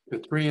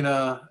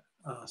 Katherina,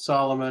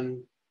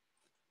 Solomon,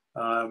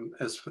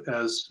 as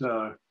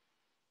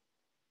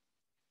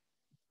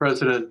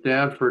President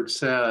Danford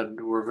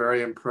said, we're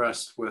very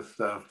impressed with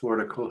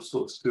Florida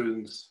Coastal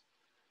students.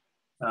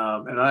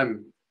 And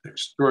I'm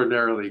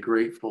extraordinarily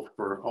grateful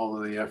for all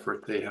of the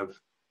effort they have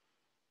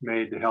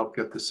made to help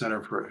get the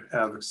Center for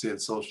Advocacy and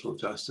Social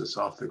Justice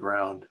off the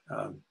ground.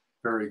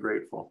 Very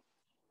grateful.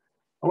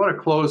 I want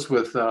to close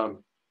with a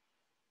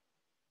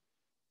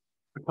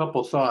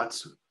couple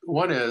thoughts.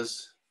 One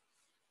is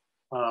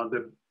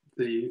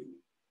the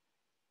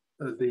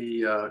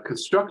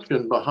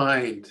construction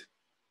behind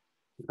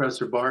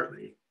Professor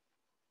Bartley,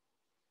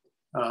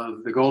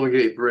 the Golden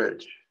Gate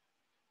Bridge,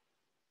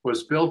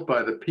 was built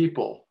by the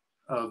people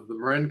of the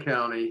Marin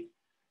County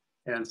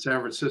and San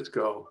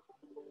Francisco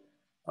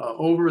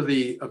over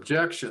the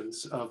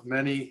objections of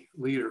many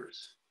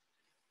leaders.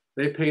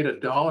 They paid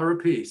 $1 a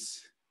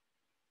piece,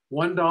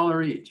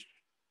 $1 each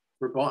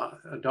for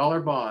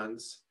 $1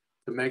 bonds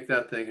to make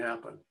that thing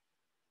happen.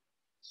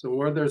 So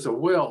where there's a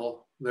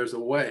will, there's a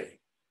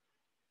way.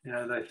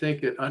 And I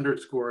think it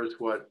underscores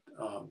what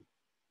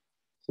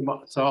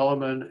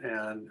Solomon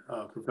and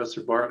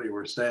Professor Bartley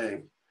were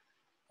saying.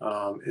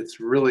 It's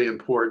really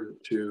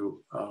important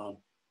to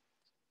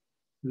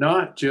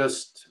not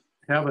just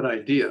have an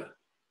idea,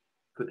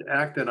 but to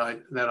act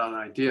on that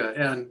idea.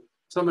 And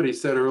somebody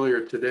said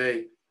earlier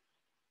today,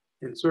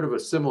 in sort of a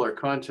similar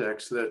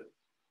context, that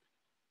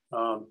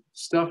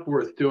stuff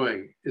worth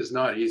doing is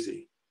not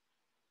easy.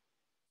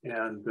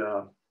 And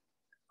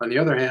on the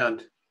other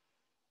hand,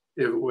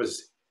 if it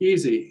was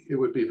easy, it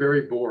would be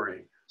very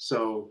boring.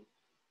 So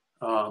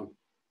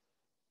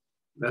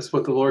that's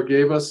what the Lord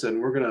gave us,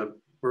 and we're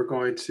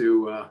going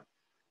to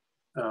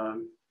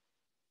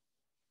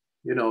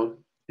you know,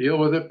 deal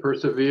with it,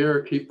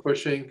 persevere, keep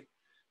pushing.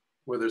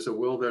 Where there's a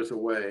will, there's a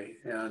way.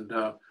 And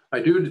I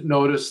do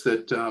notice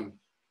that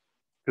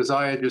because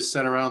I had just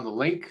sent around the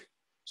link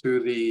to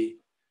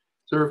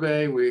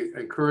survey. We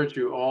encourage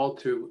you all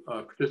to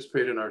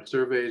participate in our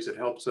surveys. It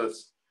helps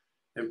us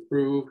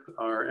improve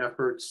our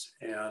efforts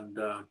and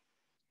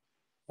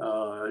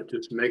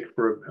just make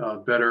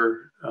for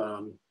better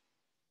town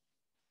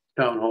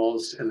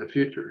halls in the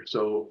future.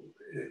 So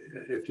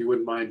if you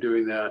wouldn't mind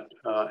doing that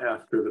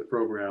after the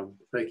program,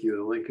 thank you.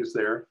 The link is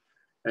there.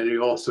 And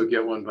you also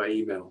get one by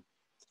email.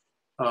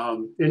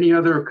 Any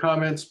other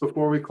comments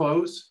before we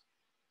close?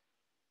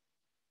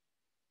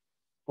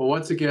 Well,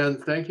 once again,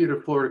 thank you to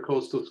Florida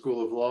Coastal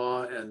School of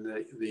Law and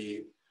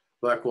the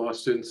Black Law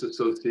Students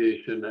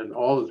Association and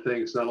all the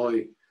things not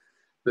only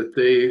that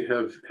they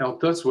have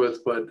helped us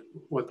with, but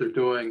what they're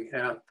doing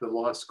at the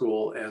law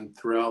school and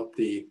throughout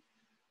the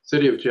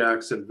city of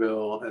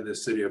Jacksonville and the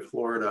city of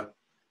Florida.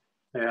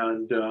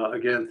 And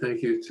again,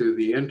 thank you to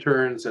the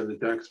interns and the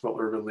Jacksonville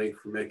Urban League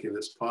for making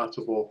this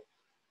possible.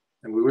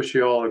 And we wish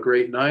you all a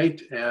great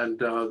night.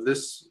 And a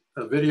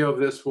video of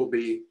this will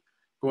be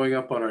going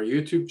up on our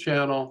YouTube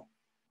channel,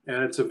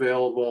 and it's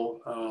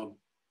available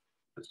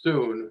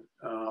soon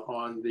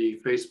on the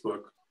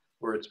Facebook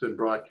where it's been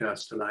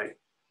broadcast tonight.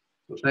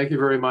 So thank you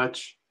very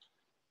much.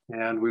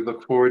 And we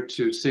look forward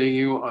to seeing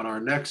you on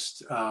our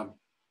next town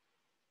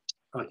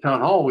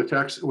hall,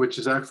 which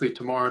is actually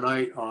tomorrow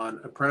night on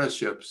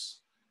apprenticeships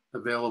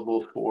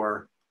available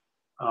for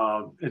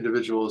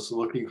individuals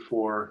looking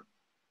for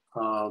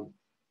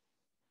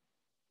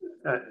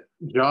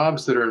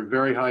jobs that are in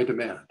very high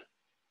demand.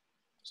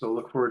 So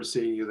look forward to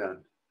seeing you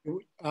then.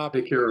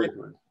 Take care,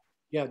 everyone.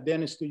 Yeah,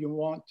 Dennis, do you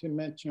want to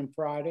mention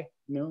Friday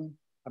noon?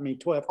 I mean,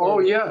 12:30. Oh,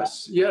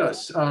 yes,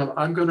 yes.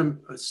 I'm going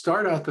to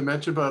start out the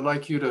mention, but I'd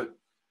like you to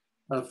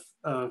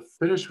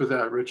finish with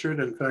that, Richard.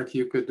 In fact,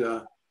 you could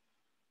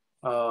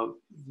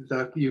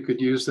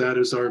use that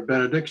as our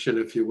benediction,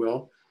 if you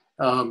will.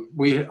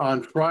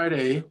 On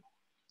Friday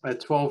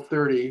at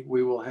 12:30,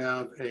 we will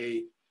have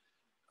a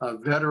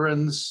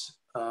veterans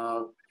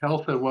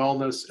health and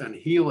wellness and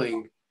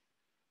healing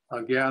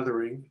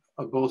gathering,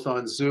 both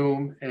on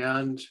Zoom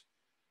and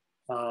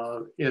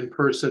in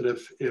person,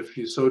 if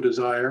you so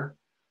desire,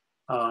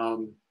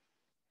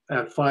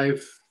 at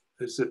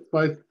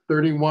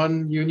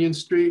 531 Union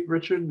Street,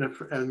 Richard?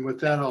 And with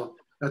that,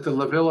 at the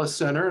La Villa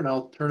Center, and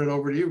I'll turn it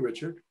over to you,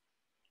 Richard.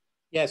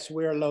 Yes,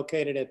 we're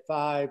located at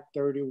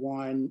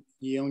 531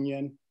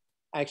 Union,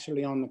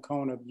 actually on the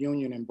corner of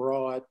Union and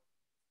Broad.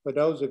 For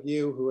those of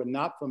you who are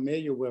not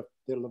familiar with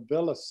the La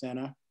Villa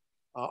Center,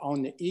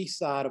 on the east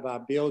side of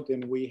our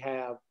building, we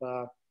have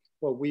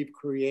what we've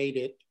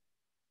created,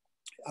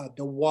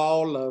 the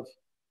wall of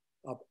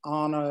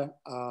honor,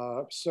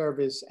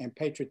 service, and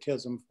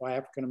patriotism for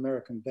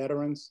African-American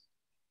veterans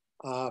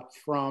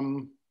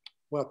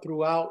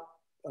throughout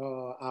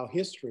our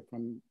history,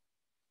 from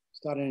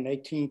starting in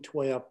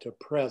 1812 to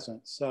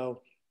present.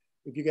 So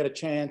if you get a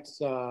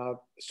chance,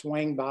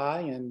 swing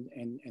by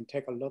and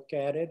take a look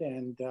at it.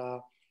 And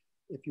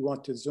if you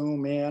want to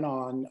zoom in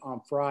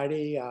on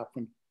Friday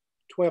from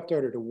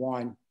 12:30 to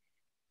 1,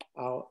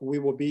 we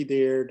will be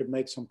there to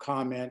make some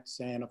comments.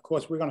 And of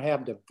course, we're going to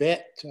have the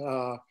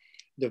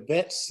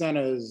vet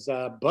center's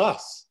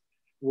bus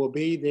will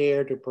be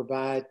there to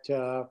provide,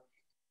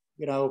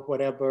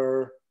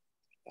 whatever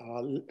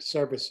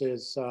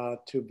services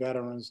to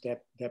veterans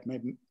that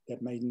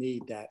may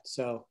need that.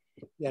 So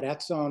yeah,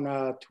 that's on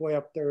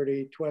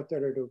 12:30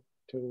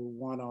 to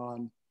 1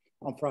 on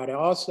Friday.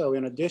 Also,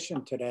 in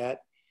addition to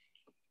that,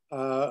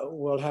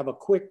 we'll have a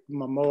quick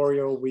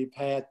memorial. We've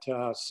had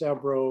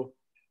several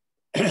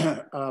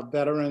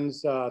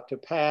veterans to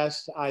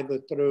pass either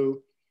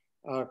through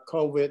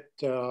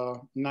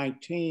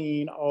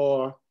COVID-19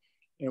 or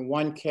in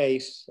one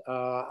case,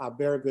 our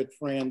very good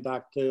friend,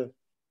 Dr.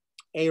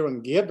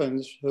 Aaron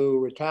Gibbons, who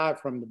retired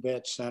from the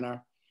Vet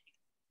Center,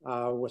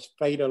 was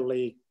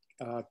fatally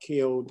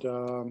killed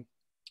a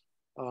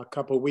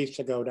couple of weeks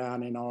ago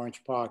down in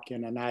Orange Park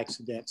in an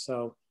accident.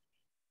 So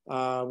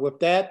with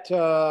that,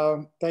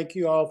 thank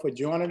you all for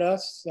joining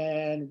us,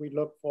 and we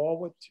look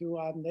forward to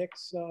our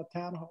next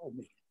town hall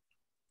meeting.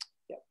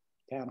 Yep,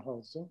 town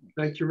hall Zoom.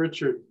 Thank you,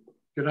 Richard.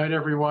 Good night,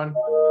 everyone.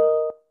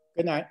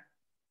 Good night.